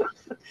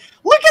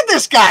 Look at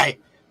this guy.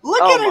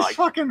 Look at his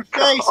fucking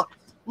face.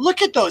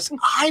 Look at those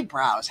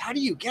eyebrows. How do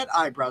you get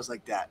eyebrows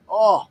like that?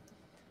 Oh.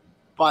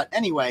 But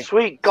anyway.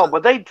 Sweet God, were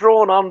they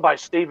drawn on by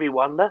Stevie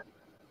Wonder?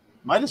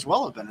 Might as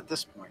well have been at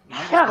this point.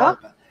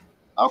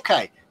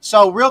 Okay,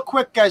 so real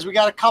quick, guys, we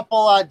got a couple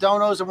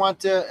donos I want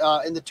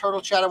to in the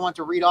turtle chat. I want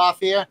to read off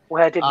here.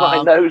 Where did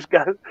my nose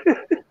go?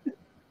 Let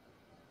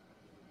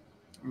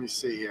me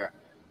see here.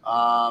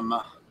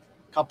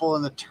 Couple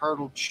in the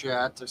turtle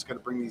chat. I just got to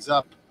bring these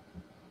up.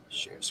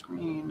 Share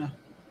screen.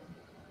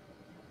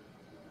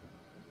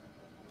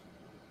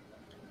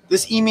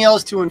 This email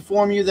is to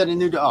inform you that a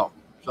new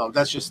so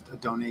that's just a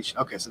donation.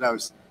 Okay, so that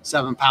was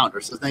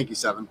 £7. So thank you,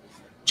 Seven.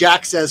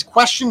 Jack says,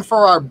 question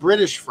for our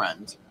British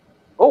friend.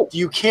 Oh. Do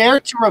you care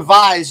to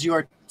revise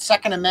your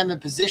Second Amendment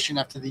position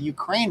after the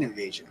Ukraine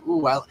invasion? Ooh,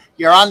 well,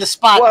 you're on the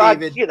spot,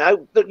 David. You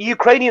know, the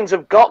Ukrainians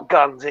have got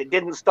guns. It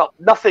didn't stop.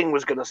 Nothing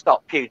was going to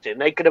stop Putin.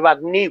 They could have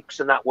had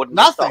nukes, and that wouldn't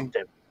have stopped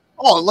him.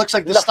 Oh, it looks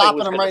like they're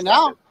stopping him right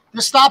now.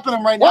 They're stopping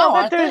him right now,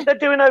 aren't they? They're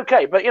doing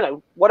okay. But, you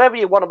know, whatever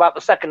you want about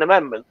the Second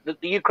Amendment, the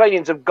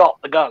Ukrainians have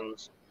got the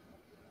guns.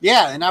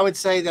 Yeah, and I would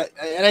say that,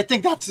 and I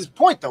think that's his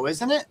point, though,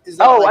 isn't it?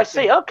 I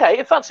see. Okay,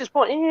 if that's his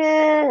point,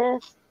 yeah.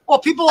 Well,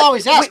 people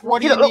always ask,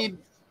 what do you need?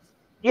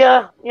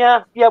 Yeah.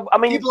 I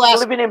mean,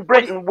 living in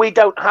Britain, we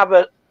don't have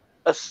a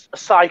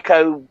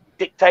psycho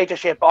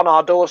dictatorship on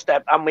our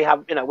doorstep, and we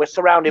have, we're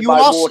surrounded by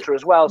water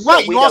as well. So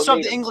right, you also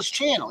have the English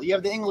Channel. You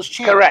have the English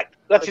Channel. Correct.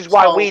 That is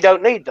why we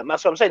don't need them.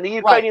 That's what I'm saying. The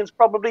Ukrainians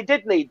probably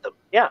did need them.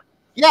 Yeah.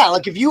 Yeah,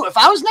 like if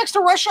I was next to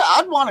Russia,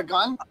 I'd want a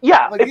gun.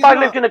 Yeah, like, if I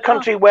lived in a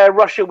country where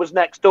Russia was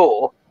next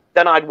door,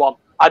 then I'd want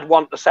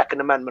the Second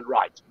Amendment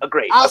rights.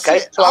 Agreed.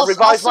 So I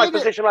revised my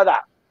position like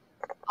that.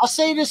 I'll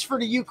say this for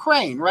the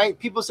Ukraine, right?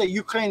 People say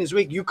Ukraine is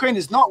weak. Ukraine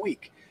is not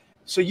weak.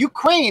 So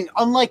Ukraine,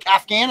 unlike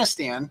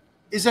Afghanistan,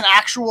 is an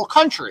actual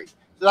country.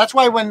 So that's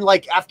why when we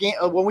got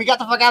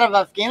the fuck out of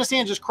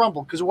Afghanistan, it just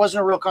crumbled because it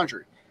wasn't a real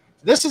country.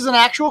 This is an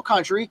actual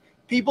country.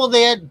 People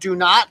there do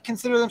not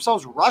consider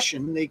themselves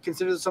Russian. They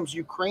consider themselves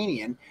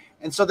Ukrainian.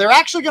 And so they're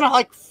actually going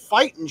to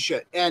fight and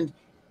shit. And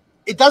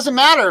it doesn't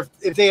matter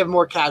if they have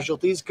more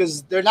casualties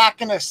because they're not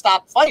going to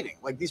stop fighting.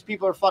 Like, these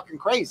people are fucking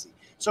crazy.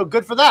 So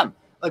good for them.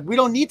 Like, we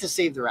don't need to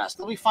save their ass.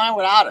 They'll be fine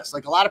without us.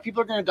 Like, a lot of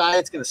people are going to die.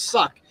 It's going to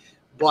suck.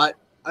 But,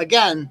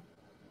 again,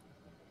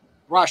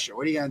 Russia,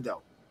 what are you going to do?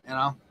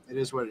 It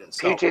is what it is.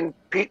 Putin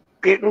going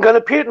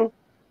to Putin.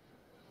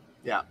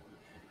 Yeah.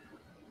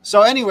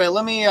 So, anyway,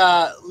 let me,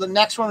 the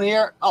next one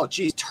here. Oh,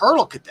 geez,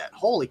 Turtle Cadet.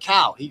 Holy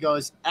cow. He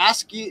goes,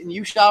 ask you and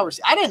you shall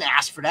receive. I didn't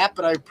ask for that,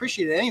 but I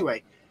appreciate it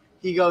anyway.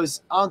 He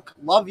goes, Unc,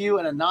 love you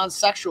in a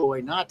non-sexual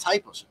way, not a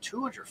typo. So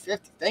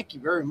 250. Thank you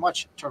very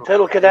much,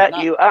 Turtle Cadet.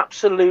 You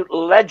absolute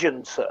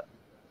legend, sir.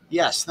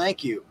 Yes,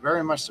 thank you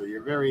very much, sir.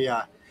 You're very,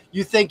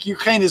 You think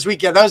Ukraine is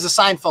weak? Yeah, that was a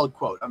Seinfeld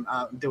quote. I'm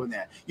doing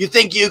that. You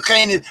think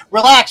Ukraine is...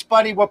 Relax,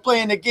 buddy. We're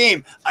playing the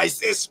game. I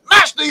say,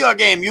 smash to your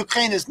game.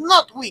 Ukraine is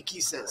not weak,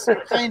 he says.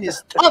 Ukraine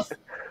is tough.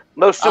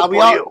 No soup for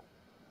you.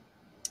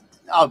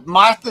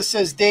 Martha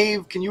says,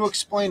 Dave, can you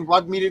explain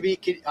rugby to me?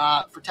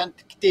 For 10,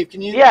 Dave,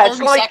 can you? Yeah,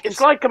 it's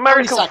like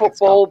American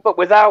football, but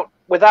without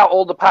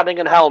all the padding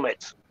and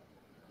helmets.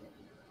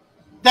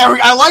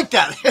 I like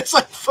that. It's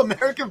like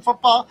American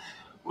football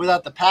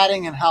without the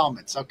padding and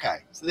helmets. Okay,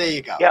 so there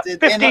you go. Yeah,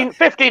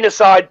 15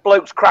 aside,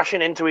 blokes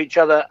crashing into each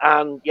other,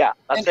 and yeah,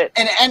 that's it.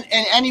 And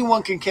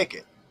anyone can kick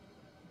it.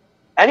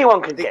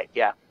 Anyone can kick,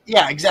 yeah.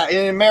 Yeah, exactly.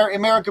 In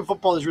American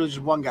football, there's really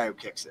just one guy who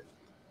kicks it.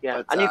 Yeah,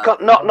 but, and you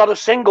got not a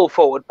single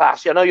forward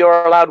pass. I know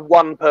you're allowed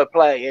one per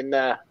play in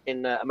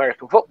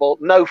American football.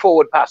 No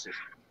forward passes.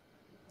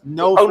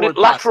 No only forward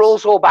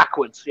laterals passes. Or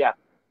backwards. Yeah.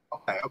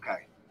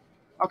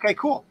 Okay,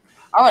 cool.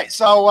 All right,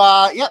 so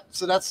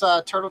so that's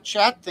Turtle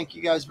Chat. Thank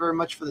you guys very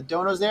much for the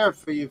donos there.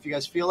 If you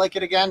guys feel like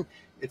it again,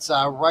 it's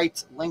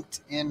right linked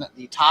in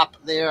the top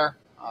there.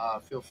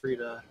 Feel free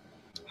to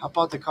help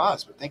out the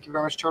cause. But thank you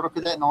very much, Turtle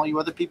Cadet, and all you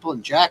other people,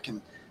 and Jack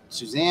and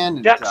Suzanne.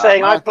 And, Jack's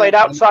saying, I played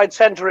outside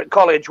centre at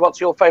college.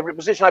 What's your favourite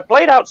position? I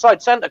played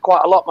outside centre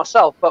quite a lot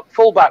myself, but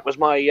fullback was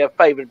my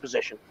favourite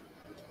position.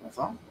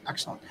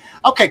 Excellent.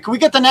 Okay, can we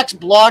get the next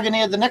blog in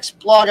here? The next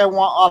blog I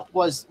want up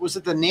was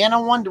it the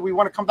Nana one? Do we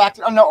want to come back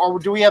to? Oh no, or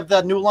do we have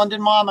the New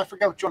London Mom? I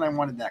forgot which one I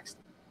wanted next.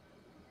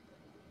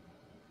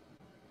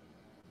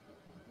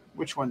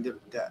 Which one did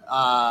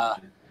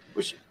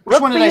which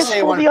one did I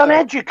say? For the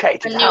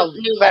uneducated. How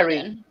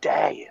very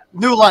dare you?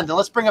 New London.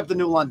 Let's bring up the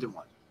New London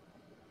one.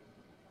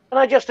 Can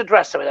I just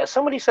address something there?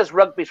 Somebody says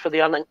rugby's for the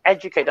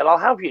uneducated. I'll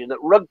have you that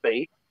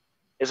rugby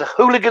is a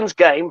hooligan's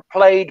game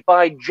played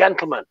by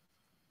gentlemen,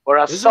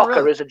 whereas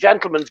soccer is a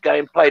gentleman's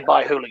game played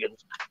by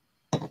hooligans.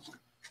 I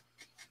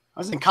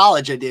was in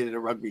college. I dated a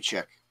rugby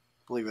chick,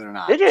 believe it or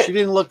not. Did you? She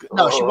didn't look.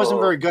 No, she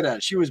wasn't very good at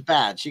it. She was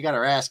bad. She got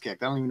her ass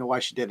kicked. I don't even know why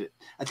she did it.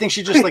 I think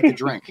she just liked to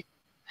drink.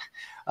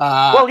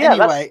 Well, yeah,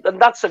 anyway,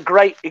 that's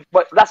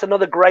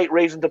another great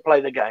reason to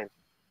play the game.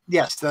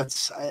 Yes,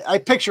 I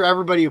picture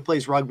everybody who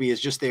plays rugby is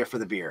just there for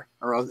the beer,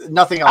 or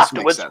nothing else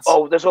makes sense.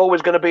 Oh, there's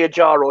always going to be a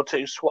jar or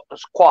two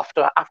quaffed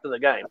after the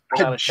game.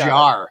 A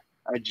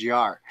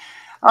jar.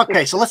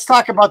 Okay, so let's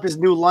talk about this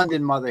New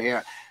London mother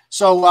here.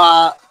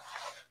 So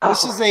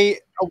this is a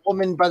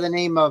woman by the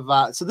name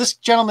of so this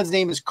gentleman's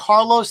name is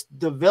Carlos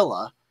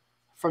Davila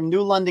from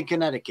New London,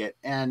 Connecticut,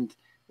 and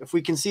if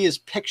we can see his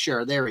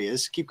picture, there he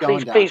is. Keep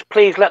going down.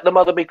 Please let the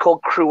mother be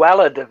called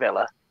Cruella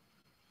Davila.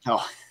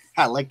 Oh.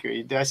 I like her.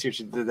 I see what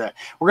you did there.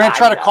 We're going to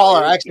try to call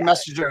her. I actually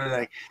messaged her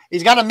today.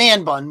 He's got a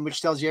man bun,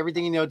 which tells you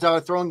everything you know.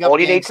 Throwing up. All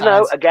you need to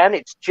know, again,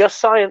 it's just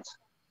science.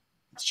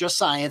 It's just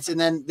science. And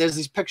then there's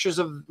these pictures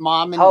of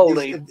mom and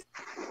holy.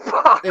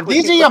 If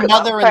these are your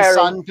mother and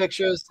son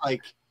pictures,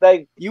 like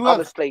you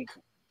honestly.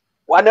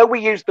 Well, I know we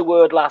used the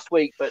word last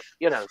week, but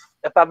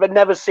if I've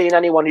never seen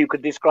anyone who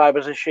could describe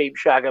as a sheep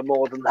shagger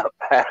more than that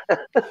pair.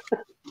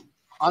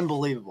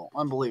 Unbelievable.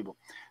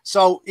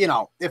 So,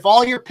 if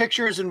all your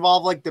pictures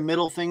involve like the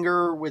middle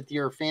finger with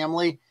your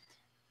family,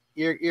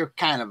 you're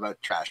kind of a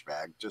trash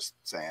bag, just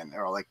saying,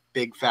 or like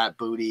big fat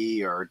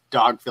booty or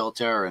dog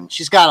filter. And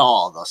she's got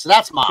all of those. So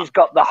that's mom. She's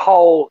got the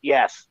whole,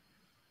 yes.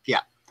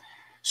 Yeah.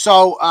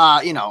 So,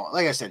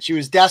 like I said, she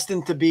was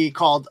destined to be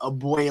called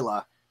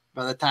Abuela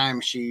by the time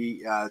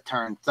she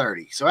turned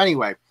 30. So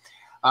anyway,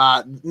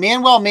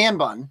 Manuel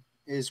Manbun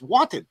is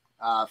wanted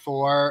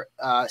for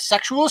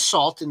sexual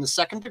assault in the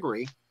second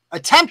degree.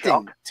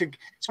 Attempting to,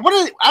 so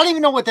I don't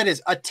even know what that is.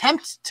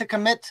 Attempt to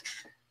commit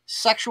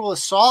sexual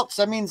assault.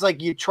 So that means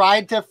like you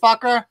tried to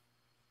fuck her,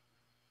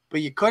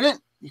 but you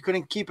couldn't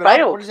keep it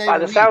up. What does that by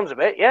the sounds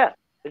of it, yeah.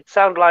 It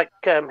sounded like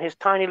his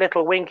tiny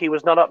little winky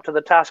was not up to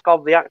the task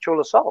of the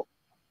actual assault.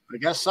 I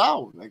guess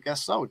so.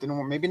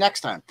 Didn't maybe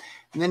next time.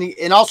 And then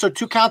and also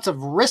 2 counts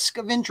of risk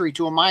of injury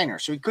to a minor.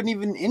 So he couldn't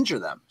even injure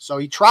them. So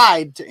he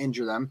tried to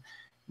injure them,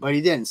 but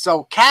he didn't.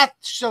 So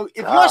if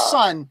your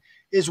son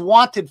is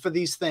wanted for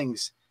these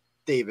things,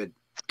 David,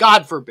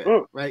 God forbid,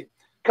 right?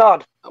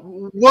 God,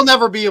 we'll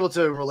never be able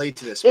to relate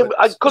to this.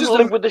 I couldn't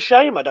live with the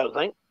shame, I don't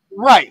think.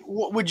 Right.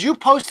 Would you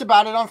post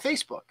about it on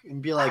Facebook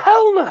and be like,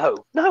 hell no.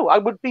 No, I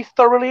would be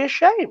thoroughly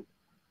ashamed.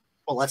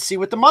 Well, let's see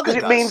what the mother does.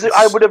 Because it means that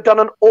I would have done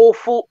an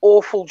awful,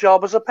 awful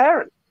job as a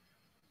parent.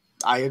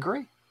 I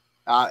agree.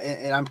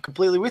 And I'm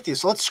completely with you.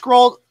 So let's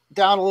scroll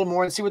down a little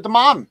more and see what the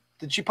mom,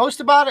 did she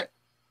post about it?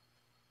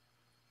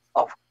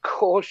 Of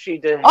course she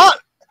did. Oh,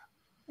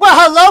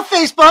 well, hello,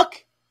 Facebook.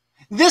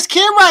 This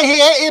kid right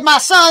here is my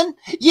son.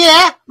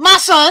 Yeah, my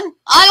son.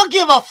 I don't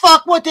give a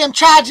fuck what them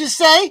charges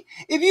say.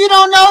 If you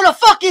don't know the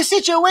fucking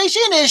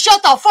situation, then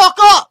shut the fuck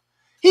up.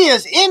 He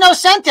is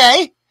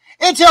innocente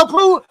until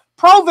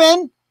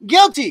proven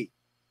guilty.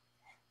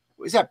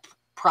 Is that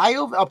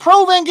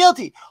proven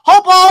guilty?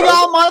 Hope all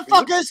y'all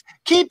motherfuckers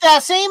keep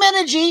that same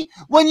energy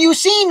when you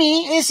see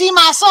me and see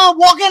my son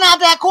walking out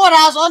that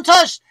courthouse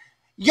untouched.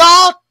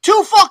 Y'all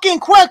too fucking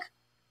quick,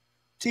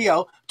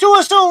 T.O., to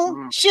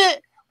assume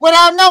shit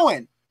without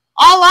knowing.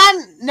 All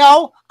I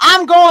know,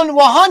 I'm going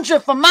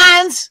 100 for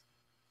mines.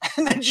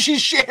 And then she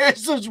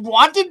shares this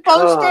wanted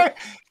poster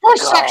for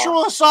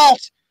sexual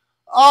assault.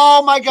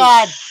 Oh my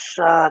God. She's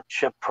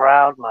such a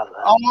proud mother.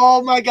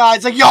 Oh my God.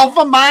 It's like, yo,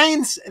 for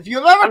mines. If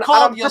you've ever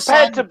called your son.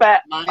 I'm prepared to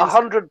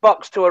bet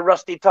 $100 to a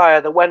rusty tire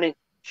that when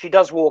she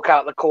does walk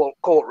out the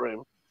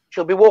courtroom,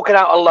 she'll be walking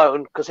out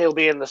alone because he'll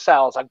be in the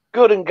cells. I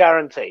good and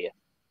guarantee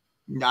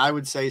you. I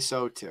would say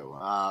so too.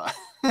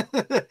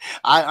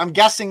 I'm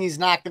guessing he's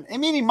not going to. I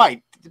mean, he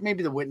might.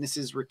 Maybe the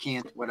witnesses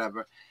recant,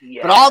 whatever.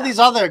 Yeah. But all these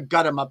other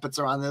gutter-muppets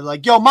around there,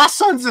 like, yo, my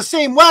son's the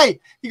same way.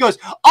 He goes,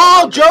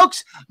 all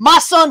jokes, my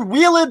son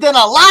wheeler than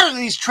a lot of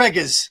these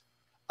triggers.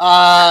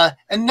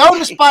 And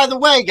notice, by the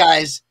way,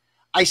 guys,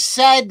 I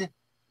said,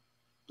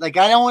 like,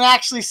 I don't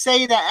actually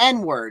say the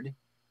N-word.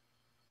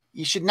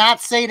 You should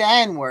not say the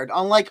N-word,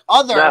 unlike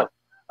other. No,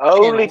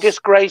 only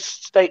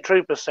disgraced state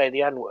troopers say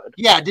the N-word.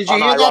 Yeah, did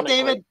you hear that,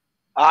 David?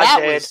 I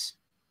did.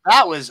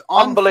 That was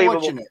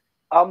unfortunate.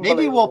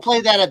 Maybe we'll play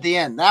that at the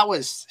end. That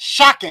was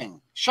shocking,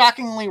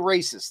 shockingly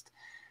racist.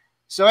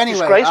 So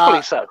anyway,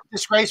 disgracefully so.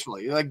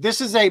 Disgracefully, like this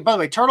is by the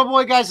way, Turtle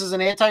Boy, guys, is an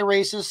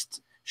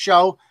anti-racist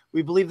show.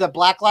 We believe that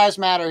Black Lives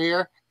Matter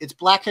here. It's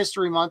Black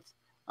History Month.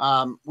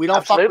 We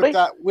don't fuck with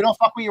that. We don't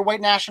fuck with your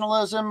white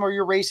nationalism or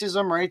your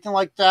racism or anything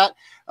like that.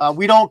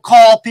 We don't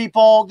call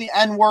people the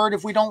N-word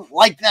if we don't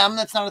like them.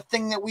 That's not a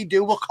thing that we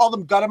do. We'll call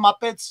them gutter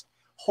muppets,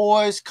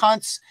 whores,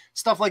 cunts,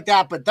 stuff like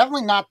that, but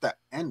definitely not the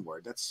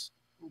N-word. That's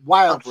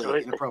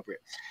wildly inappropriate.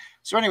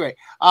 So anyway,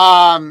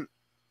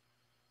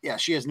 yeah,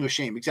 she has no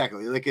shame.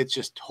 Exactly. Like, it's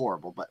just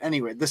horrible. But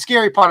anyway, the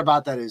scary part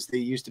about that is they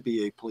used to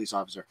be a police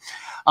officer.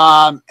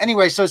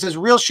 Anyway, so it says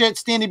real shit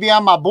standing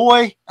behind my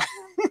boy.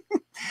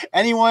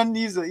 Anyone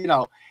needs,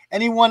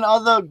 anyone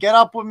other get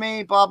up with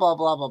me, blah, blah,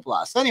 blah, blah,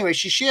 blah. So anyway,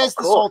 she shares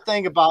this whole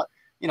thing about,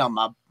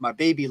 my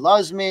baby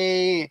loves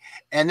me.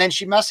 And then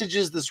she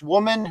messages this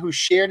woman who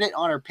shared it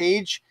on her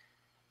page.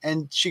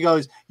 And she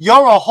goes,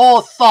 you're a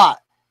whole thought.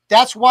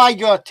 That's why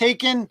you're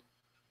talking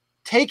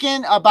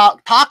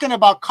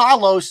about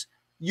Carlos,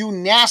 you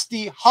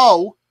nasty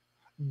hoe.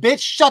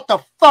 Bitch, shut the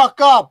fuck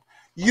up.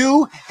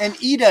 You and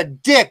eat a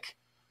dick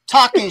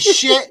talking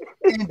shit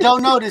and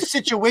don't know the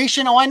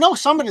situation. Oh, I know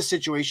some of the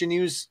situation.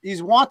 He's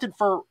wanted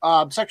for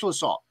sexual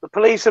assault. The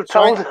police have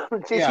told him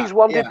he's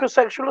wanted for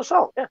sexual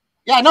assault.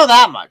 Yeah, I know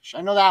that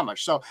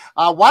much. So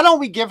why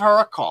don't we give her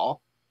a call?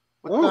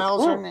 What the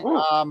hell's her name?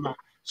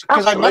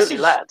 Because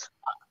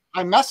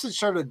I messaged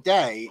her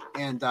today,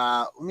 and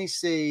let me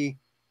see.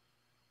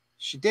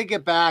 She did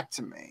get back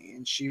to me,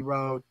 and she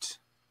wrote,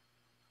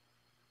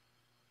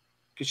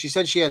 because she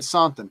said she had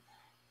something.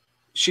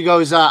 She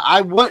goes,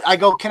 I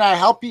go, can I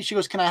help you? She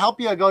goes, can I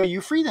help you? I go, are you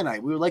free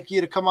tonight? We would like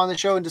you to come on the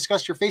show and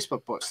discuss your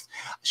Facebook post.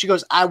 She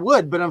goes, I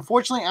would, but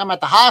unfortunately, I'm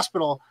at the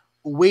hospital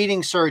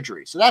awaiting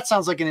surgery. So that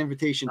sounds like an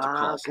invitation to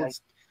call. Okay.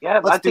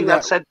 I think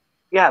that's it.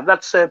 Yeah,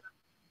 that's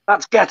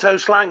ghetto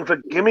slang for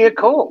give me a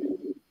call.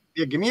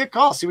 Yeah, give me a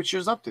call. See what she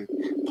was up to.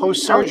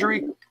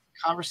 Post-surgery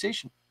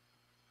conversation.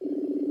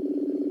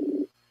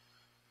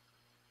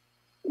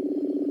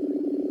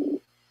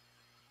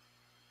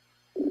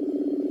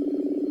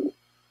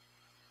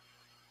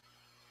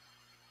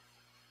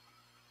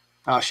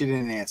 Oh, she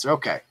didn't answer.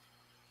 Okay.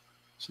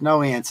 So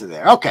no answer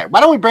there. Okay. Why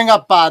don't we bring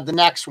up the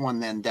next one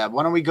then, Deb?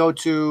 Why don't we go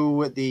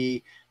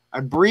to I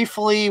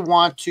briefly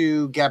want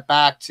to get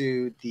back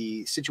to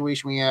the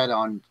situation we had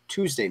on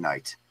Tuesday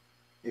night,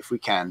 if we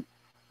can,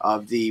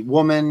 of the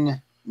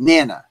woman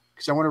Nana,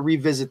 because I want to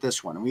revisit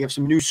this one. And we have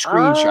some new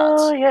screenshots.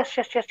 Oh, yes.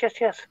 Her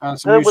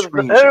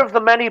of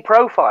the many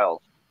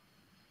profiles.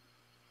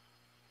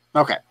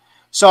 Okay.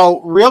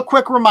 So real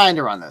quick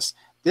reminder on this.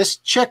 This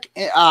chick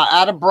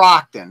out of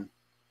Brockton,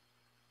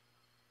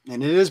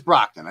 and it is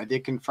Brockton. I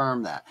did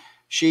confirm that.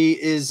 She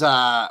is,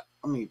 let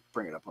me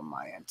bring it up on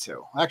my end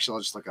too. Actually,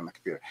 I'll just look on the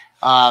computer.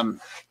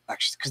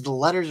 Actually, because the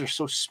letters are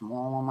so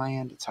small on my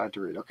end, it's hard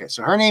to read. Okay,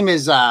 so her name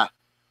is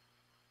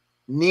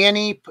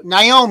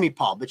Naomi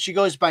Paul, but she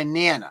goes by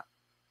Nana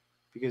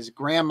because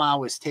grandma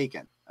was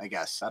taken, I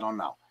guess. I don't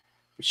know.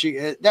 But she,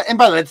 and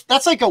by the way,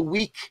 that's like a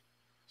weak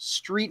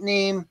street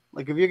name.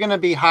 Like if you're going to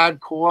be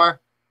hardcore,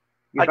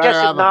 I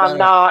guess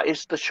Nana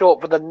is the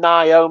short for the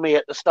Naomi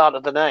at the start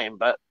of the name.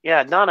 But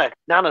yeah,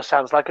 Nana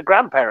sounds like a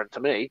grandparent to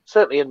me.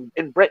 Certainly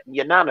in Britain,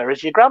 your Nana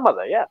is your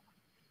grandmother. Yeah.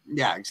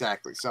 Yeah,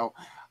 exactly. So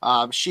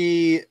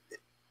she's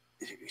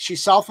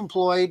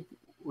self-employed,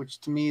 which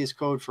to me is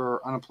code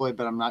for unemployed,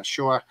 but I'm not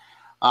sure.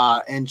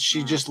 And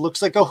she just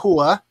looks like a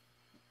hua,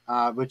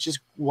 which is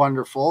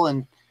wonderful.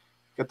 And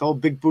got the whole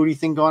big booty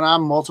thing going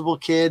on, multiple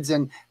kids.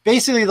 And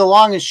basically the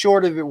long and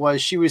short of it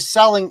was she was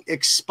selling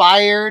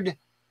expired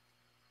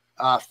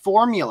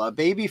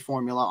baby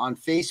formula on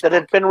Facebook. That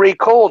had been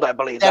recalled, I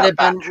believe. That had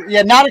been,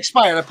 not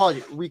expired, I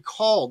apologize,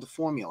 recalled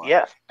formula.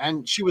 Yeah.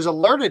 And she was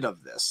alerted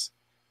of this.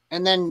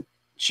 And then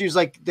she was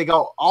like, they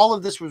go, all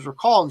of this was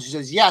recalled. And she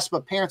says, yes,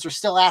 but parents are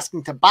still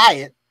asking to buy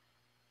it.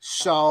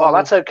 So. Well,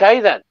 that's okay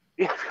then.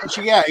 Yeah,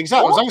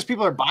 exactly. What? As long as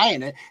people are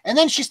buying it. And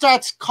then she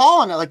starts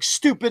calling it like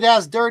stupid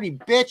ass, dirty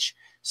bitch,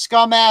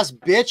 scum ass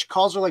bitch,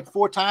 calls her like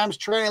 4 times,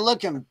 Trey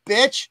looking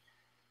bitch.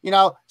 You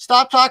know,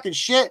 stop talking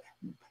shit.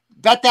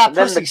 Bet that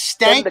pussy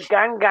stank.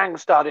 Then the gang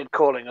started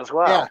calling as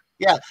well. Yeah,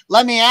 yeah.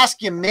 Let me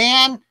ask you,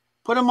 man.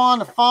 Put him on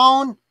the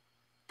phone.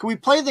 Can we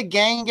play the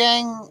gang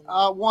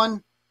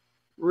one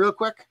real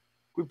quick?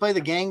 Can we play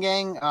the gang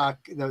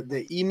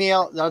the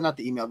email? No, not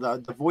the email. The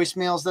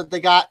voicemails that they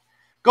got.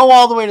 Go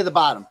all the way to the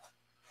bottom.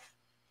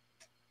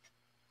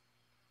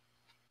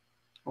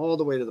 All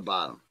the way to the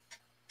bottom.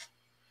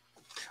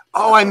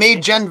 Oh, I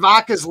made Jen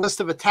Vaca's list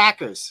of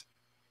attackers.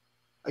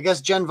 I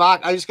guess Jen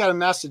Vaca. I just got a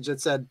message that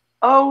said,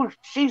 "Oh,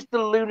 she's the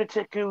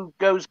lunatic who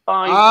goes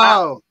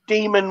by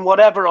demon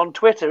whatever on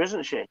Twitter,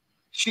 isn't she?"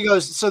 She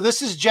goes, "So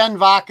this is Jen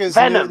Vaca's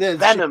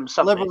Venom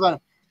something.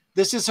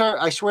 This is her.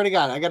 I swear to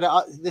God, I got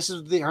to. This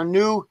is her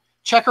new.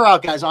 Check her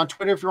out, guys, on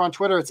Twitter. If you're on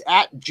Twitter, it's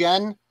at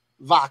Jen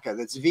Vaca.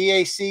 That's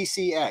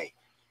VACCA.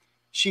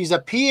 She's a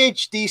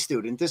PhD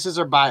student. This is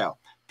her bio.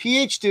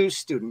 PhD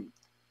student.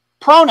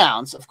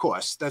 Pronouns, of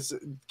course. That's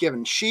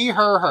given. She,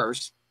 her,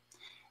 hers.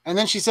 And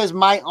then she says,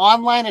 my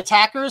online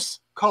attackers, :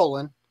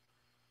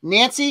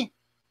 Nancy,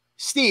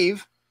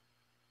 Steve,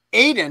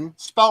 Aiden,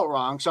 spelt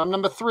wrong. So I'm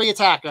number 3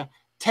 attacker.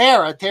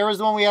 Tara's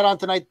the one we had on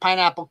tonight,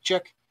 pineapple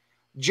chick.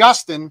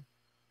 Justin,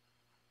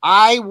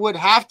 I would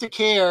have to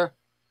care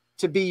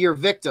to be your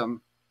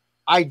victim.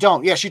 I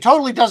don't. Yeah, she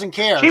totally doesn't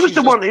care. She was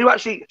the one who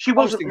actually, she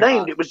wasn't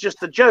named. It was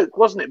just a joke,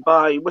 wasn't it?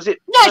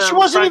 Yeah, she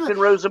wasn't even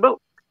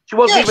Roosevelt. She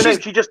wasn't even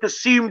named. She just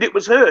assumed it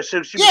was her.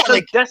 So she was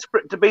so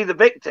desperate to be the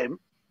victim.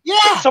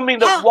 Yeah. Something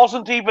that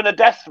wasn't even a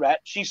death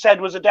threat, she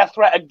said was a death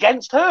threat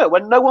against her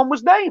when no one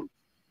was named.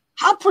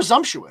 How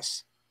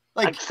presumptuous.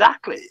 Like,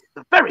 exactly.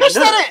 Very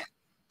that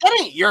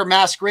ain't your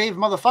mass grave,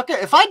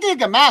 motherfucker. If I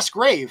dig a mass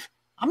grave,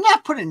 I'm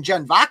not putting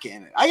Jen Vaca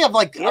in it. I have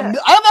like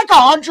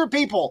 100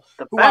 people.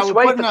 The best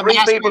way for 3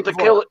 people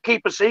to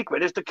keep a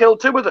secret is to kill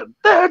 2 of them.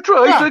 They're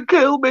trying to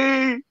kill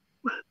me.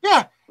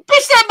 Yeah.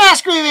 Bitch, that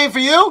mass grave ain't for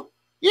you.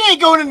 You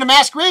ain't going in the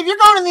mass grave. You're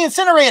going in the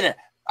incinerator.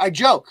 I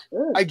joke.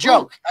 Okay,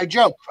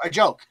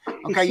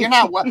 you're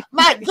not.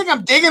 You think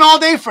I'm digging all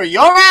day for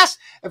your ass?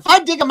 If I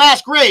dig a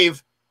mass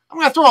grave, I'm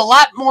going to throw a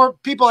lot more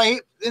people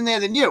in there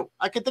than you.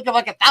 I could think of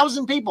like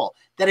 1,000 people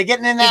that are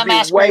getting in that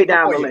mass grave. Way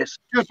down the list.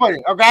 Just put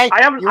it, okay?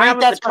 I haven't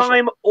the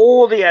time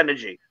or the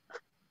energy.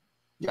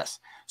 Yes.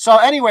 So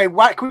anyway,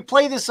 can we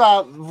play this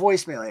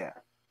voicemail here?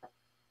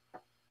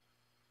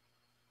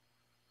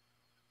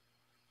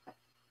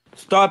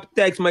 Stop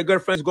text. My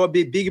girlfriend's got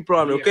a big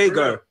problem. Okay,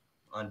 girl?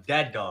 On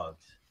dead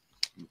dogs.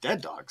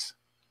 Dead dogs.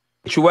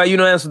 Why you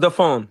don't answer the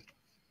phone?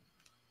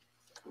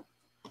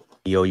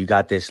 Yo, you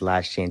got this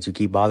last chance. You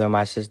keep bothering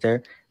my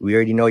sister. We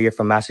already know you're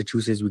from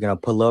Massachusetts. We're going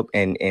to pull up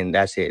and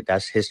that's it.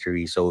 That's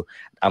history. So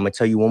I'm going to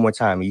tell you one more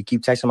time. You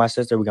keep texting my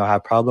sister, we're going to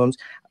have problems.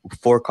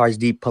 4 cars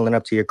deep pulling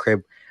up to your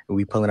crib. And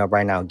we pulling up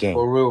right now. Gang.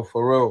 For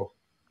real.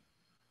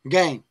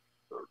 Gang.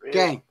 For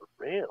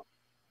real.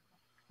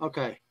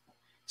 Okay.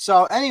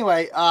 So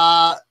anyway,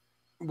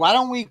 why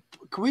don't we,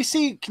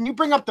 can you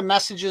bring up the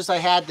messages I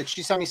had that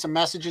she sent me some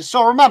messages?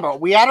 So remember,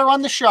 we had her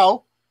on the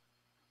show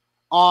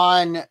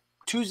on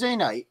Tuesday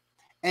night,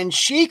 and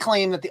she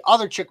claimed that the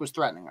other chick was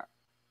threatening her.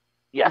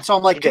 Yeah. And so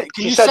I'm like,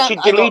 she said she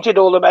deleted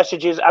all the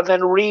messages and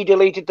then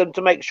re-deleted them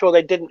to make sure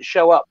they didn't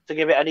show up to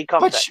give it any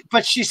context.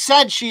 But she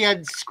said she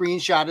had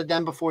screenshotted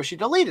them before she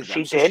deleted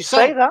them. She did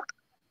say that.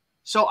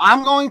 So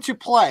I'm going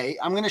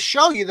to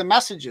show you the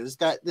messages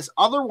that this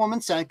other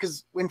woman sent,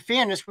 because in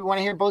fairness, we want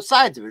to hear both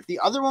sides of it. If the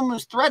other woman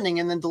was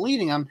threatening and then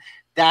deleting them,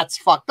 that's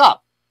fucked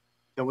up.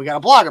 Then we got to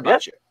blog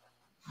about you.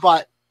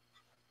 But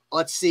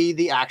let's see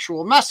the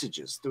actual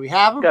messages. Do we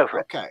have them? Go for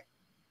it. Okay.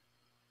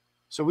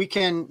 So you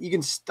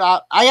can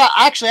stop. I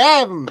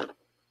have them.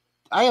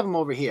 I have them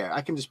over here.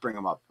 I can just bring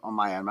them up on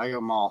my end. I have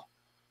them all.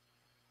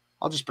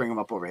 I'll just bring them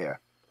up over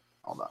here.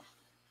 Hold on.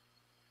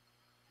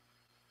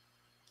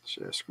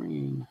 Share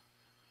screen.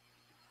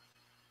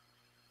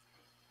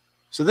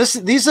 So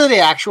these are the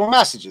actual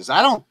messages.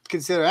 I don't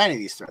consider any of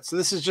these threats. So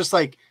this is just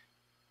like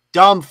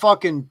dumb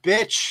fucking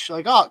bitch,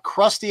 like, oh,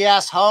 crusty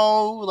ass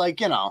hoe,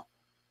 like,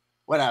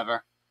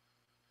 whatever.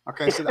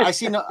 Okay, so I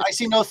see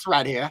no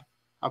threat here.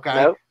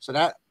 Okay, nope. So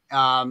that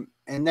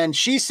and then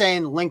she's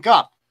saying link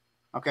up.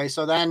 Okay,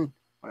 so then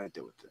what did I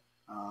do with it?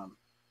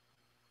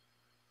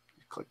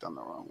 Clicked on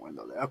the wrong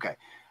window there. Okay,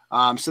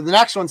 so the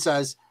next one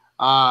says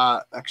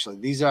actually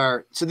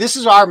this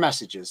is our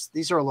messages.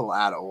 These are a little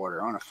out of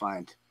order. I want to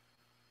find.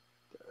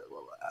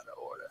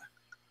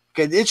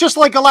 Okay, it's just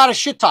like a lot of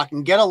shit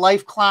talking. Get a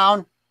life,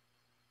 clown.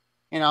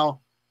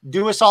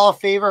 Do us all a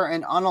favor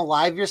and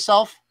unalive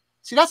yourself.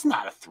 See, that's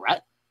not a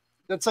threat.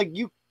 That's like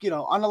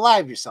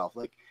unalive yourself.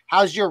 Like,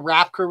 how's your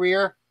rap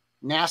career?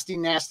 Nasty,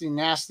 nasty,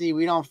 nasty.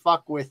 We don't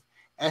fuck with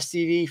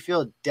STD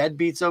filled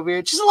deadbeats over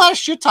here. Just a lot of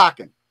shit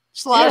talking.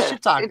 Just a lot of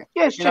shit talking.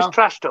 It's just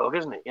trash talk,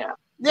 isn't it? Yeah.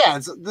 Yeah.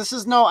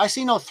 I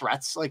see no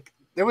threats. Like,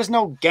 there was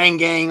no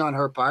gang on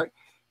her part.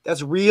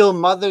 That's real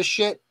mother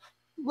shit.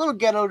 A little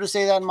ghetto to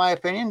say that, in my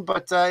opinion,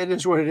 but it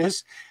is what it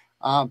is.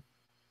 So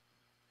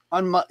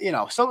a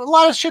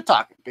lot of shit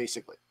talking,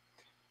 basically.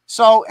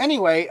 So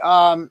anyway,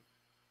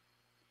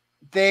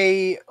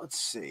 let's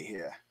see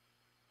here.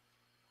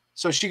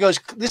 So she goes,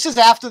 this is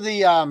after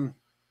the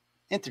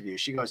interview.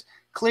 She goes,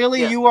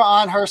 clearly you were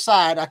on her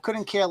side. I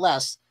couldn't care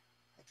less.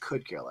 I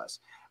could care less.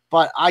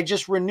 But I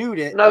just renewed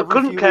it. No,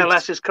 couldn't care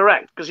less is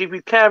correct. Because if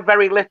you care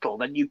very little,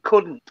 then you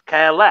couldn't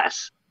care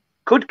less.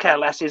 Could care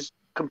less is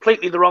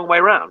completely the wrong way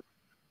around.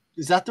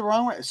 Is that the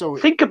wrong way? So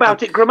think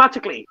about it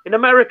grammatically. In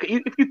America,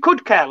 if you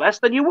could care less,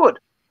 then you would.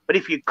 But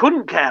if you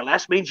couldn't care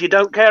less, means you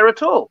don't care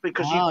at all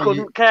because you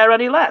couldn't care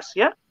any less.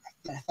 Yeah.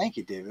 Thank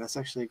you, David. That's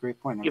actually a great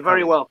point. You're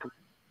very welcome.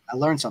 I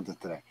learned something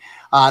today.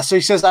 So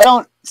he says, I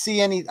don't see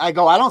any. I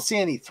go, I don't see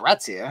any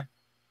threats here.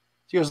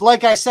 She goes,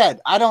 like I said,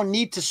 I don't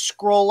need to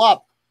scroll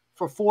up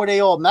for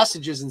 4-day-old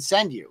messages and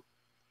send you.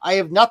 I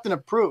have nothing to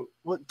prove.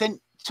 Well, then,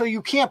 so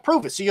you can't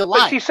prove it. So you're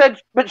lying.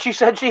 But she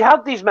said she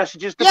had these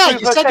messages to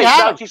prove her case.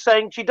 Now she's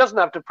saying she doesn't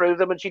have to prove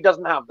them and she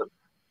doesn't have them.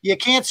 You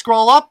can't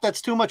scroll up.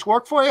 That's too much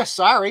work for you.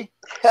 Sorry.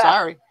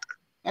 Sorry.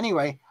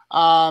 Anyway,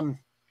 and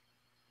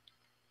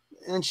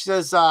she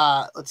says,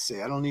 let's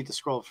see. I don't need to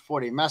scroll for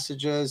 40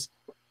 messages.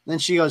 Then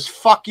she goes,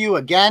 fuck you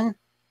again.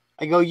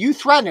 I go, you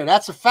threatened her.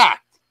 That's a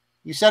fact.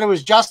 You said it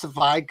was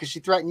justified because she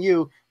threatened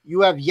you.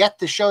 You have yet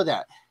to show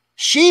that.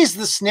 She's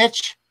the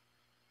snitch,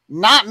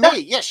 not me.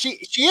 Yeah, she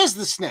is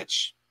the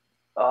snitch.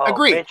 Oh,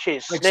 agreed.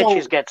 Bitches. Like,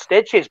 snitches get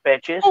stitches,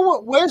 bitches.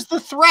 Oh, where's the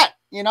threat?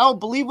 You know,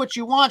 believe what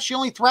you want. She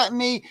only threatened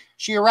me.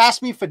 She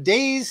harassed me for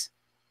days.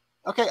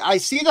 Okay, I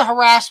see the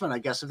harassment, I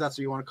guess, if that's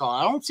what you want to call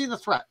it. I don't see the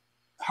threat.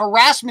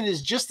 Harassment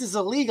is just as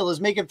illegal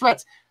as making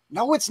threats.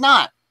 No, it's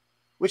not,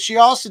 which she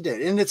also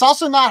did. And it's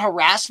also not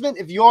harassment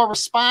if you're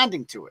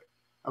responding to it.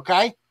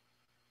 Okay?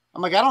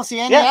 I'm like, I don't see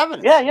any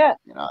evidence. Yeah.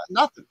 You know,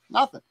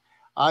 nothing.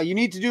 You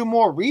need to do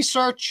more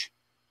research.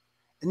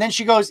 And then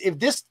she goes, if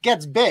this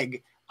gets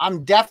big,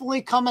 I'm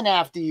definitely coming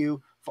after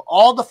you for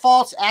all the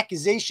false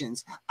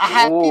accusations. I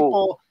have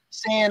people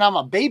saying I'm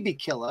a baby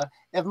killer.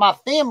 If my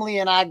family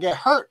and I get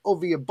hurt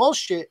over your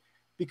bullshit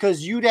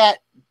because you that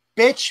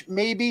bitch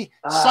maybe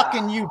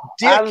sucking you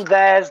dick. And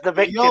there's the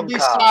victim You'll be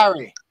card.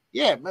 Sorry.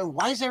 Yeah, man,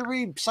 why is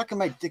everybody sucking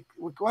my dick?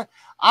 What?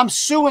 I'm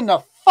suing the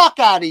fuck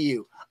out of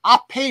you. I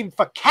paid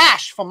for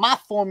cash for my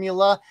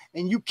formula,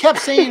 and you kept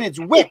saying it's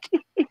WIC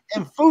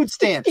and food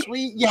stamps.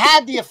 You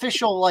had the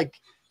official, like,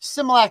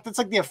 Similac. That's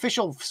like the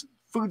official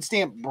food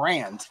stamp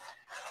brand.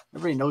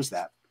 Everybody knows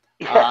that.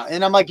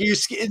 And I'm like,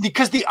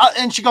 because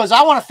and she goes,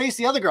 I want to face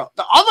the other girl.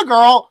 The other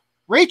girl,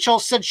 Rachel,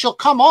 said she'll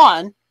come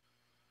on,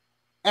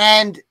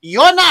 and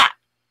you're not.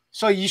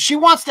 So she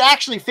wants to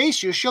actually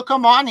face you. She'll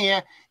come on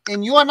here,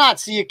 and you're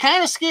not. So you're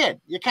kind of scared.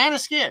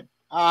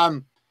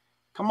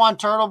 Come on,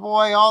 Turtle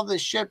Boy, all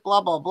this shit,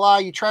 blah, blah, blah.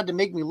 You tried to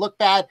make me look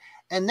bad.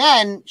 And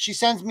then she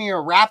sends me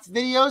her rap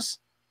videos.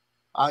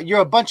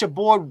 You're a bunch of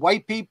bored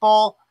white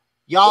people.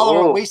 Y'all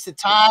are a waste of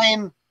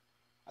time,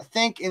 I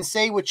think, and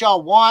say what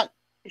y'all want.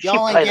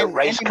 Y'all ain't getting a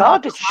race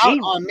card. Did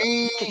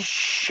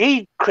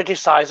she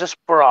criticize us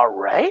for our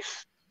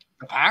race?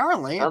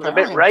 Apparently. Sounds a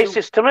bit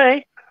racist to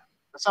me.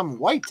 I'm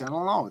white. I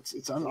don't know.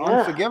 It's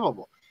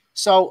unforgivable.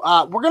 So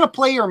we're going to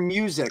play your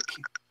music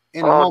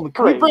in a moment.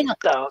 Can we bring up,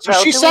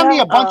 she sent me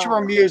a bunch of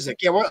her music.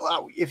 Yeah,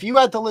 if you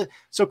had to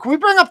so can we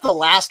bring up the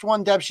last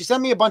one, Deb? She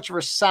sent me a bunch of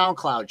her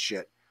SoundCloud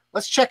shit.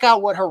 Let's check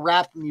out what her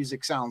rap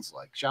music sounds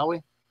like, shall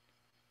we?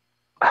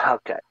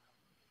 Okay.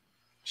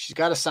 She's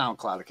got a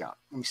SoundCloud account.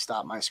 Let me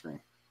stop my screen.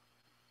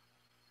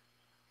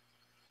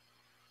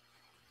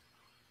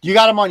 You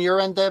got them on your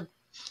end, Deb?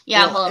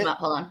 Yeah, hold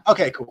on.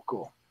 Okay,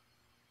 cool.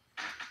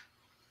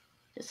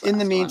 In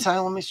the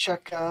meantime, let me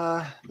check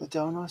the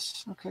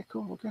donuts. Okay,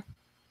 cool. We're good.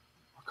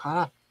 We're caught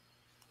up.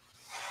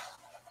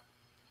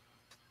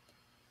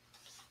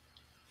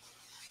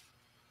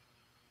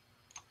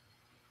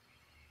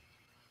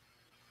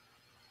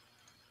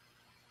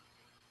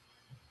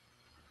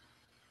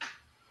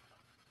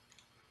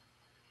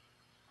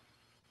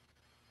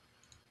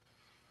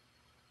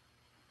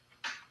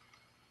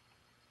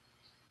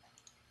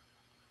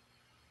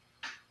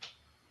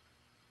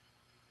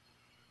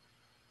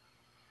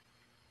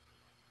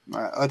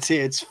 Let's see.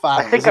 It's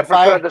 5. I think I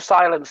prefer the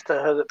silence to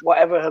her.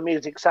 Whatever her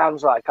music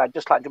sounds like, I'd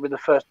just like to be the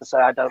first to say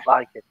I don't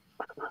like it.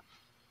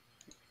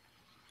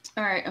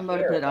 All right, I'm about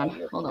to put it on.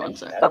 Hold on one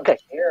second. Okay.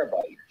 Care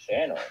about your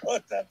channel.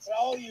 Look, that's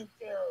all you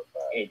care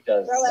about. It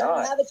does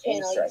not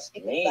interest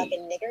me.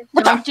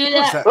 Don't do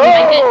that.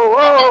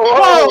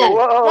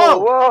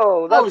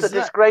 Whoa! That's a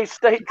disgraced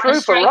state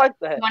trooper right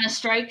there. You want to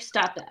strike?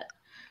 Stop that.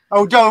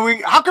 Oh,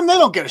 how come they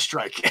don't get a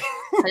strike?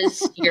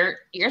 Because you're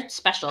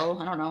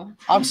special. I don't know.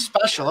 I'm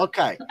special.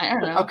 Okay. I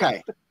don't know.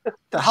 Okay.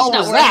 The hell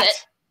was that?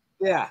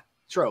 Yeah,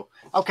 true.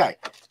 Okay.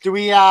 Do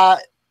we? I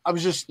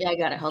was just. Yeah, I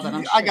got it. Hold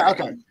on.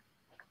 Okay.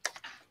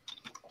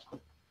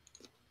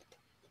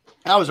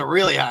 That was a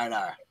really hard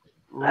R.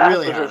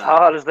 Really that was as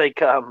hard as they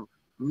come.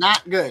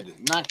 Not good.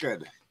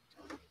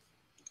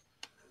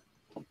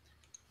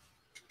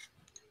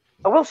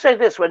 I will say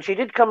this: when she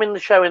did come in the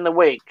show in the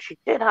week, she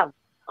did have,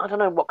 I don't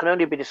know, what can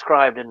only be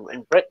described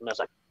in Britain as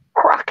a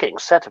cracking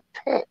set of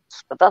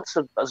tits. But that's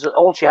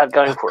all she had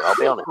going for her, I'll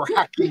be honest.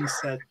 Cracking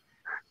set.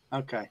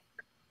 Okay.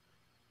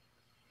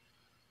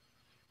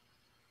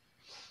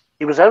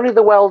 She was only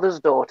the welder's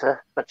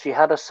daughter, but she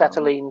had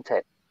acetylene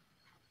tip.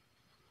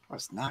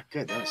 That's not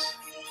good. That was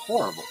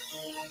horrible.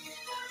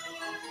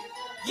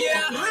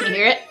 Yeah. Can you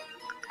hear it?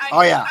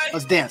 Oh yeah,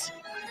 let's dance.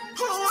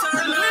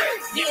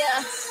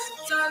 Yeah.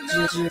 Turn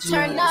up.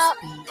 Turn up.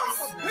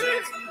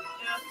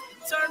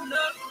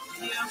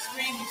 Yeah, I'm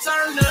screaming.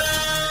 Turn up.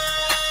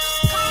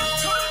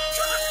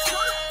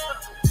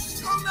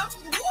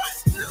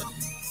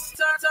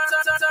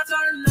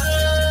 Turn up.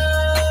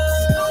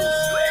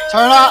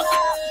 Turn up.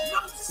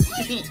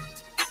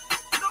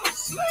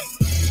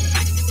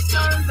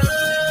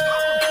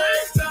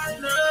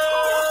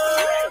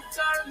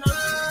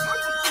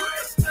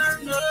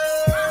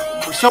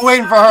 We're still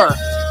waiting for her.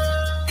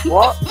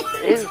 What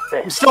is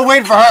this? I'm still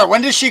waiting for her.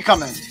 When does she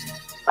come in?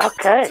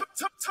 Okay.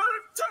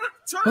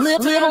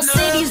 Little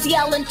cities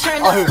yelling,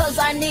 turn up, cause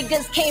our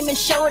niggas came and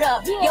showed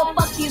up. Yo,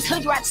 fuck these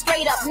hood rats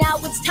straight up. Now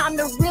it's time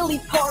to really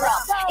pour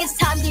up. It's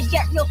time to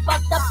get real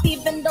fucked up,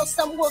 even though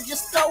some will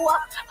just throw up.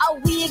 Are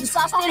we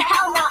exhausted?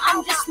 Hell no,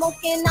 I'm just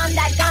smoking on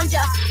that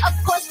ganja.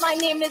 Of course, my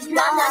name is Nana.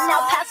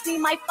 Now pass me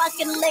my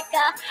fucking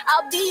liquor.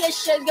 I'll be a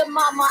sugar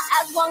mama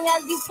as long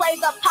as you play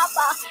the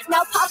papa.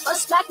 Now papa,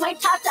 smack my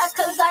tata,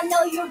 cause I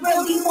know you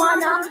really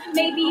wanna.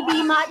 Maybe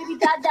be my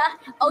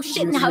dada. Oh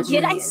shit, now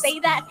did I say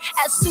that?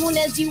 As soon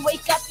as you wake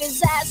up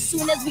is as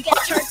soon as we get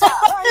turned up.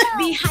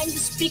 Behind the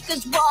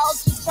speakers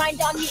walls, just grind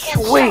on the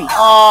end. Sweet.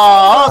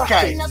 Oh,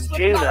 okay.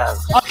 Juno.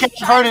 Okay,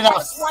 I've heard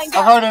enough.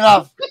 I've heard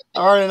enough.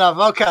 I've heard enough.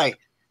 Okay.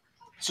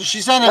 So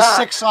she sent us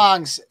 6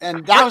 songs,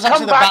 and that was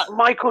actually the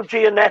Michael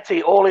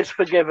Giannetti, All Is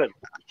Forgiven.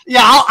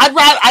 Yeah,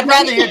 I'd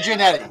rather hear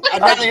Giannetti.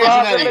 I'd rather hear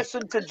Giannetti.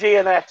 Listen to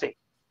Giannetti.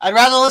 I'd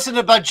rather listen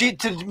to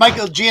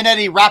Michael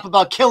Giannetti rap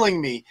about killing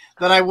me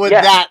than I would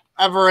that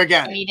ever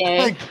again.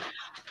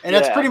 And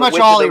that's pretty much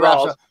all he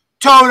raps about.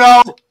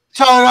 Toto,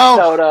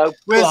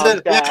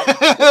 Wizard,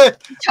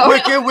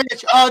 Wicked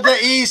Witch of the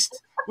East,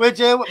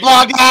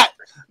 blog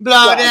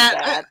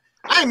that.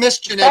 I miss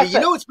Giannetti.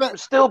 You know it's been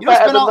still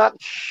better than that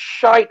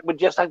shite with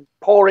just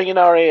pouring in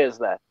our ears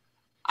there.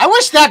 I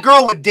wish that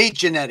girl would date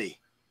Giannetti.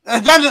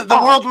 And then the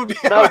world would be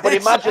no. But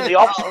imagine the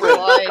offspring.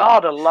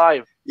 God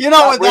alive. You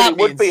know what really that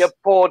means? Would be a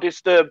poor,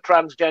 disturbed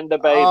transgender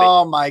baby.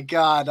 Oh my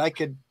God, I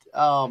could.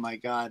 Oh my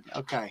God.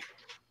 Okay.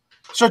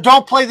 So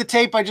don't play the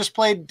tape I just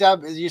played.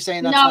 Deb, you're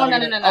saying that's no.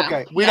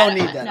 Okay, we don't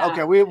need that. No.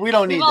 Okay, we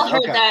don't need We've all that.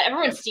 heard Okay. that.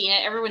 Everyone's seen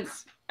it.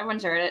 Everyone's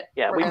heard it.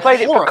 Yeah, we played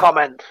it for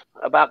comment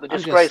about the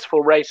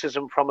disgraceful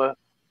racism from a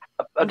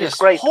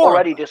disgraced,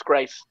 already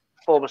disgraced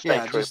former state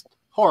troop. Just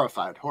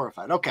horrified.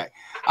 Okay.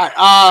 All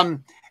right.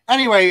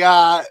 Anyway,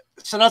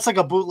 so that's like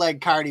a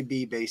bootleg Cardi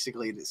B,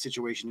 basically, the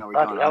situation that we're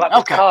going on. That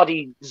was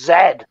Cardi Z.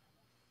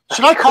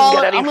 Should I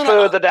call it any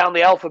further down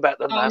the alphabet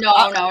than that?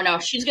 No.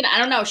 She's gonna. I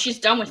don't know. She's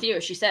done with you.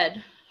 She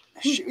said.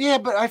 Yeah,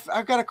 but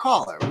I've got to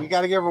call her. We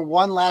got to give her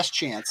one last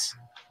chance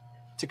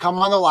to come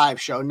on the live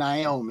show.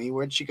 Naomi,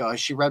 where'd she go? Has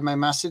she read my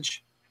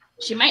message?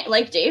 She might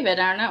like David.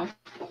 I don't know.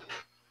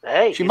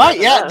 Hey, she might.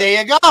 Yeah,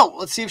 there you go.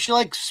 Let's see if she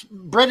likes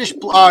British.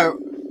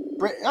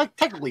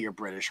 Technically, you're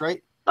British,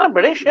 right? I'm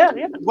British. Yeah.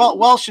 Well,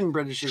 Welsh and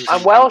British.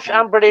 I'm Welsh.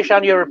 I'm British.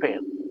 and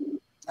European.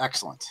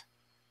 Excellent.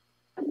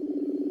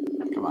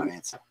 Come on,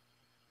 answer.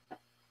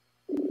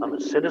 I'm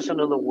a citizen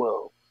of the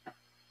world.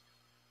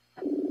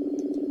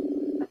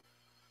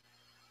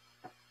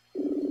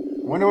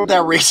 Wonder what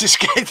that racist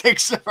guy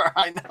thinks of her.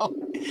 I know.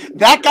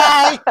 That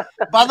guy,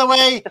 by the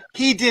way,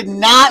 he did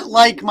not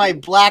like my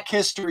Black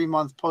History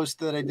Month post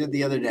that I did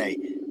the other day.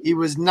 He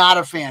was not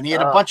a fan. He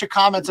had a bunch of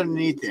comments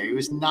underneath there. He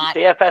was not.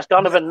 DFS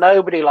Donovan,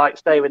 nobody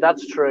likes David.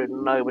 That's true.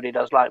 Nobody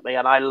does like me,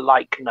 and I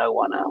like no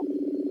one else.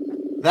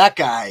 That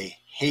guy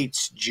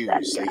hates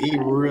Jews. Like, he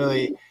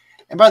really.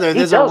 And by the way,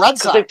 there's a Red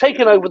Sox. They've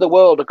taken over the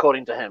world,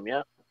 according to him.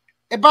 Yeah.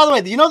 And by the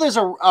way, you know, there's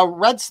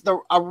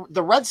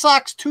the Red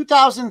Sox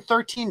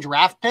 2013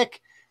 draft pick.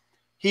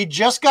 He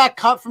just got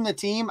cut from the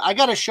team. I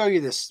got to show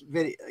you this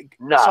video.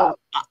 No. So,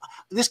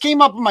 this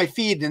came up in my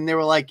feed, and they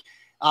were like,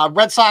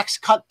 Red Sox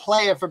cut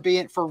player for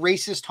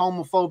racist,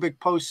 homophobic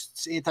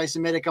posts,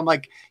 anti-Semitic. I'm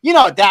like, you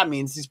know what that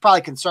means? He's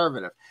probably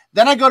conservative.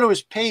 Then I go to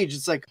his page.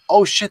 It's like,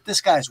 oh shit,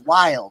 this guy's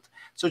wild.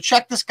 So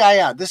check this guy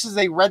out. This is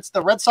the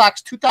Red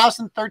Sox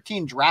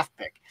 2013 draft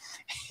pick.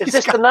 Is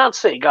this the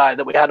Nazi guy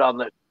that we had on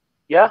the?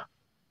 Yeah.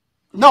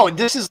 No,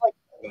 this is like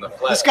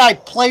this guy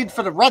played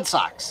for the Red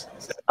Sox.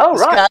 Oh,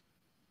 right.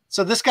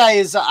 So this guy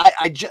is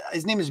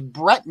his name is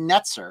Brett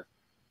Netzer.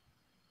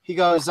 He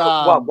goes.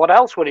 What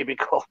else would he be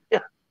called?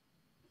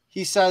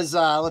 He says,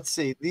 let's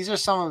see. These are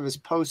some of his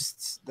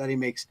posts that he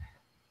makes.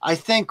 I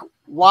think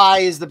why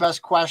is the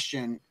best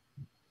question.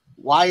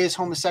 Why is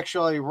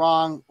homosexuality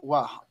wrong?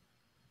 Well,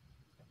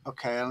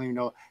 okay, I don't even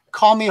know.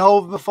 Call me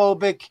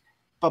homophobic,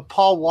 but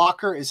Paul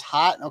Walker is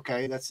hot.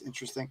 Okay, that's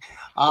interesting.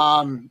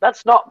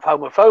 That's not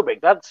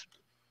homophobic. That's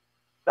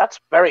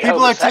very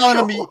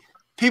homosexual.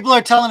 People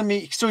are telling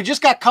me. So he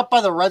just got cut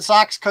by the Red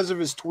Sox because of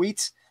his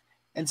tweets.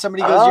 And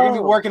somebody goes, "You're gonna be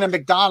working at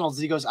McDonald's."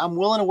 He goes, "I'm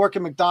willing to work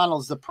at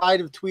McDonald's. The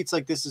pride of tweets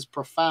like this is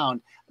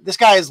profound." This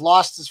guy has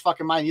lost his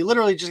fucking mind. He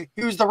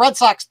was the Red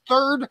Sox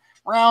 3rd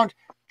round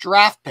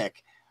draft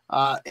pick.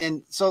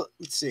 And so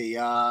let's see.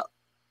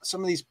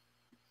 Some of these.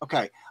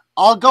 Okay,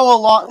 I'll go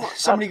along.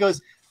 Somebody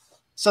goes.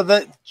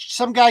 So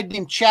some guy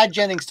named Chad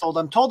Jennings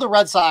I'm told the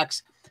Red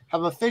Sox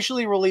have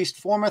officially released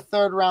former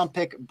third-round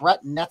pick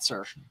Brett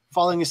Netzer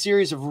following a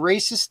series of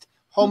racist,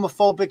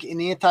 homophobic,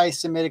 and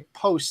anti-Semitic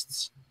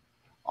posts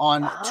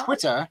on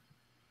Twitter.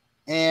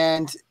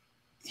 And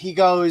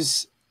I'll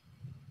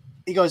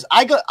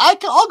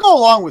go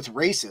along with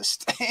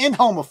racist and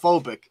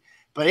homophobic,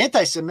 but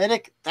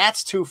anti-Semitic,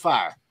 that's too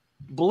far.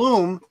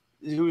 Bloom,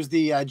 who's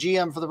the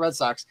GM for the Red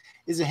Sox,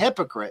 is a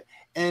hypocrite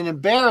and an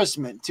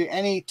embarrassment to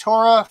any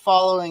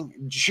Torah-following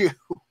Jew.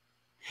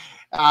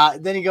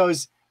 Then he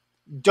goes,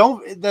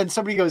 then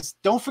somebody goes,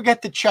 don't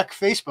forget to check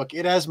Facebook.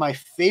 It has my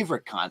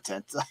favorite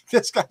content.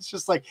 This guy's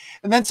just like,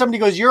 and then somebody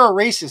goes, you're a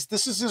racist.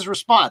 This is his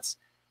response.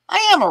 I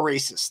am a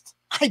racist.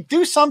 I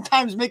do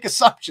sometimes make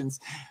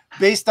assumptions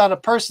based on a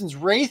person's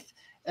race,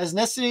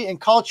 ethnicity, and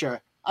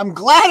culture. I'm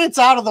glad it's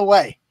out of the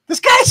way. This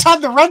guy's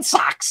on the Red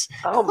Sox.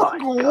 Oh my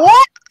God.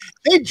 What?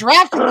 They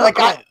drafted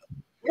him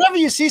whenever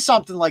you see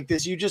something like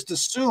this, you just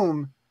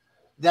assume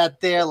that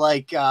they're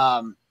like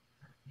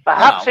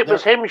perhaps it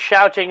was him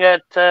shouting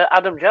at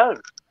Adam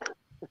Jones.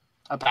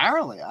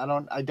 Apparently. I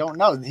don't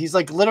know. He's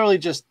like literally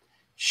just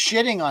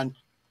shitting on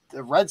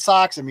the Red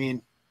Sox. I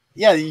mean,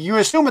 yeah, you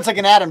assume it's like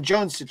an Adam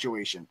Jones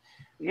situation.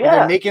 Yeah.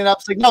 They're making it up.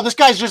 It's like, no, this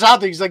guy's just out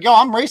there. He's like, yo,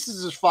 I'm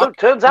racist as fuck. Look,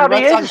 turns out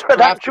he is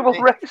an actual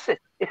racist.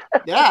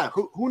 Yeah,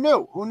 who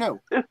knew? Who knew?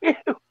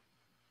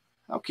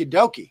 Okie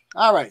dokie.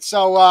 All right,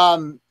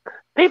 so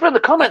people in the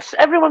comments,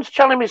 everyone's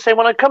telling me, saying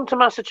when I come to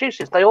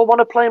Massachusetts, they all want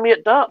to play me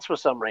at darts for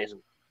some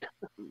reason.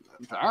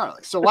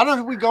 Apparently. So why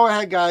don't we go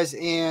ahead, guys,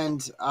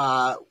 and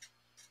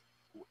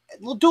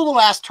we'll do a little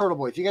Ask Turtle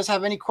Boy. If you guys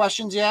have any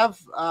questions you have,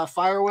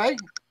 fire away.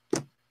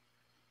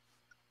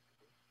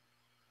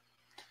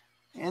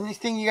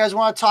 Anything you guys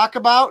want to talk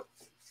about?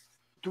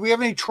 Do we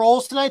have any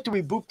trolls tonight? Do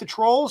we boop the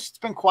trolls? It's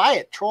been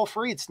quiet. Troll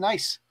free. It's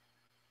nice.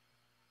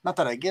 Not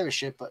that I give a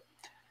shit, but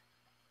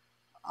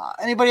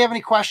anybody have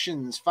any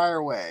questions? Fire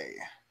away.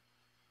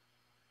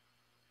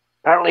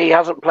 Apparently he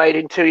hasn't played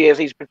in 2 years.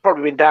 He's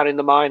probably been down in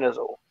the minors.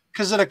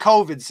 Because of the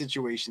COVID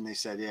situation, they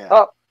said, yeah.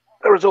 Oh,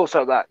 there was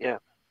also that, yeah.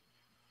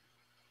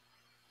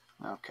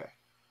 Okay.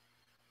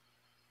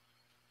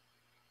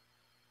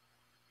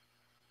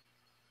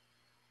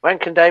 When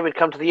can David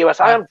come to the US?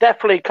 I am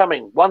definitely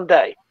coming one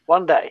day.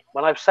 One day.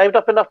 When I've saved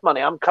up enough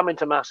money, I'm coming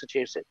to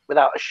Massachusetts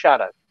without a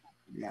shadow.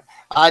 Yeah.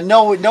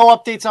 No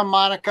updates on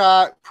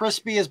Monica.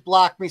 Crispy has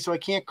blocked me, so I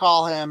can't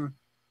call him.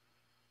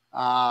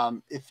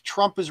 If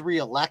Trump is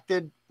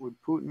reelected, would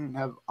Putin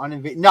have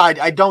uninvaded? No,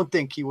 I don't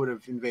think he would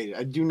have invaded.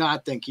 I do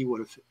not think he would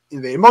have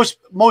invaded.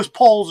 Most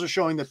polls are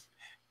showing that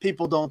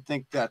people don't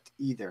think that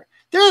either.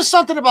 There is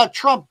something about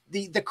Trump,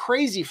 the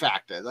crazy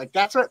factor. Like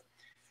that's what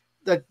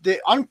the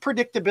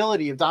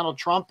unpredictability of Donald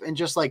Trump, and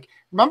just like,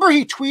 remember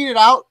he tweeted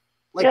out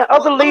like, yeah,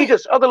 other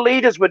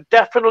leaders were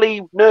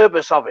definitely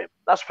nervous of him.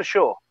 That's for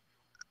sure.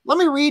 Let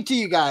me read to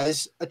you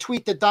guys a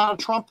tweet that Donald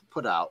Trump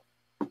put out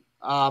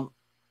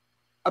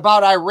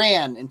about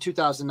Iran in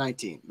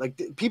 2019.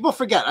 Like, people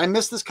forget, I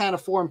miss this kind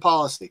of foreign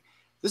policy.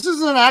 This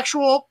is an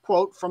actual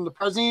quote from the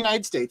President of the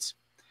United States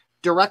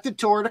directed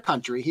toward a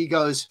country. He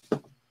goes,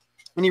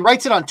 and he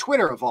writes it on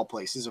Twitter of all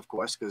places, of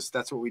course, because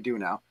that's what we do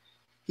now.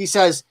 He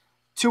says,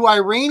 to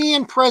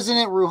Iranian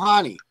President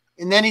Rouhani,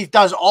 and then he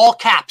does all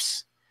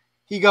caps.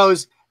 He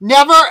goes,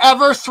 never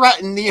ever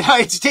threaten the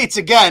United States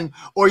again,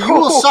 or you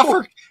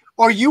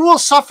will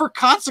suffer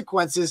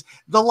consequences,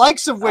 the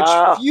likes of which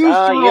few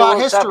throughout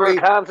history.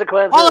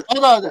 Hold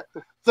on.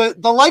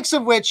 The likes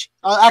of which,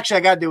 actually,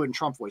 I got to do it in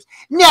Trump voice.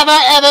 Never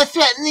ever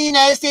threaten the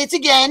United States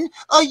again,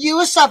 or you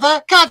will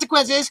suffer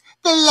consequences,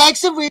 the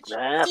likes of which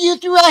few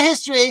throughout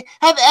history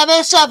have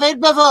ever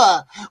suffered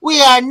before. We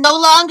are no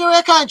longer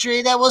a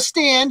country that will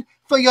stand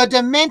for your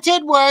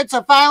demented words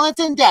of violence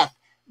and death.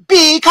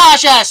 Be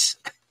cautious.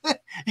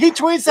 He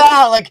tweets that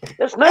out like,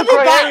 there's no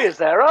gray areas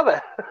there, are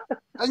there?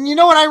 And you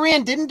know what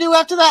Iran didn't do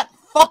after that?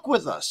 Fuck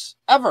with us.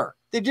 Ever.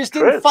 They just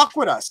didn't fuck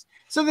with us.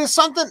 So there's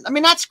something, I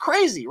mean, that's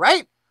crazy,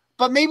 right?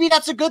 But maybe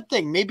that's a good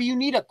thing. Maybe you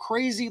need a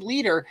crazy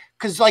leader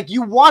because, like,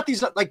 you want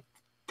these, like,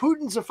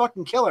 Putin's a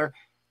fucking killer.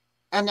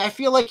 And I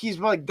feel like he's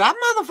like, that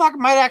motherfucker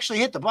might actually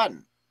hit the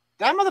button.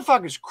 That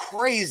motherfucker's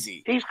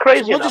crazy. He's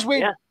crazy. So we'll just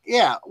wait.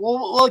 Yeah.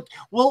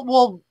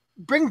 We'll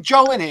bring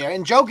Joe in here,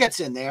 and Joe gets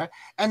in there.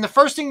 And the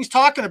first thing he's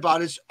talking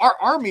about is our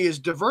army is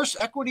diverse,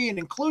 equity, and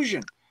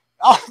inclusion.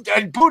 Oh,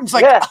 and Putin's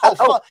like,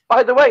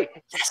 by the way,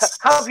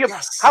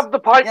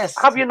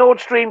 have your Nord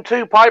Stream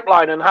 2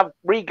 pipeline and have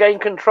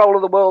regained control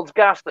of the world's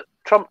gas that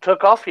Trump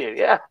took off you.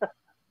 Yeah.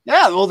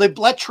 Yeah. Well, they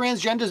let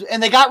transgenders,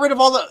 and they got rid of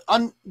all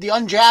the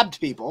unjabbed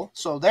people,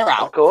 so they're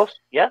out. Of course.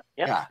 Yeah.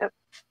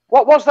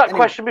 What was that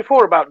question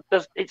before about?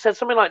 It said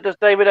something like, "Does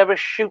David ever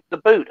shoot the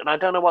boot?" And I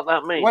don't know what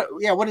that means.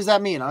 What does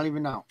that mean? I don't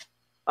even know.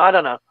 I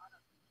don't know.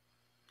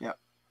 Yeah.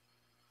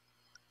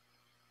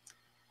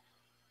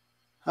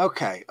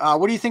 Okay.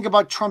 What do you think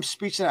about Trump's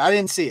speech tonight? I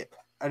didn't see it.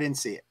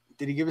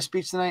 Did he give a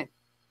speech tonight?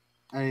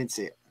 I didn't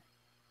see it.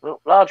 Well,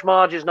 Large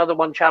Marge is another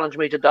one. Challenge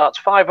me to darts.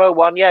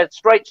 501. Yeah,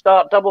 straight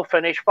start, double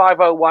finish.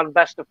 501,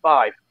 best of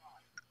 5.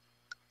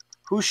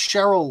 Who's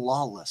Cheryl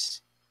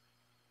Lawless?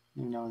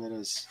 You know who that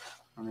is.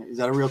 Is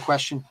that a real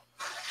question?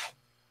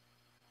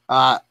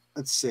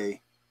 Let's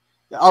see.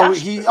 Oh,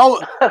 he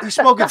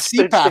spoke at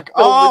CPAC.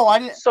 Oh, I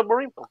didn't.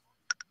 Submarine.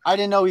 I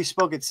didn't know he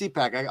spoke at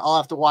CPAC. I'll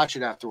have to watch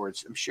it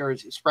afterwards. I'm sure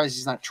it's surprised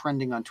he's not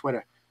trending on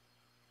Twitter.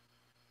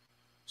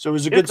 So it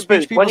was a good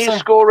speech. When you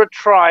score a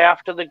try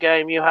after the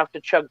game, you have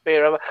to chug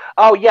beer over.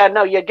 Oh yeah,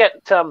 no, you get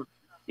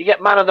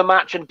man of the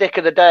match and dick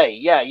of the day.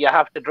 Yeah, you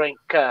have to drink.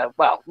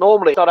 Well,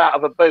 normally it's not out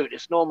of a boot.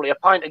 It's normally a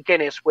pint of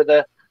Guinness with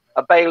a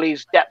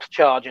Bailey's depth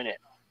charge in it.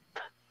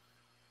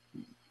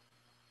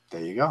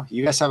 There you go.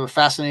 You guys have a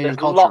fascinating There's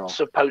culture. Lots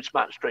of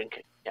post-match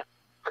drinking. Yeah.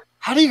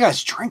 How do you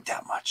guys drink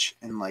that much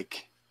in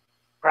like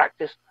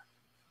practice?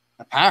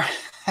 Apparently,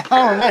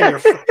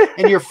 oh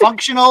no, you're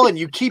functional and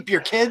you keep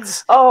your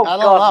kids. Oh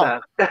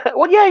God, no.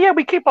 Well, yeah,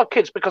 we keep our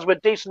kids because we're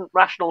decent,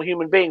 rational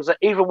human beings. That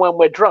even when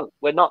we're drunk,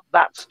 we're not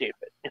that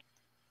stupid.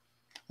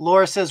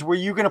 Laura says, "Were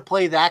you going to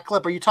play that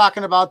clip? Are you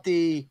talking about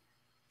the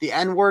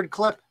N-word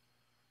clip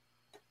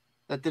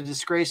that the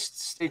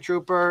disgraced state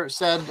trooper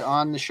said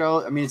on the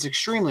show? I mean, it's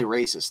extremely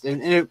racist,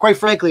 and quite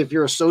frankly, if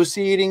you're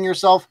associating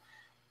yourself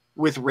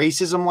with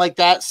racism like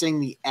that, saying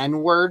the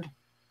N-word."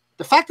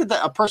 The fact that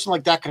a person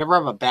like that could ever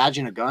have a badge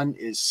and a gun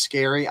is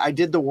scary. I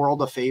did the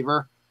world a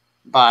favor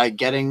by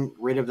getting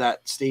rid of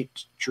that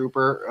state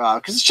trooper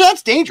because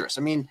that's dangerous.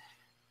 I mean,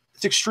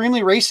 it's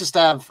extremely racist to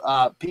have,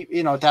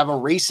 to have a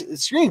race.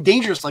 It's really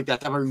dangerous like that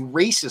to have a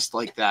racist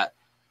like that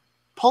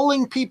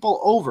pulling people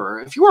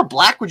over. If you were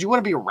black, would you want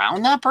to be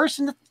around that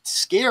person? That's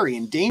scary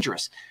and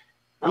dangerous.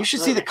 You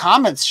should see the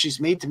comments she's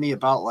made to me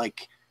about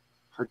like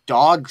her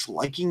dogs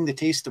liking the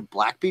taste of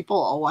black people.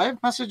 Oh, I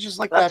have messages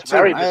like that too.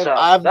 Very bizarre.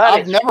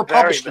 I've never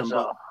published them,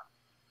 but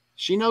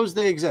she knows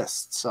they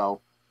exist.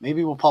 So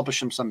maybe we'll publish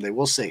them someday.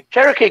 We'll see.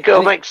 Cherokee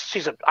girl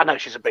I know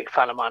she's a big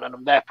fan of mine,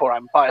 and therefore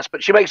I'm biased,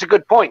 but she makes a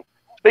good point.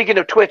 Speaking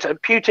of Twitter,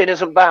 Putin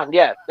isn't banned.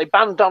 Yeah, they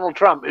banned Donald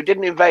Trump, who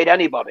didn't invade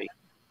anybody.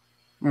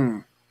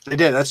 They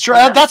did. That's true.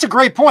 That's a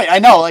great point. I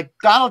know. Like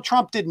Donald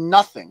Trump did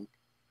nothing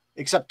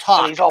except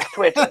talk. And he's off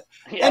Twitter.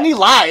 Yeah. And he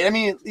lied. I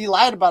mean, he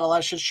lied about a lot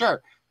of shit.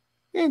 Sure.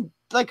 He didn't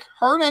like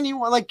hurt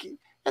anyone. Like,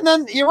 and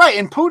then you're right.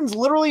 And Putin's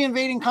literally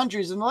invading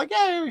countries, and they're like,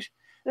 yeah.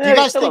 Do you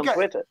guys think?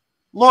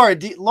 Laura,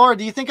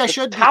 do you think I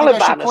should?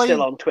 Taliban are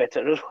still on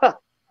Twitter as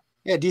well.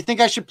 Yeah. Do you think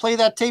I should play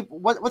that tape?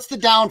 What's the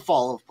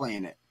downfall of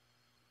playing it?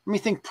 Let me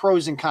think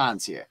pros and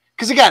cons here.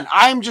 Because again,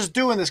 I'm just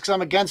doing this because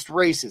I'm against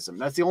racism.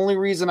 That's the only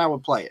reason I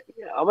would play it.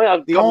 Yeah, I mean,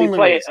 I'd probably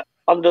play it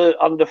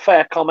under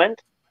fair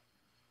comment.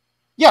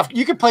 Yeah,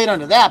 you could play it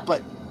under that,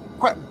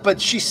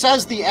 but she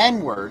says the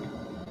N-word,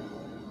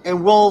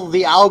 and will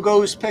the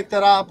algos pick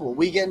that up? Will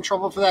we get in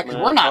trouble for that?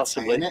 Because we're not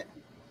saying it.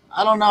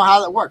 I don't know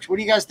how that works. What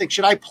do you guys think?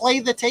 Should I play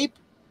the tape?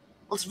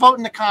 Let's vote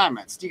in the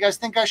comments. Do you guys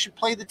think I should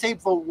play the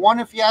tape? Vote 1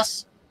 if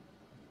yes,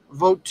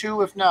 vote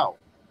 2 if no.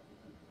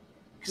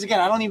 Because again,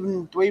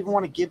 do I even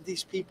want to give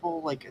these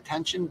people like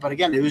attention? But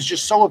again, it was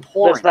just so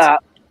abhorrent.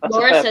 That's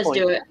Laura says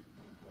do it.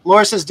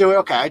 Laura says do it.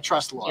 Okay, I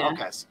trust Laura. Yeah.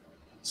 Okay,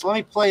 so let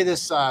me play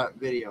this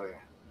video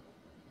here.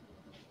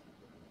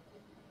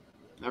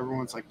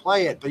 Everyone's like,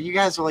 play it, but you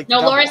guys are like, no.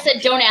 Laura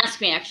said, "Don't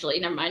ask me." Actually,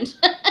 never mind.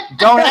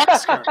 Don't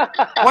ask her.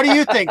 What do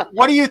you think?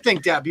 What do you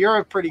think, Deb? You're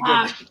a pretty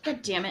good.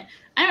 God damn it!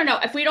 I don't know.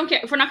 If we're not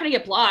going to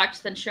get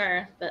blocked, then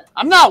sure. But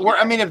I'm not worried.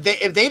 I mean, if they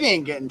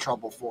didn't get in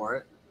trouble for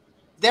it.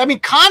 I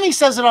mean, Connie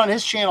says it on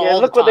his channel all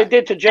the time. Look what they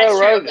did to Joe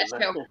Rogan. That's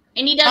true.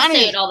 And he does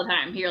say it all the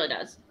time. He really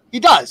does. He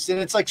does. And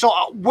it's like, so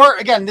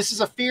this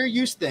is a fair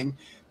use thing.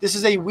 This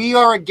is we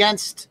are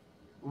against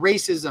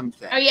racism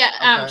thing. Oh,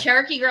 yeah. Okay.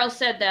 Cherokee Girl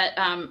said that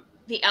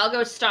the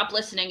algos stop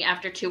listening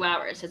after 2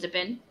 hours. Has it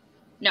been?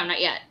 No, not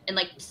yet. In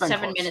like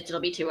 7 minutes, it'll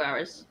be 2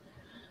 hours.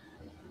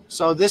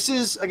 So this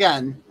is,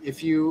 again,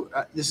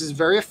 this is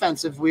very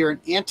offensive. We are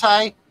an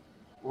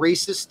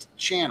anti-racist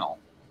channel.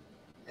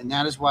 And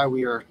that is why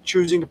we are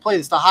choosing to play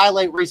this, to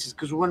highlight racism.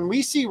 Because when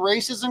we see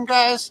racism,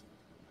 guys,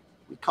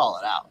 we call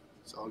it out.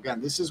 So,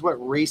 again, this is what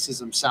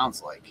racism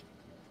sounds like.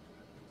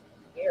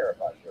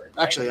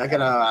 Actually, I got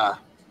to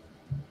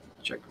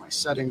check my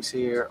settings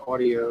here.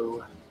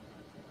 Audio.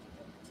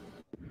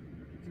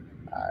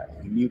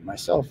 I mute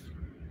myself.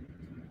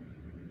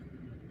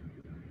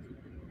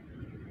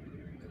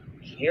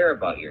 Care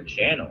about your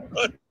channel.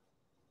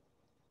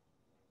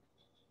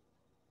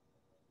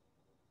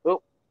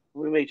 Oh,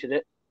 we muted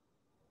it.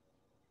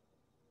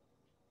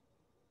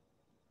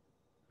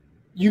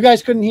 You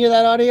guys couldn't hear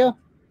that audio?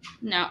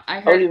 No, I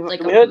heard we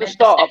heard the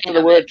start up to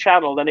the word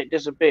channel, then it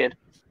disappeared.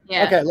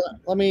 Yeah. Okay,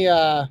 let me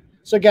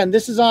so again,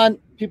 this is on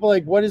people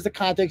like, what is the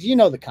context? You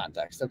know the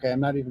context. Okay, I'm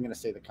not even going to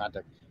say the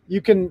context.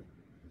 You can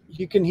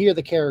hear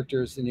the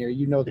characters in here.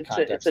 You know the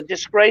context. It's a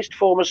disgraced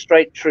former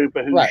state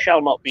trooper who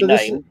shall not be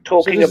named,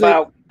 talking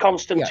about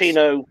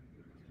Constantino.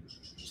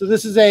 Yes. So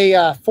this is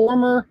a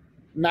former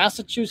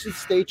Massachusetts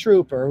state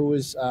trooper who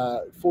was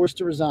forced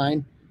to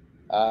resign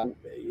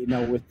you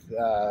know, with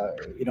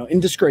you know, in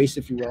disgrace,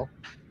 if you will,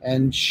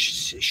 and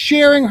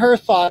sharing her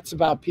thoughts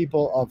about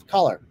people of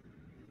color.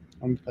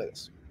 Let me play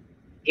this.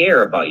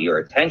 Care about your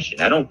attention.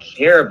 I don't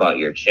care about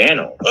your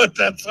channel. But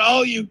that's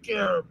all you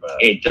care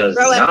about. It does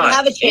Bro, I not don't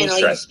have a channel,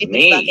 you interest stupid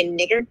me. fucking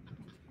nigger.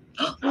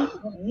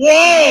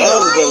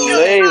 Whoa!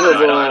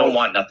 Unbelievable. I don't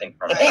want nothing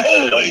from it.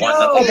 I don't want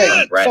nothing Okay,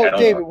 from Brett. I so don't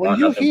David, want when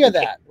you nothing hear from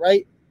that,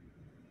 right?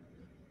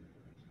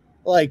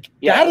 Like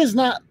Yeah. that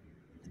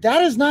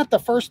is not the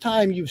first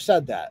time you've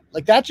said that.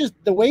 Like that just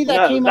the way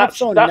that came out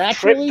so that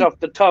naturally. tripped off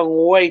the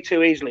tongue way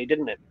too easily,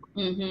 didn't it?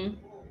 Mm-hmm.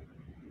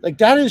 Like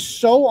that is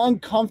so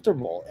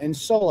uncomfortable and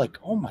so like,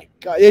 oh my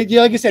god!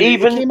 Like I said, it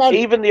came out,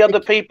 even the other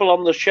people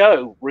on the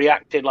show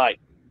reacted like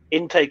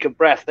intake of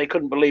breath. They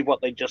couldn't believe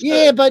what they just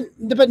heard.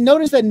 but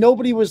notice that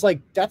nobody was like,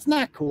 that's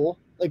not cool.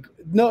 Like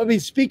no, I mean,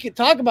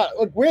 talk about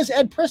like, where's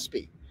Ed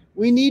Prisby?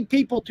 We need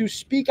people to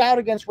speak out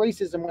against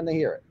racism when they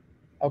hear it.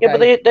 Okay?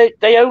 Yeah, but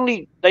they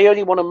only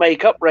want to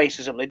make up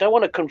racism. They don't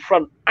want to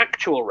confront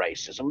actual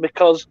racism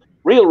because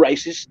real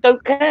racists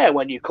don't care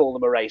when you call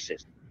them a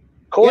racist.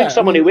 Calling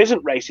someone who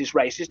isn't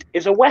racist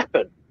is a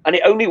weapon, and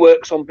it only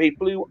works on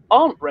people who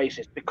aren't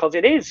racist because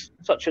it is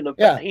such an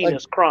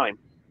heinous crime.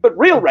 But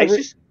real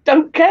racists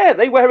don't care.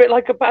 They wear it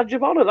like a badge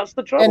of honor. That's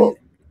the trouble. And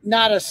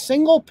not a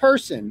single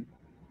person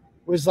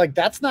was like,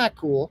 that's not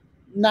cool.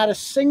 Not a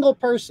single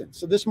person.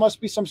 So this must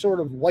be some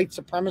sort of white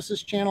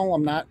supremacist channel.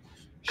 I'm not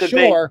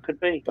sure. Could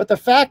be. But the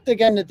fact,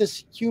 again, that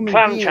this human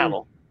Clan being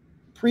channel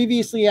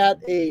previously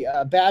had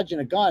a badge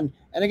and a gun.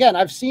 And again,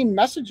 I've seen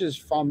messages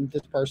from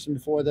this person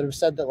before that have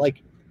said that,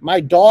 like,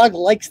 my dog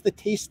likes the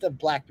taste of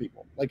black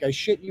people. Like, I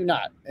shit you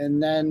not.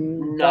 And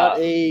then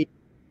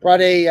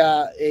brought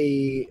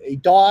a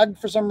dog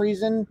for some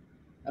reason,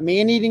 a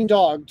man-eating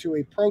dog, to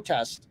a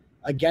protest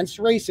against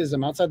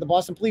racism outside the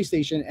Boston police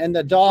station, and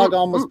the dog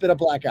almost bit a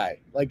black guy.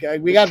 Like,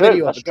 we got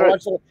video of it.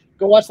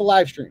 Go watch the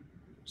live stream.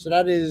 So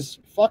that is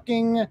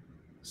fucking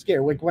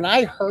scary. Like, when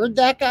I heard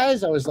that,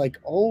 guys, I was like,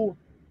 oh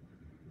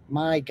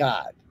my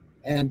god.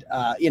 And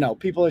you know,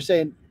 people are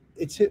saying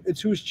it's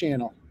whose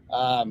channel.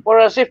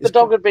 Whereas if the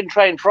dog had been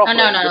trained properly,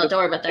 no, don't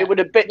worry about that. It would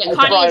have bitten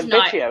Brian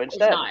Biggio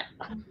instead.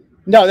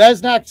 No,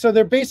 that's not. So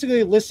they're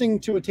basically listening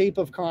to a tape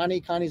of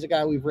Connie. Connie's a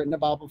guy we've written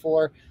about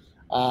before.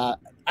 I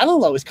don't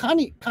know. Is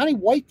Connie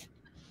white?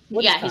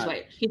 He's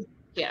white.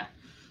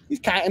 He's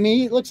kind. I mean,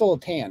 he looks a little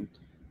tan.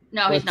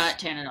 No, he's not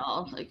tan at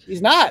all. Like,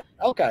 he's not.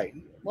 Okay.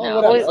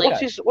 Well, no,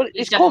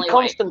 he's called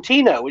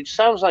Constantino, which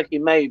sounds like he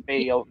may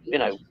be of, you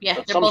know,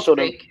 some sort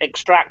Greek. Of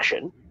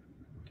extraction.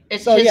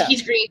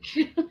 He's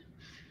Greek.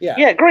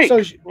 Yeah, Greek.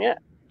 So,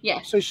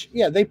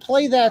 they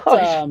play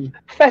that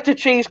feta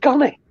cheese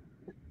Connie.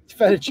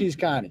 Feta cheese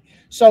Connie.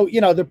 So,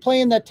 you know, they're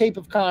playing that tape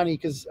of Connie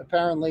because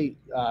apparently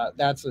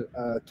that's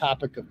a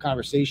topic of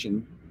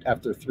conversation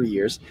after 3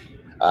 years.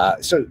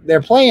 So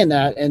they're playing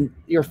that, and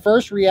your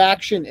first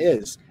reaction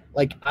is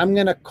like, I'm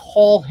gonna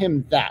call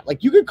him that.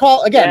 Like, you could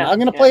call again. I'm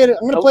gonna play it.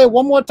 I'm gonna play it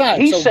one more time.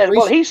 He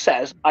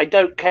says, I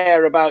don't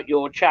care about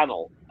your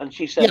channel, and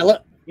she says,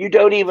 you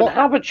don't even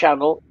have a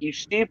channel, you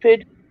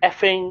stupid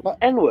effing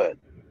N-word.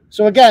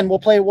 So again, we'll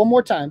play it one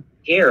more time.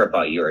 Care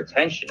about your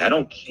attention. I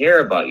don't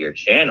care about your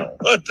channel.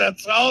 But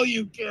that's all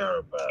you care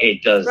about.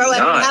 It does Bro, not I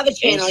don't have a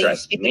channel, you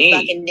stupid me.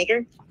 fucking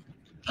nigger.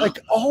 Like,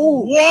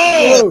 oh,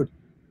 whoa. Dude.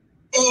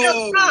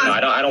 Oh.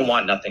 No, I don't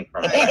want nothing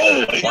from it. I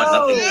don't want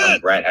nothing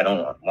from Brett. I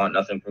don't want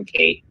nothing from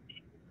Kate.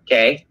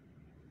 Okay?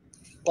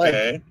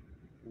 Like,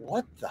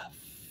 what the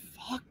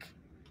fuck?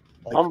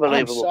 Like,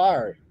 unbelievable. I'm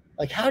sorry.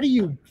 Like, how do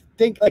you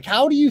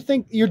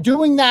think you're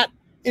doing that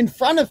in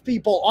front of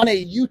people on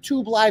a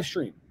YouTube live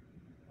stream?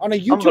 On a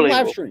YouTube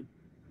live stream.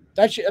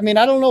 I mean,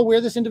 I don't know where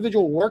this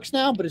individual works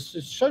now, but it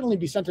should certainly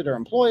be sent to their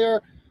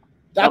employer.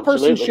 That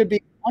person should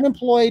be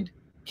unemployed,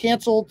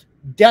 canceled,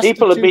 destitute.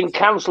 People have been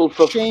cancelled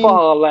for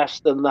far less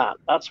than that.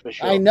 That's for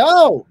sure. I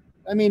know.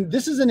 I mean,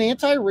 this is an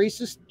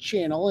anti-racist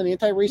channel, an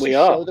anti-racist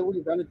show that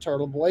we run at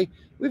Turtle Boy.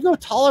 We have no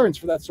tolerance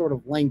for that sort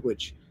of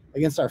language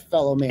against our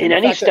fellow man. In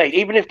any state,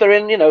 even if they're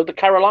in, you know, the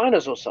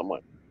Carolinas or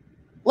somewhere.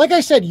 Like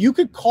I said, you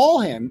could call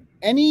him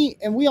and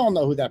we all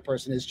know who that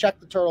person is. Check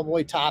the Turtle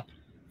Boy top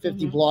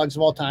 50 blogs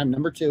of all time,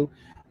 number 2.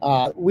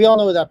 We all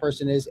know who that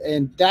person is,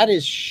 and that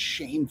is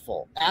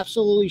shameful,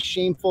 absolutely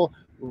shameful,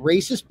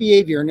 racist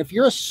behavior. And if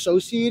you're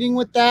associating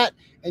with that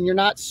and you're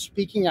not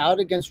speaking out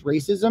against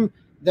racism,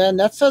 then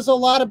that says a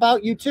lot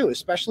about you too,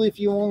 especially if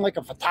you own like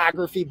a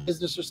photography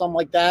business or something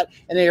like that,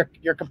 and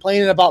you're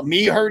complaining about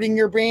me hurting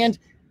your brand.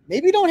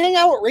 Maybe don't hang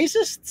out with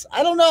racists.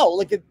 I don't know.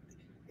 Like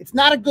it's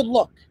not a good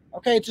look.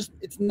 Okay,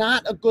 it's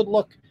not a good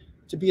look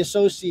to be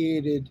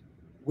associated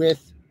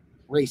with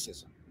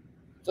racism.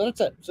 So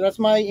that's it. So that's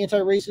my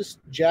anti-racist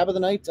jab of the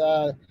night.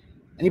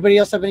 Anybody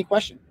else have any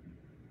question?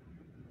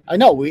 I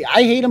know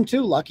I hate him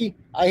too, Lucky.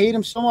 I hate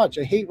him so much.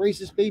 I hate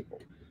racist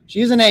people.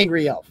 She's an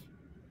angry elf.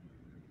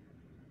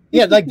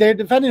 Yeah, like they're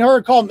defending her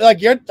and calling like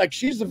you're like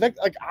she's the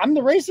victim. Like I'm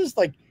the racist.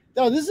 Like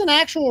no, this is an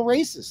actual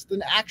racist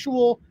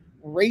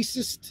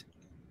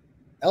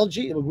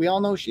LG. We all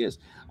know who she is.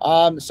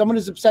 Someone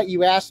is upset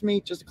you asked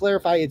me. Just to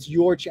clarify, it's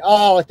your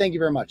oh, thank you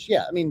very much.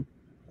 Yeah, I mean,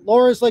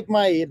 Laura's like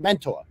my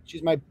mentor.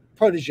 She's my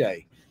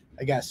protege,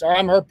 I guess, or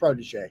I'm her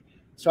protege.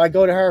 So I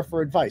go to her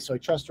for advice. So I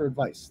trust her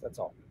advice. That's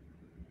all.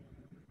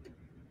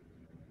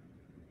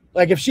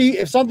 Like if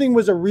something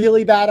was a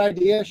really bad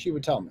idea, she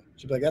would tell me.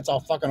 She'd be like, "That's a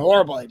fucking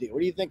horrible idea.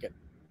 What are you thinking?"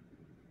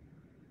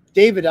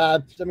 David,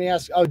 let me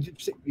ask. Oh,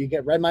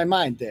 you read my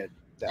mind, Dad.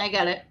 I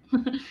got it.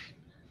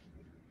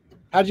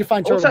 How did you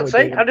find Turtle Boy? What's that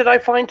say? How did I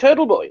find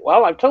Turtle Boy?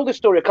 Well, I've told this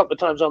story a couple of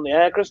times on the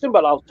air, Kristen,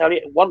 but I'll tell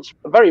you once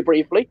very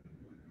briefly.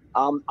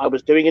 I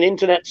was doing an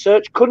internet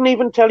search, couldn't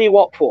even tell you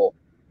what for.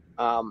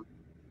 And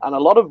a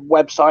lot of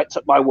websites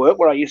at my work,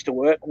 where I used to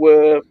work,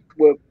 were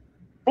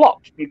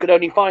blocked. You could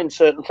only find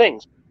certain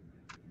things.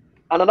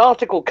 And an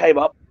article came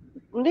up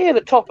near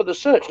the top of the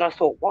search, and I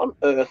thought, what on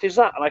earth is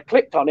that? And I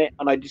clicked on it,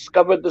 and I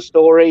discovered the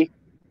story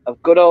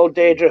of good old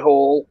Deirdre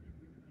Hall,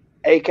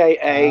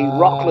 a.k.a.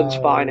 Rockland's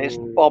finest,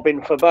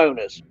 bobbing for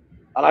boners.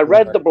 And I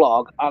read the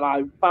blog, and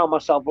I found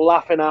myself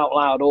laughing out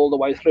loud all the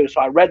way through.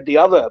 So I read the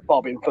other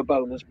bobbing for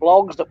boners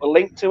blogs that were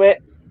linked to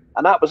it,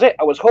 and that was it.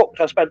 I was hooked.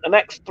 I spent the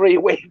next 3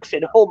 weeks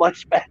in all my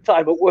spare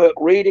time at work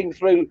reading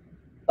through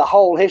the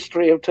whole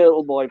history of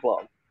Turtle Boy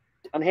blog.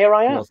 And here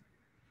I am. Well,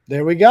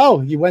 there we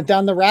go. You went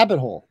down the rabbit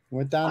hole.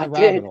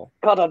 Rabbit hole.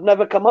 God, I'd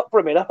never come up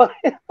from it, have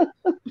I?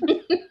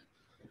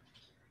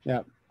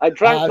 Yeah. I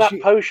drank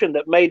that potion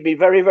that made me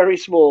very, very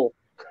small.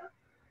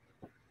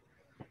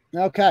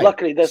 Okay.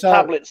 Luckily, there's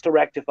tablets to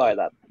rectify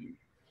that.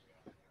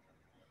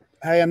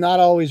 Hey, I'm not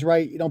always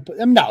right. You don't put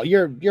no,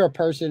 you're a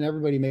person.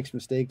 Everybody makes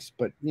mistakes,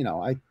 but you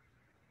know,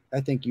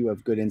 I think you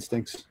have good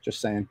instincts.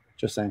 Just saying.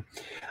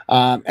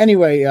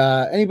 Anyway,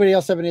 anybody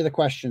else have any other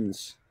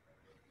questions?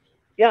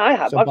 Yeah, I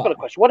have. I've got a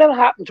question. Whatever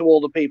happened to all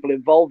the people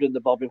involved in the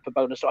bobbing for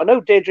bonus? So I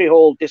know Deirdre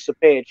Hall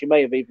disappeared. She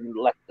may have even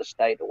left the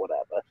state or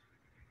whatever.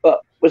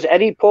 But was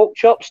Eddie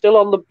Porkchop still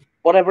on the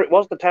whatever it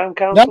was, the town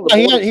council? No,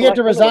 he had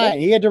to resign.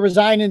 He had to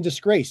resign in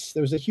disgrace.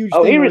 There was a huge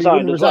thing. He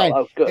resigned as well.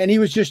 Oh, good. And he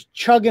was just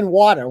chugging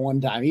water one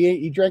time.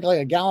 He drank like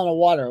a gallon of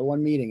water at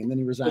one meeting, and then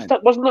he resigned.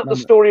 Wasn't that the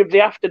story of the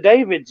After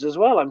Davids as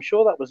well? I'm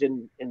sure that was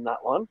in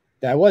that one.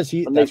 That was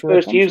And they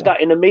first used that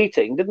in a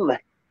meeting, didn't they?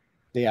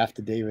 The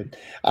After David.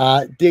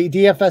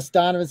 DFS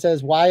Donovan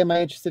says, "Why am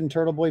I interested in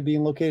Turtle Boy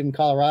being located in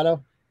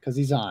Colorado? Because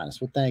he's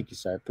honest." Well, thank you,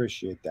 sir. I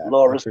appreciate that.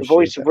 Laura's the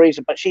voice of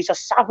reason, but she's a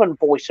southern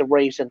voice of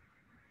reason.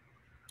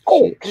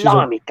 Oh,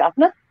 blimey,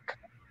 Governor.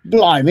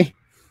 Blimey,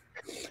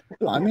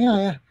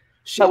 yeah.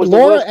 That was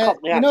Laura, the worst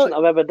Cockney accent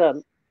I've ever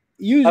done.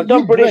 I've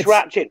done British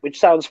Ratchet, which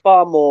sounds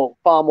far more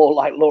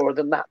like Laura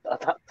than that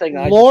thing.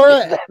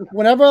 Laura,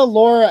 whenever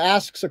Laura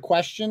asks a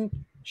question,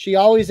 she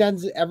always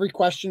ends every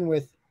question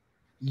with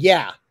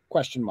 "yeah?" ?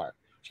 She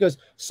goes,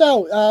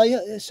 so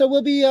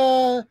we'll be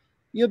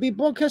you'll be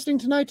broadcasting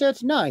tonight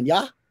at 9,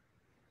 yeah?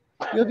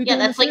 You'll be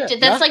that's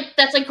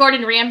like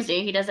Gordon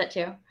Ramsay. He does that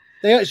too.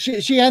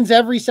 She ends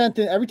every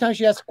sentence every time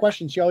she asks a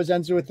question. She always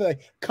ends with a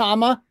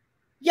comma,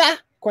 yeah? ?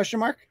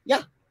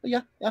 Yeah.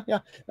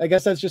 I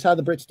guess that's just how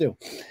the Brits do.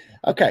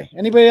 Okay.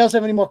 Anybody else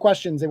have any more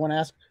questions they want to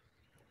ask?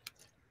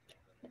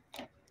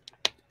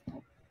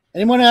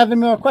 Anyone have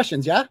any more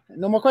questions? Yeah.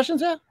 No more questions.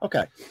 Yeah.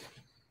 Okay.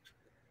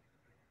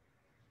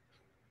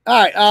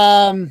 All right.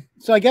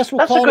 So I guess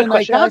we'll call it a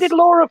night. How did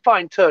Laura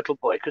find Turtle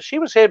Boy? Because she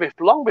was here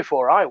long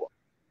before I was.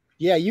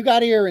 Yeah, you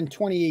got here in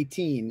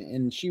 2018,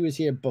 and she was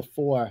here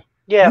before.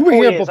 Yeah, you were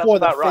here before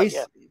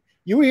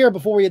You were here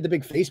before we had the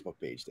big Facebook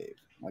page, Dave.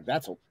 Like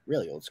that's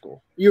really old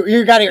school.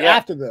 You got here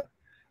after the.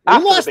 We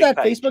lost that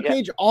Facebook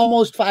page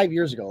almost 5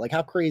 years ago. Like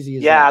how crazy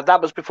is that? Yeah,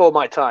 that was before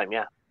my time.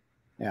 Yeah.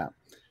 Yeah.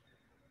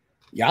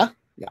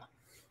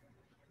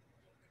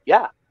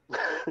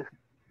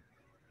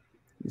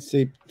 Let's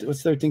see,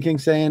 what's 13 King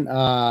saying?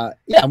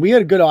 Yeah, we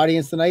had a good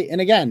audience tonight. And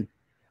again,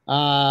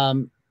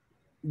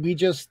 we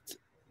just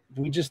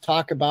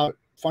talk about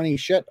funny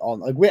shit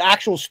on with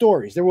actual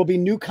stories. There will be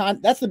new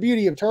content. That's the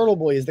beauty of Turtle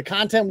Boy is the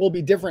content will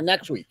be different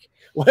next week.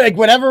 Like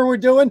whatever we're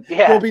doing,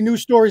 there'll be new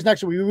stories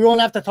next week. We won't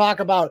have to talk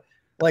about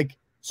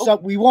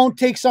we won't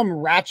take some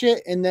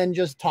ratchet and then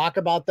just talk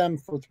about them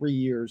for 3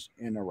 years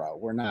in a row.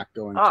 We're not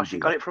going to. Oh, she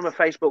got it from a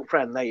Facebook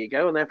friend. There you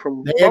go. And they're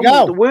from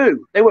the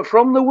Woo. They were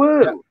from the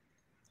Woo. Yeah.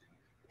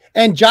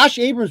 And Josh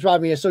Abrams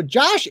brought me in. So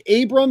Josh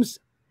Abrams,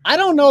 I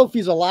don't know if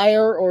he's a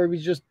liar or if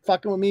he's just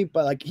fucking with me,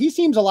 but he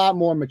seems a lot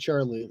more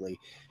mature lately.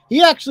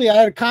 I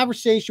had a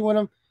conversation with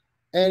him,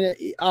 and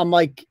I'm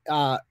like,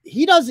 I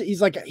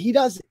swear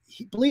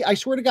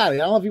to God, I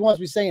don't know if he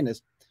wants me saying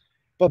this,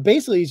 but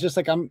basically he's just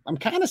like, I'm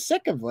kind of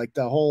sick of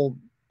the whole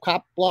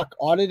cop block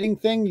auditing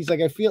thing. He's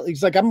like,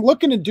 I'm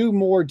looking to do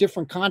more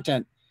different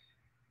content,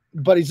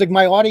 but he's like,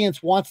 my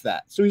audience wants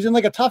that. So he's in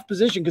a tough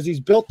position because he's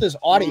built this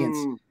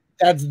audience.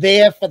 That's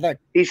there for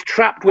he's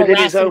trapped within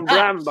his own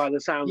brand by the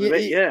sounds of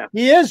it. Yeah,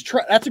 he is.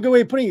 That's a good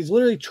way of putting it. He's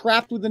literally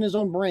trapped within his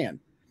own brand.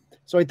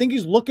 So I think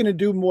he's looking to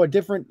do more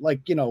different,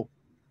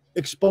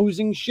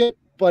 exposing shit.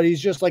 But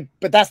he's just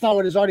but that's not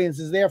what his audience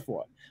is there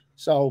for.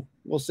 So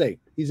we'll see.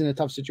 He's in a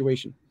tough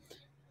situation.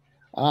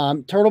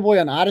 Turtle Boy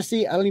on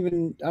Odyssey. I don't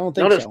think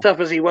not as tough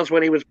as he was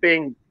when he was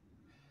being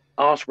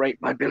arse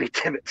raped by Billy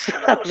Tibbetts.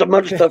 That was a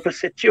much tougher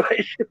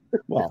situation.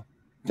 Well,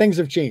 things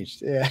have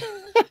changed. Yeah.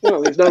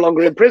 Well, he's no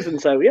longer in prison,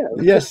 so yeah.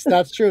 Yes,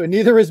 that's true. And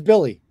neither is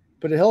Billy,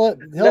 but he'll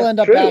end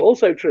up true. back.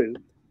 Also true.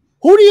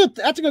 Who do you?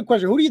 That's a good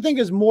question. Who do you think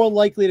is more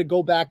likely to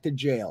go back to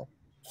jail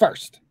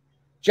first?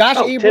 Josh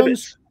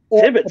Abrams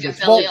or Tibbetts is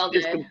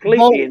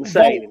completely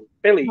insane.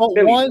 Billy's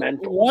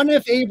mental. One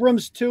if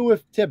Abrams, two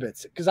if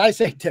Tibbetts, because I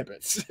say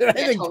Tibbetts. I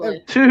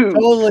think two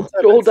totally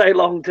all day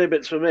long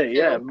Tibbetts for me.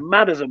 Yeah,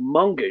 mad as a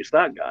mongoose,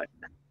 that guy.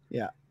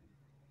 Yeah.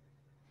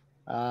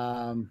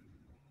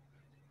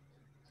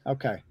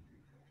 Okay.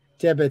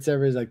 Tibbetts,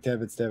 everybody's like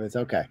Tibbetts.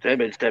 Okay.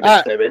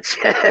 Tibbetts.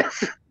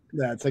 Yes.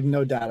 Yeah, it's like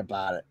no doubt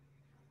about it.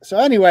 So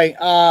anyway,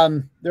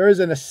 there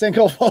isn't a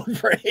single vote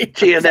for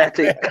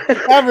Giannetti.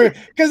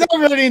 Because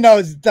everybody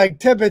knows like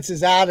Tibbetts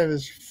is out of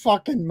his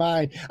fucking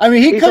mind. I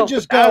mean, he could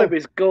just go out of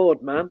his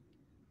gourd, man.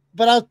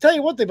 But I'll tell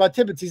you one thing about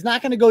Tibbetts. He's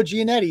not going to go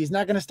Giannetti. He's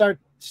not going to start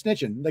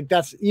snitching. Like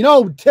that's,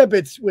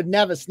 Tibbetts would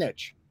never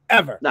snitch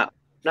ever. No.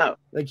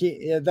 Like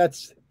he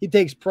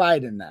takes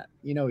pride in that.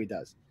 He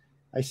does.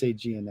 I say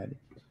Giannetti.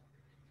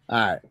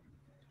 All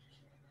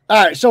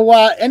right. So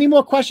any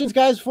more questions,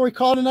 guys, before we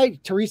call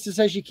tonight? Teresa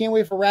says she can't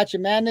wait for Ratchet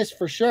Madness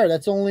for sure.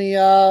 That's only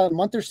a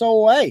month or so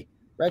away.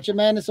 Ratchet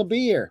Madness will be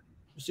here.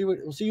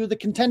 We'll see who the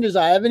contenders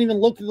are. I haven't even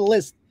looked at the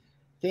list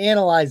to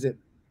analyze it.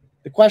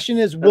 The question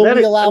is, will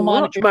we allow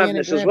March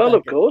Madness as well,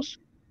 of course?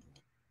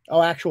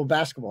 Oh, actual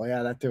basketball.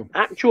 Yeah, that too.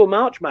 Actual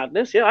March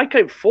Madness. Yeah, I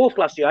came fourth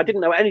last year. I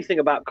didn't know anything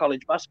about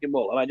college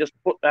basketball, and I just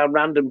put down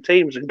random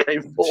teams and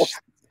came fourth.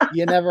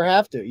 You never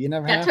have to.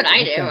 That's what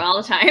I do all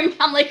the time.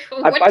 I'm like,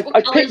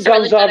 I picked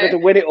Gonzaga to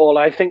win it all.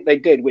 I think they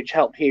did, which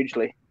helped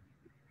hugely.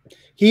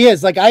 He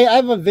is. Like, I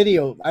have a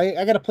video.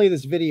 I got to play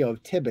this video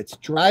of Tibbetts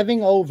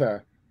driving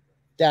over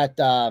that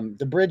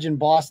the bridge in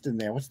Boston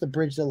there. What's the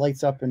bridge that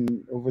lights up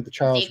over the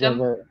Charles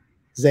River?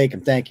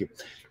 Zakem, thank you.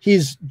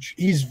 He's videoing.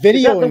 Is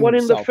that the one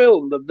himself. In the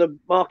film, the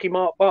Mark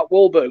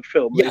Wahlberg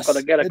film? Yes, got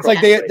to get it's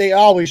like they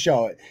always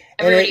show it,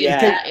 and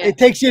it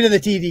takes you to the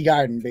TD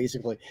Garden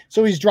basically.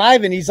 So he's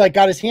driving. He's like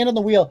got his hand on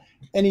the wheel,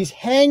 and he's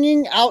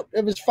hanging out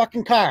of his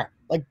fucking car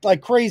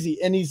like crazy,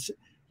 and he's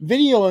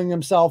videoing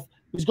himself.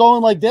 He's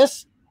going like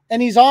this,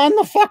 and he's on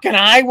the fucking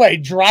highway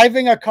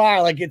driving a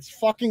car like it's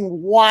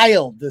fucking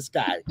wild. This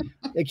guy,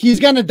 like he's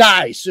gonna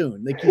die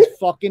soon. Like he's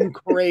fucking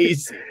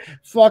crazy,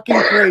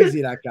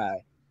 that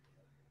guy.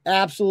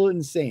 Absolute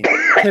insane.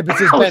 Tibbetts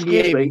has been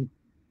behaving.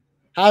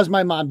 How's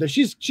my mom?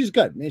 She's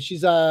good. And she's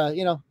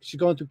she's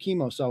going through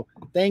chemo. So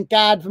thank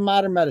God for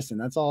modern medicine.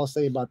 That's all I'll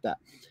say about that.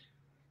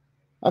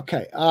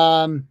 Okay.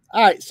 All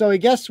right. So I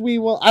guess we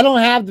will. I don't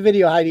have the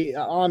video, Heidi,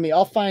 on me.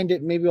 I'll find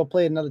it. Maybe we'll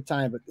play it another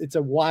time. But it's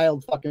a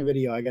wild fucking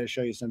video. I got to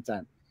show you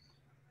sometime.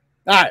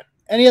 All right.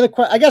 Any other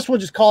questions? I guess we'll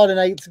just call it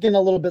tonight. It's getting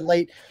a little bit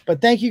late. But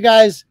thank you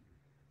guys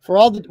for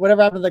all the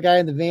whatever happened to the guy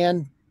in the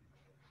van.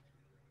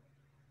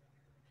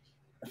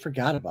 I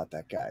forgot about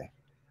that guy.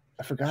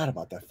 I forgot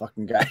about that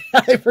fucking guy.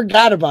 I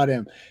forgot about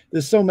him.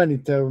 There's so many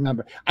to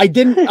remember. I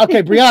didn't.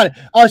 Okay, Brianna.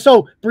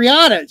 So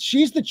Brianna,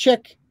 she's the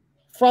chick.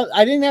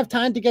 I didn't have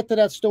time to get to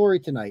that story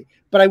tonight,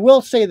 but I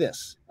will say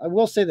this.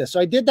 So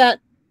I did that.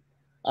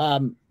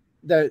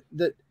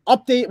 The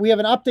update. We have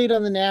an update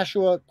on the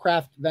Nashua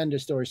craft vendor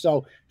story.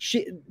 So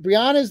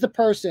Brianna is the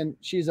person.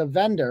 She's a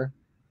vendor,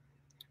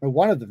 or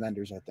one of the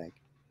vendors, I think.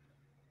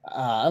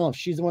 I don't know if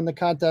she's the one that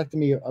contacted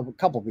me. A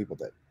couple people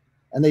did.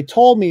 And they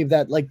told me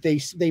that like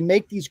they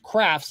make these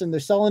crafts and they're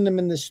selling them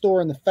in the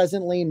store in the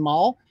Pheasant Lane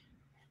Mall,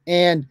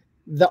 and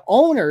the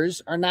owners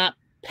are not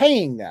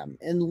paying them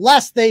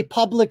unless they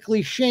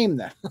publicly shame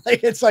them.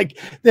 Like it's like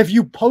if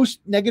you post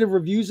negative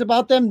reviews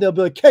about them, they'll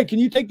be like, "Hey, can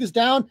you take this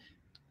down?"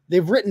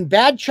 They've written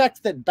bad checks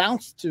that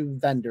bounce to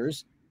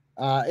vendors,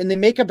 and they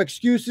make up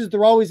excuses.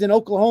 They're always in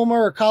Oklahoma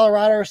or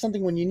Colorado or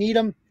something when you need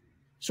them.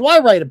 So I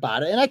write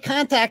about it and I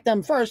contact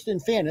them first, in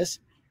fairness,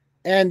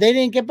 and they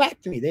didn't get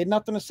back to me. They had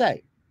nothing to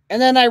say.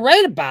 And then I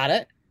write about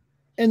it,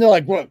 and they're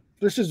like, "Well,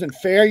 this isn't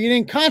fair. You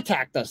didn't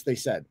contact us," they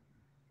said.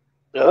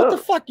 What the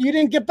fuck? You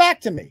didn't get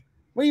back to me.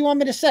 What do you want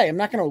me to say? I'm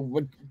not going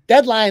to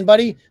deadline,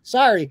 buddy.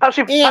 Sorry. Perhaps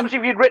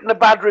if you'd written a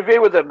bad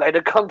review with them, they'd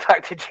have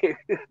contacted you.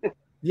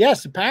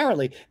 Yes,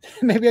 apparently.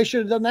 Maybe I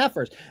should have done that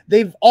first.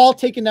 They've all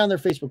taken down their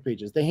Facebook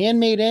pages. The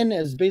Handmade Inn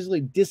has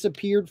basically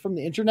disappeared from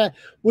the internet,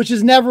 which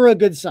is never a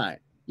good sign.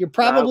 You're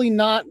probably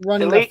not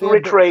running. Delete and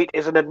retreat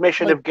is an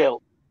admission of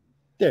guilt.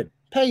 Dude.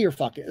 Pay your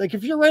fucking, like,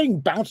 if you're writing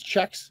bounce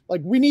checks,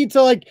 like, we need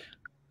to, like,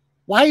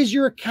 why is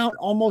your account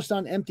almost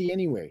on empty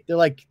anyway? They're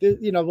like,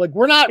 like,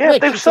 we're not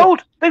rich. They've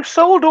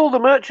sold all the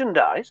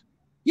merchandise.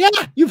 Yeah,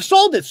 you've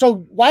sold it.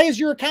 So why is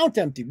your account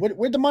empty?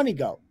 Where'd the money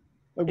go?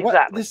 Like,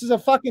 exactly. This is a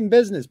fucking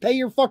business. Pay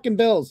your fucking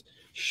bills.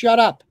 Shut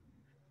up.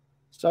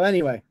 So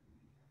anyway,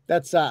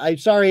 that's, I'm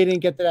sorry I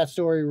didn't get to that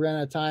story. We ran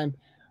out of time.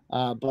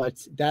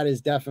 But that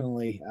is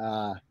definitely,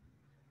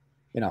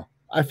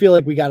 I feel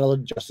like we got a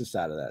little justice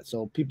out of that.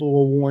 So people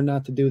were warned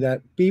not to do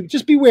that.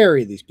 Just be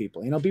wary of these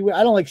people. I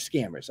don't like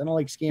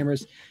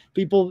scammers.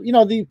 People,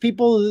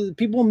 the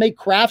people make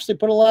crafts. They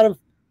put a lot of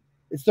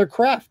It's their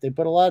craft. They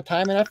put a lot of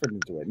time and effort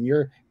into it,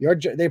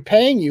 and they're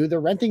paying you. They're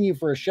renting you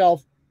for a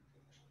shelf.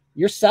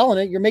 You're selling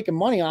it. You're making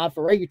money off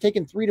it, right? You're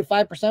taking 3 to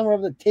 5%,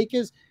 whatever the take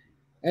is,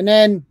 and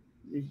then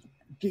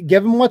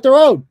give them what they're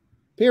owed.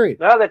 Period.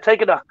 No, they're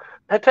taking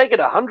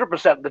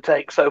 100% the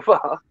take so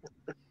far.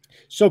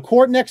 So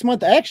court next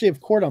month. I actually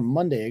have court on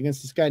Monday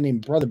against this guy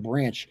named Brother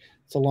Branch.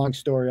 It's a long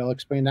story. I'll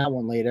explain that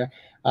one later.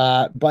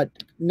 But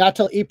not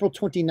till April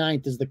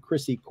 29th is the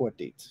Chrissy court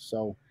date.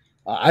 So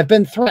I've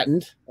been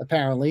threatened,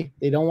 apparently.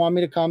 They don't want me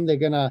to come. They're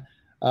going to,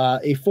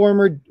 a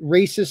former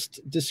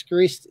racist,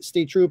 disgraced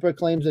state trooper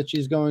claims that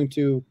she's going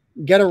to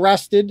get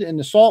arrested and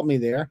assault me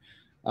there.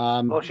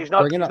 Well, she's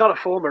not a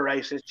former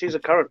racist. She's a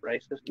current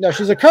racist. No,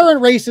 she's a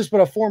current racist,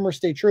 but a former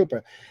state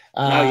trooper.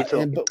 Now you're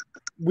talking. But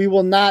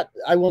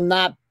I will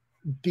not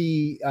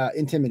be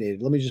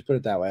intimidated. Let me just put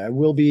it that way. I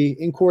will be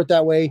in court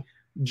that way.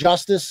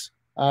 Justice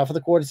for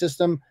the court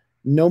system.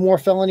 No more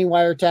felony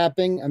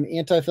wiretapping. I'm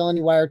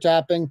anti-felony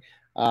wiretapping.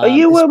 Are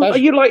you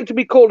likely to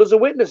be called as a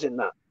witness in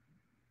that?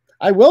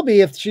 I will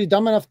be if she's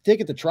dumb enough to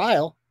take it to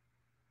trial.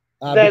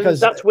 Then because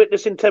that's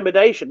witness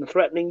intimidation,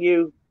 threatening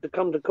you to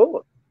come to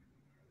court.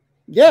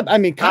 Yeah, I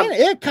mean,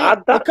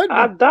 add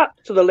that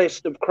to the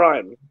list of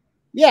crimes.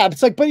 Yeah,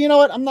 it's like, but you know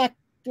what? I'm not.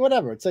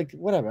 Whatever. It's like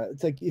whatever.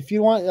 It's like if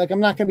you want, like,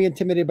 I'm not going to be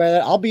intimidated by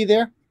that. I'll be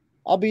there.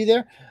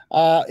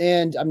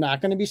 And I'm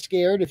not going to be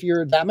scared. If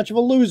you're that much of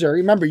a loser,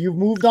 remember, you've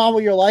moved on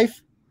with your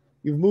life.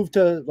 You've moved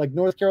to like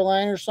North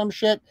Carolina or some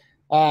shit.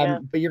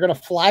 But you're going to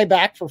fly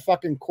back for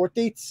fucking court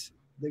dates.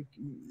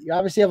 You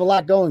obviously have a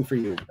lot going for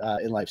you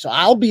in life. So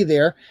I'll be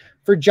there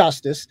for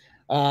justice.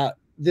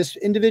 This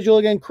individual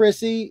again,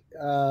 Chrissy,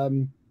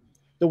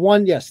 the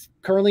one, yes,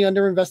 currently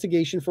under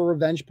investigation for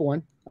revenge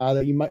porn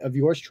that you might, of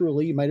yours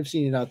truly, you might have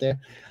seen it out there.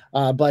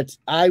 But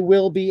I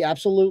will be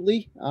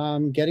absolutely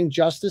getting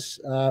justice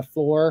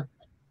for,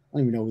 I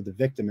don't even know who the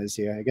victim is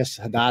here. I guess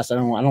Hadassah. I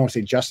don't want to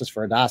say justice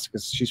for Hadassah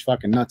because she's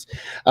fucking nuts.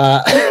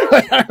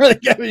 I don't really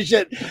give a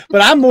shit.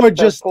 But I'm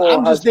just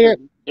there.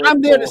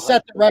 I'm there to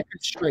set the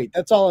record straight.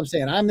 That's all I'm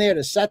saying. I'm there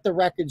to set the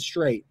record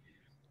straight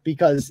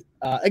because,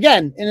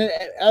 again, and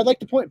I'd like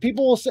to point,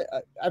 people will say,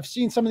 I've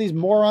seen some of these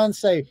morons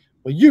say,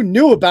 well, you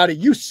knew about it.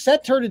 You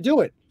set her to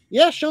do it.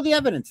 Yeah, show the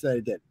evidence that I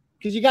did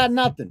because you got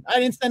nothing. I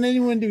didn't send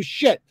anyone to do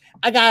shit.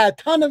 I got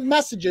a ton of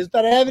messages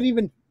that I haven't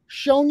even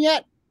shown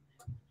yet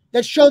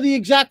that show the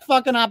exact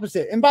fucking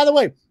opposite. And by the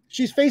way,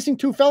 she's facing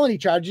 2 felony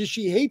charges.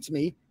 She hates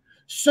me.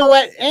 So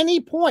at any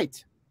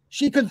point,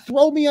 she could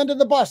throw me under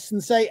the bus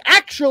and say,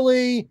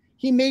 actually,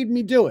 he made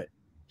me do it.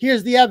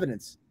 Here's the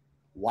evidence.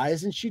 Why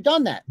hasn't she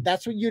done that?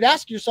 That's what you'd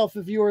ask yourself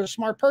if you were a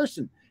smart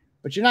person.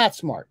 But you're not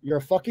smart. You're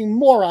a fucking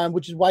moron,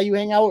 which is why you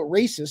hang out with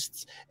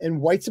racists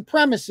and white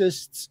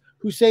supremacists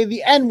who say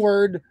the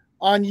N-word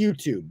on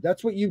YouTube.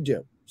 That's what you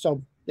do.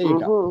 So there you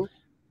go.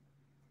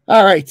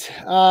 All right.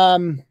 I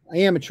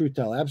am a truth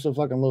teller.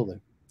 Absolutely.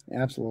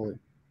 Absolutely.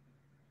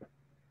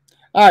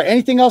 All right.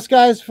 Anything else,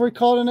 guys, before we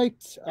call it a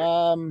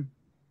night?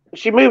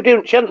 She moved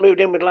in. She hadn't moved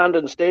in with Land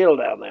and Steel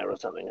down there or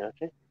something, had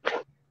she?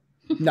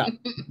 No.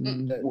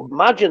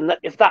 Imagine that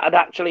if that had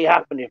actually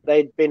happened, if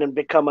they'd been and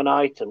become an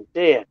item.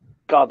 Dear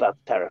God, that's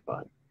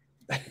terrifying.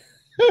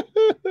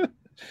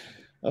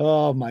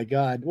 Oh my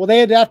God. Well, they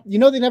had, they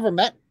never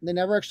met. They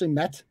never actually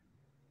met.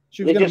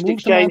 She was they just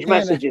exchanged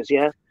messages,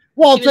 yeah.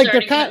 Well, it's like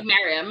they're kind of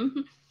marry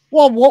him.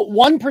 Well,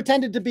 one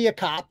pretended to be a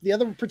cop, the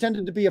other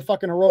pretended to be a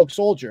fucking heroic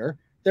soldier.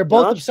 They're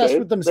both obsessed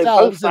with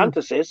themselves. They're both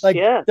fantasists. Like,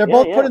 yeah, they're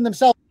both putting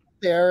themselves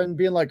there and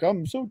being like,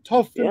 I'm so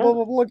tough and blah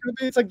blah blah.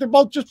 It's like they're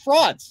both just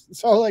frauds.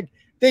 So like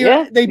they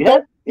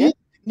don't.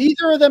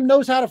 Neither of them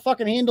knows how to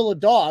fucking handle a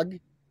dog.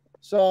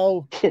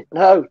 So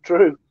no,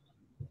 true.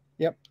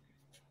 Yep.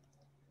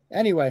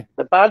 Anyway,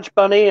 the Badge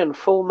Bunny and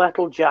Full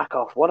Metal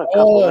Jackoff. What a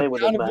couple they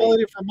would have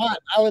made. For Mott.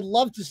 I would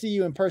love to see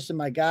you in person,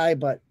 my guy,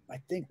 but I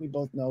think we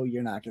both know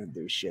you're not going to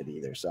do shit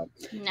either. So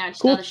no,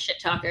 just not a shit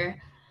talker.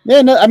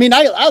 Yeah, no, I mean,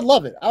 I'd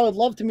love it. I would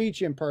love to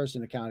meet you in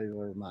person at County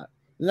Vermont.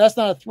 And that's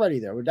not a threat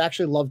either. I would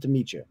actually love to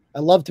meet you. I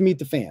love to meet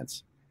the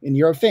fans. And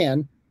you're a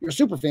fan. You're a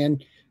super fan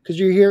because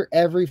you're here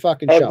every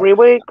fucking show. Every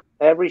week,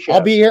 every show.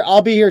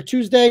 I'll be here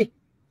Tuesday.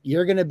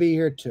 You're going to be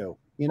here too.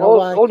 You know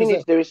why? All you need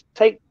to do is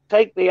take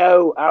the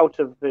O out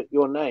of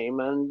your name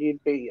and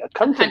you'd be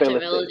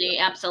accountability.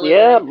 Absolutely.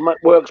 Yeah,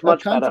 works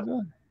much better.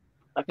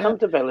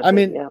 Accountability. I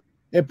mean,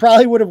 it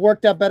probably would have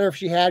worked out better if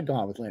she had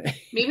gone with Lynn.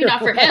 Maybe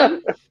not for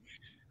him.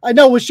 I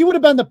know. Well, she would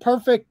have been the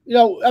perfect,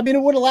 I mean,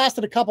 it would have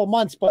lasted a couple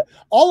months, but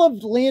all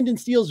of Land and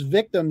Steel's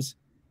victims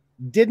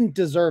didn't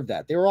deserve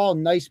that. They were all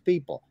nice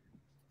people.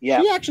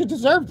 Yeah. She actually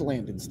deserved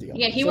Land and Steel.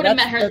 Yeah, he would have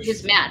met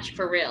his match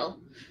for real.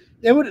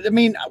 It would. I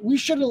mean, I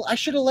should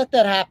have let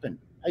that happen.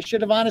 I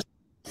should have honestly.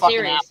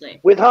 Seriously.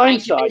 With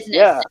hindsight,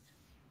 yeah.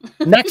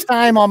 Next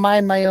time I'll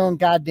mind my own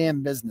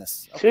goddamn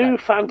business. Okay. 2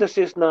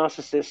 fantasist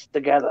narcissists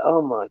together.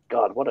 Oh my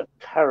God, what a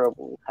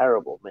terrible,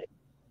 terrible mix.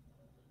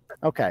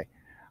 Okay.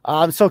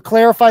 So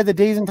clarify the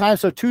days and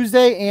times. So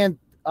Tuesday and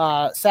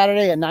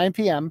Saturday at 9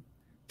 p.m.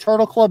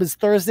 Turtle Club is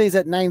Thursdays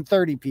at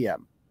 9:30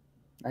 p.m.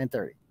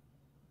 9:30.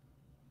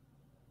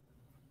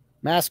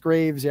 Mass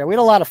Graves. Yeah, we had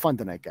a lot of fun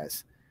tonight,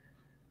 guys.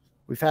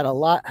 We've had a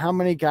lot. How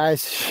many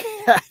guys?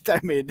 I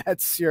mean,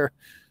 that's your.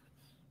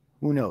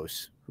 Who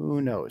knows?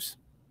 Who knows?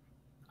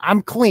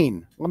 I'm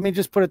clean. Let me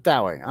just put it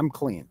that way. I'm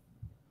clean.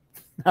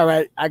 All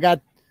right.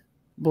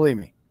 Believe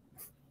me,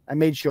 I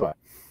made sure.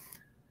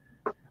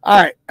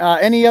 All right.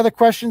 Any other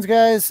questions,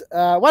 guys?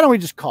 Why don't we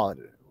just call it?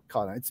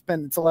 It's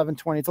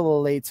 11:20. It's a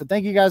little late. So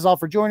thank you guys all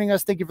for joining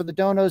us. Thank you for the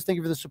donos. Thank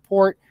you for the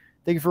support.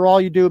 Thank you for all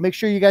you do. Make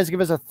sure you guys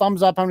give us a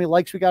thumbs up. How many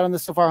likes we got on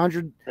this so far?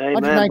 100, Amen,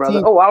 119.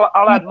 brother. Oh,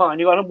 I'll add mine.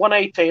 You got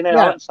 118 there.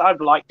 Yeah. I've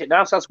liked it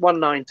now, so that's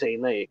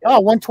 119. There you go. Oh,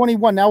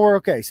 121. Now we're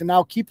okay. So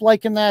now keep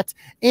liking that.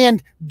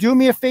 And do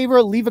me a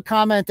favor, leave a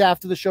comment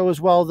after the show as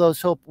well. Those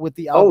help with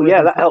the algorithm. Oh,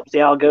 yeah, that helps the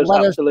algos,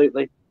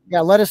 absolutely.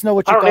 Let us know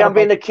what you Apparently, I'm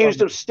being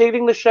accused of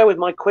stealing the show with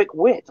my quick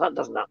wit. That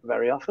doesn't happen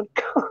very often.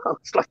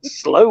 It's like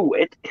slow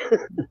wit.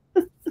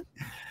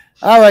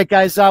 All right,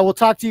 guys. We'll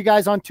talk to you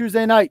guys on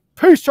Tuesday night.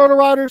 Peace, Turtle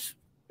Riders.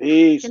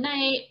 Peace. Good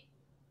night.